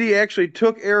 Andy actually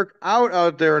took Eric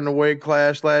out there in the weight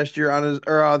class last year on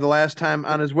the last time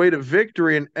on his way to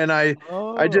victory, and I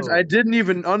didn't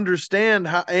even understand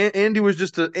how Andy was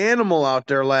just an animal out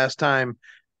there last time.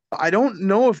 I don't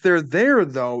know if they're there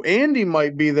though. Andy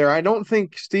might be there. I don't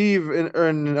think Steve and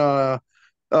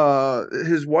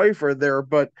his wife are there,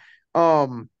 but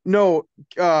no.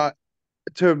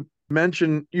 To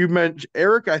mention, you mentioned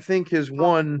Eric, I think has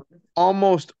won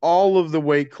almost all of the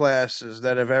weight classes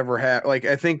that have ever had. Like,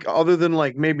 I think other than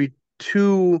like maybe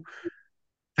 2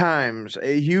 times,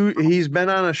 he's been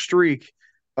on a streak.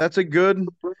 That's a good,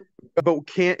 but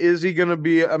is he going to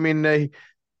be? I mean, they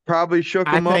probably shook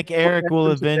him up. I think Eric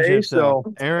will avenge himself.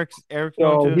 Eric's going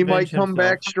to he might come himself.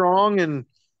 back strong and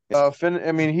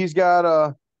I mean, he's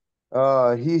got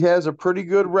he has a pretty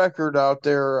good record out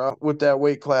there with that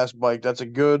weight class bike.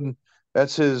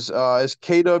 That's his as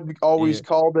K-Dub always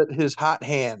called it, his hot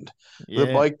hand. Yeah.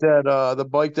 The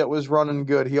bike that was running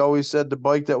good. He always said the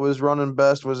bike that was running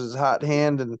best was his hot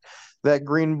hand, and that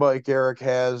green bike Eric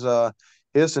has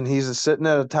and he's sitting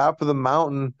at the top of the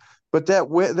mountain. But that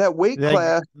weight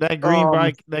class, that green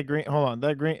bike, hold on,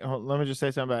 let me just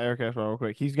say something about Eric Ashwell real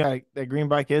quick. He's got that green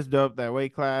bike is dope. That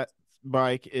weight class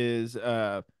bike is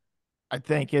I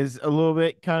think is a little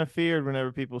bit kind of feared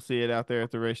whenever people see it out there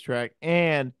at the racetrack,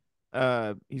 and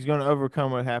he's going to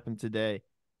overcome what happened today,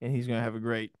 and he's going to have a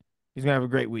great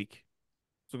week.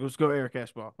 So let's go, Eric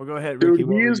Ashball. Well, go ahead, Ricky.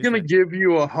 Dude, he is going to give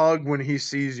you a hug when he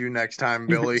sees you next time,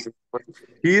 Billy.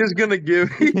 He is going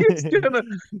to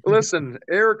listen.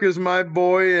 Eric is my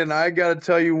boy, and I got to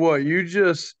tell you what, he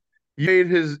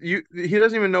doesn't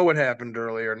even know what happened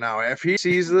earlier. Now, if he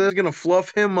sees this, he's going to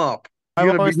fluff him up.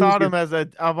 I've always thought him as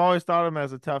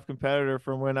a tough competitor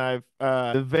from when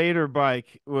the Vader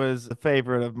bike was a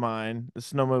favorite of mine, the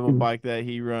snowmobile bike that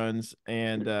he runs,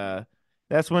 and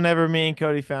that's whenever me and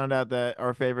Cody found out that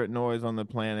our favorite noise on the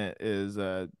planet is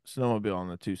snowmobile on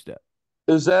the 2-step.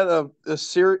 Is that a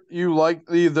series you like?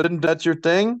 That's your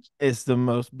thing? It's the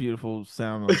most beautiful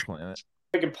sound on the planet.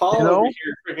 Paul over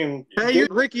here freaking. Hey,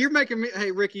 Ricky, you're making me.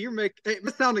 Hey, Ricky,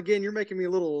 this sound again. You're making me a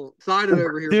little excited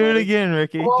over here. Do it again,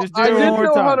 Ricky. Well, just do it one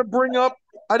more time.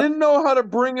 I didn't know how to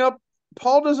bring up.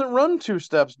 Paul doesn't run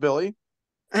 2-steps, Billy.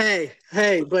 Hey,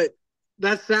 but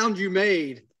that sound you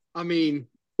made. I mean,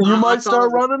 you might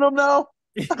start running them now.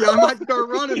 Yeah, I might start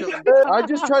running them. I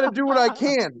just try to do what I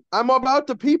can. I'm about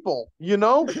the people, I'm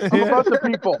about the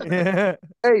people. Yeah.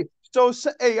 Hey. So,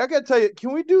 I got to tell you,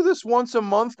 can we do this once a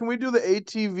month? Can we do the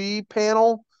ATV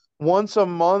panel once a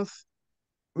month?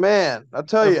 Man, I'll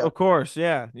tell you. Of course,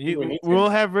 yeah. We'll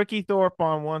have Ricky Thorpe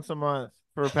on once a month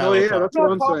for Power Oh, yeah, Talk. that's I'm what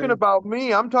not I'm talking saying. about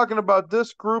me. I'm talking about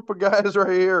this group of guys right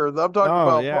here. I'm talking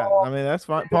about Paul. I mean, that's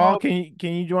fine. Paul, can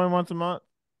you join once a month?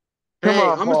 Come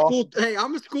on, Paul.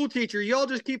 I'm a school teacher. Y'all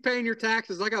just keep paying your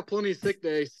taxes. I got plenty of sick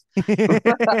days.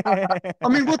 I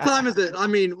mean, what time is it?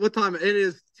 It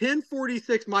is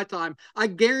 10:46 my time. I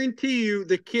guarantee you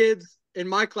the kids in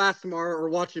my class tomorrow are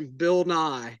watching Bill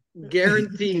Nye.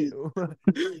 Guaranteed.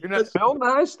 You're not Bill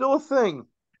Nye's still a thing.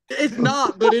 It's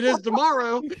not, but it is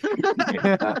tomorrow.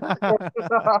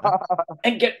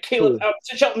 And get Caleb out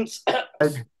to Shelton's.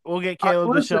 We'll get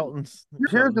Caleb to Shelton's.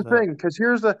 Here's the thing, because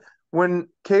when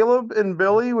Caleb and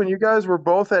Billy, when you guys were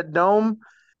both at Dome,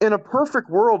 in a perfect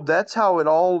world, that's how it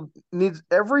all needs.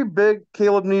 Every big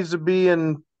Caleb needs to be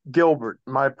in Gilbert,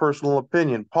 my personal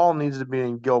opinion. Paul needs to be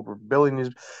in Gilbert. Billy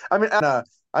needs. I mean,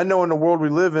 I know in the world we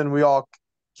live in, we all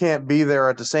can't be there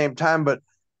at the same time, but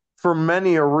for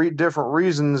many different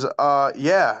reasons,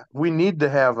 yeah, we need to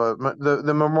have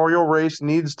the memorial race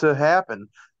needs to happen.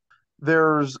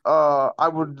 There's I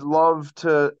would love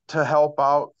to help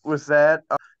out with that.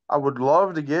 I would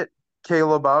love to get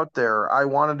Caleb out there. I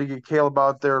wanted to get Caleb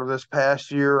out there this past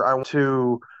year. I want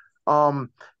to um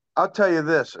I'll tell you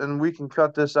this, and we can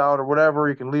cut this out or whatever,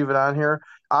 you can leave it on here.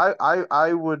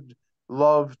 I would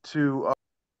love to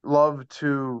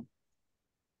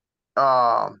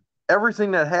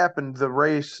everything that happened, the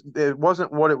race, it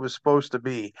wasn't what it was supposed to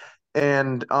be.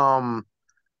 And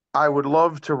I would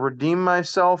love to redeem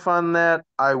myself on that.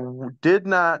 Did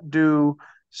not do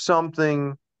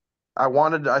something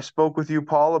I spoke with you,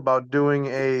 Paul, about doing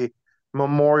a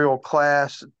memorial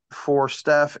class for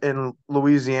Steph in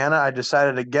Louisiana. I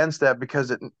decided against that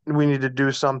because we need to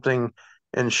do something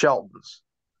in Shelton's.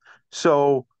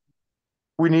 So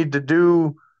we need to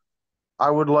do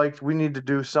we need to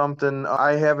do something.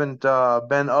 I haven't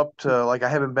been up to I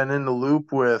haven't been in the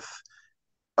loop with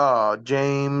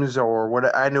James or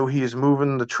what. I know he's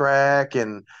moving the track,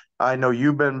 and I know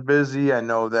you've been busy. I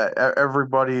know that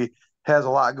everybody has a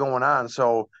lot going on.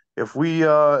 So if we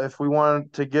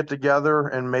want to get together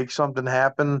and make something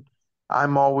happen,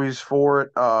 I'm always for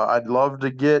it. I'd love to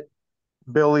get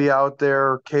Billy out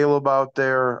there, Caleb out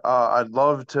there. I'd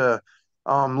love to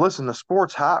listen, the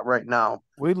sport's hot right now.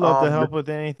 We'd love to help with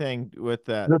anything with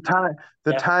that.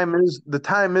 The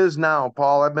time is now,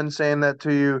 Paul. I've been saying that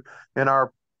to you in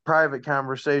our private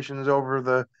conversations over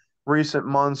the recent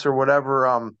months or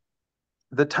whatever.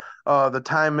 The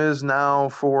time is now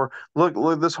for look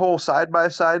this whole side by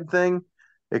side thing.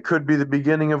 It could be the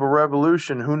beginning of a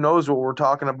revolution. Who knows what we're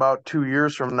talking about 2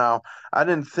 years from now? I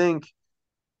didn't think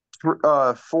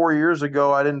 4 years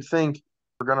ago. I didn't think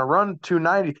we're gonna run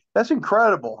 290. That's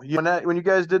incredible. When you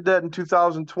guys did that in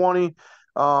 2020,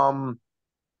 um,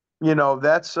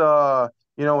 that's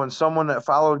and someone that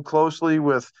followed closely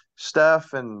with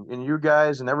Steph and you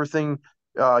guys and everything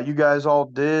you guys all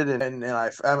did, and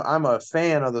I'm a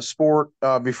fan of the sport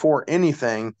before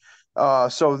anything.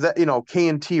 So that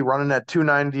K&T running at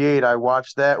 298, I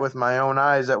watched that with my own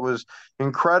eyes. That was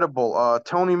incredible.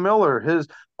 Tony Miller, his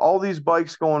all these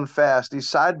bikes going fast. These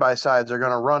side by sides are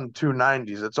going to run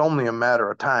 290s. It's only a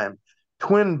matter of time.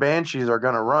 Twin Banshees are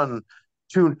going to run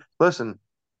two. Listen,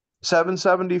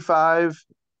 775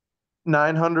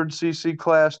 900cc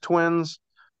class twins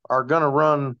are going to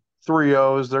run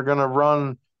 3.0s. They're going to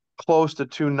run close to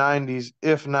 290s,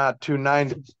 if not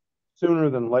 290s,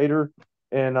 sooner than later.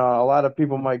 And a lot of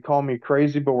people might call me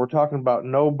crazy, but we're talking about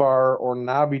no bar or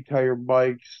knobby tire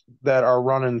bikes that are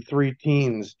running 3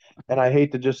 teens. And I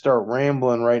hate to just start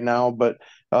rambling right now, but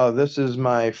this is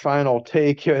my final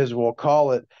take, as we'll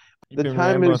call it. You've been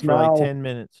rambling for like 10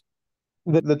 minutes.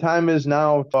 The time is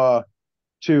now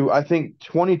I think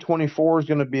 2024 is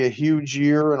going to be a huge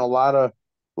year in a lot of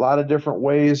different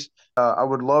ways. I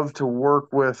would love to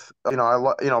work with,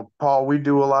 Paul, we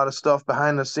do a lot of stuff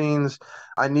behind the scenes.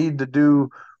 I need to do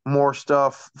more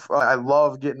stuff. I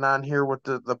love getting on here with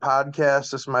the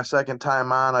podcast. This is my second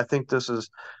time on. I think this is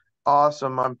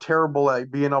awesome. I'm terrible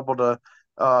at being able to,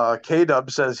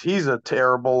 K-Dub says he's a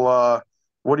terrible,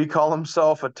 what do you call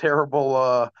himself? A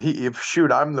terrible,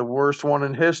 shoot, I'm the worst one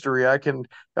in history. I'll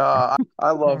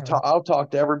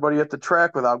talk to everybody at the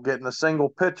track without getting a single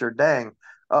picture. Dang.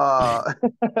 But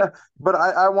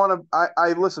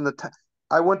I listen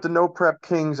I went to No Prep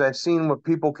Kings. I've seen what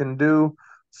people can do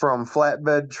from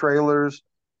flatbed trailers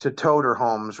to toter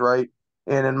homes, right?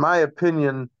 And in my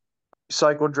opinion,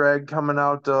 Cycle Drag coming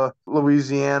out to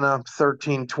Louisiana,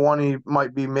 1320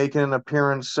 might be making an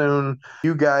appearance soon.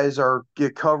 You guys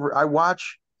get covered. I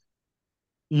watch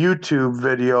YouTube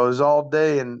videos all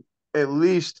day, and at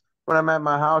least when I'm at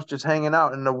my house just hanging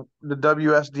out, and the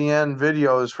WSDN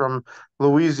videos from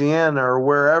Louisiana or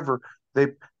wherever, they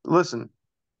listen.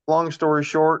 Long story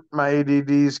short, my ADD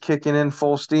is kicking in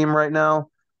full steam right now,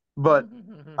 but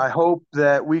I hope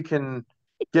that we can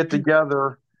get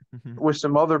together with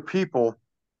some other people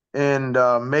and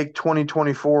make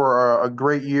 2024 a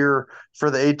great year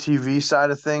for the ATV side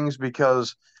of things,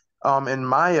 because in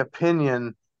my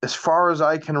opinion, as far as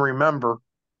I can remember,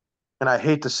 and I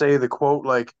hate to say the quote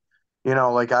like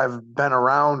I've been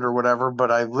around or whatever,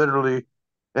 but I literally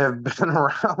have been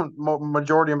around.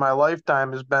 Majority of my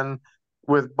lifetime has been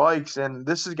with bikes, and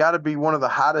this has got to be one of the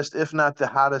hottest, if not the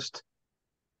hottest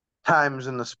times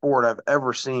in the sport I've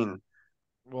ever seen.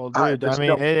 Well, dude, I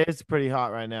mean, it's pretty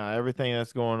hot right now. Everything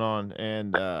that's going on,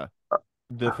 and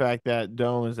the fact that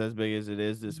Dome is as big as it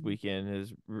is this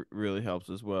weekend really helps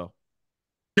as well.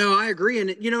 No, I agree. And,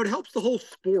 it helps the whole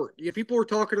sport. People are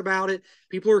talking about it.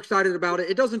 People are excited about it.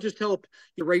 It doesn't just help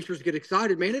the racers get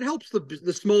excited, man. It helps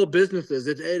the small businesses.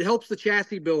 It helps the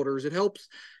chassis builders. It helps,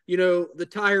 the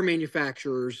tire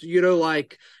manufacturers, I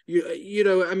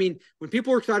mean, when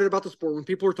people are excited about the sport, when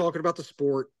people are talking about the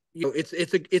sport,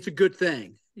 it's a good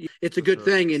thing. It's a good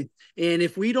thing. And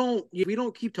if we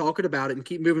don't keep talking about it and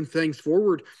keep moving things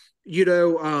forward,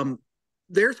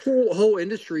 there's whole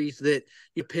industries that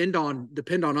depend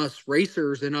on us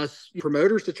racers and us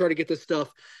promoters to try to get this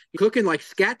stuff cooking. Like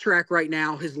Scat Track right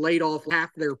now has laid off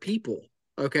half their people.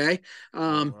 Okay.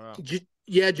 Wow.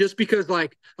 Just because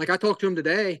like I talked to them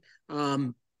today,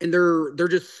 and they're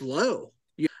just slow.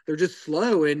 They're just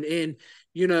slow. And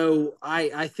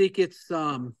I think it's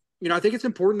I think it's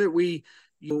important that we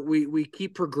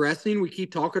keep progressing. We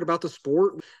keep talking about the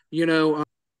sport.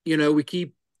 We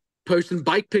keep posting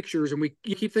bike pictures, and we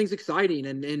keep things exciting,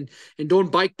 and doing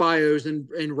bike bios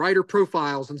and rider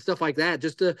profiles and stuff like that,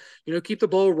 just to keep the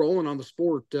ball rolling on the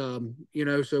sport.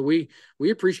 So we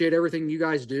appreciate everything you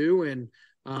guys do. And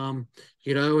and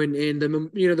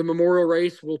the memorial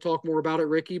race, we'll talk more about it,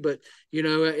 Ricky, but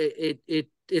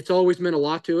it's always meant a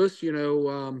lot to us.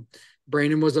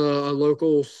 Brandon was a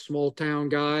local small town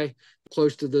guy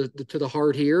close to the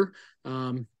heart here.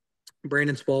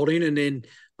 Brandon Spalding. And then,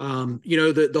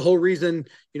 the whole reason,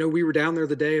 we were down there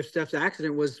the day of Steph's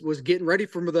accident was getting ready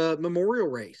for the memorial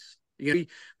race. We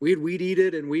had weed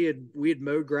eated, and we had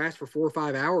mowed grass for 4 or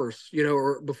 5 hours,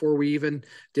 or before we even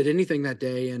did anything that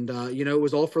day. And, it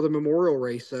was all for the memorial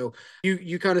race. So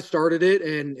you kind of started it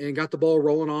and got the ball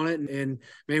rolling on it. And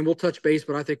man, we'll touch base,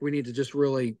 but I think we need to just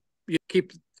really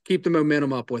keep the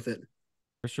momentum up with it.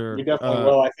 For sure. You definitely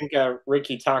will. I think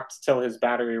Ricky talked till his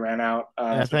battery ran out.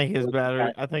 I think his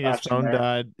phone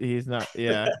died. He's not.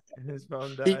 Yeah, his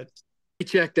phone died. He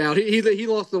checked out. He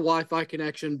lost the Wi-Fi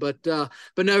connection, but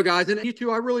no, guys, and you too.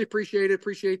 I really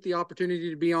appreciate the opportunity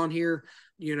to be on here.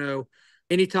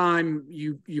 Anytime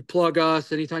you plug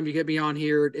us, anytime you get me on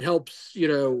here, it helps.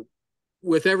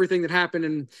 With everything that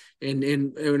happened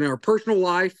in our personal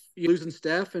life, losing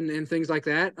Steph and things like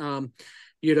that.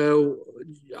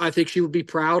 I think she would be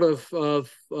proud of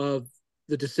the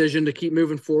decision to keep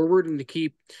moving forward and to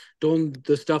keep doing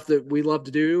the stuff that we love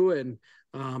to do. And,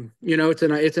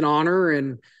 it's an honor,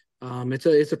 and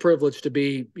it's a privilege to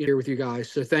be here with you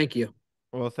guys. So thank you.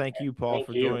 Well, thank you, Paul,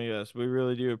 for joining us. We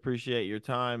really do appreciate your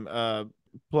time.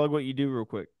 Plug what you do real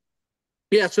quick.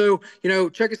 Yeah. So,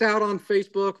 check us out on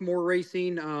Facebook, More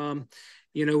Racing.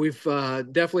 We've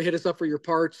definitely hit us up for your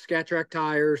parts, Scat Track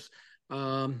tires.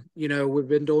 We've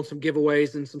been doing some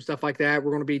giveaways and some stuff like that.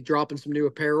 We're going to be dropping some new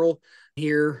apparel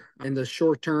here in the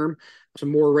short term, some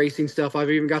more racing stuff. I've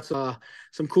even got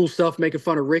some cool stuff making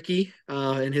fun of Ricky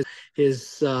and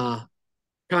his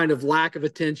kind of lack of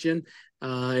attention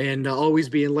and always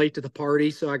being late to the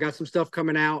party. So I got some stuff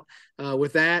coming out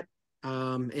with that.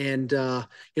 And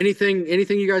anything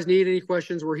you guys need, any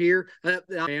questions, we're here.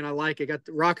 And I like it. Got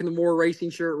rocking the More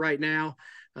Racing shirt right now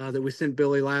that we sent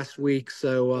Billy last week.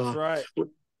 So that's right.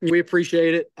 We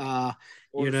appreciate it. That's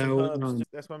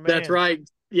my man. That's right.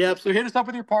 Yep. So hit us up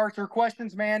with your parts or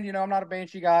questions, man. I'm not a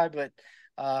Banshee guy, but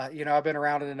I've been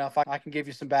around it enough. I can give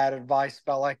you some bad advice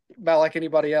about like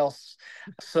anybody else.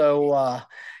 So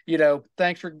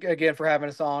thanks again for having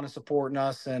us on and supporting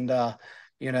us. And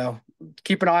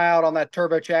keep an eye out on that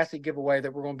turbo chassis giveaway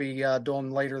that we're going to be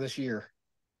doing later this year.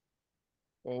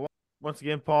 Well, once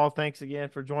again, Paul, thanks again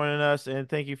for joining us, and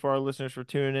thank you for our listeners for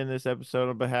tuning in this episode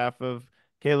on behalf of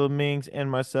Caleb Mings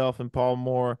and myself and Paul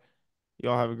Moore.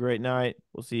 Y'all have a great night.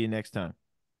 We'll see you next time.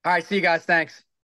 All right, see you guys. Thanks.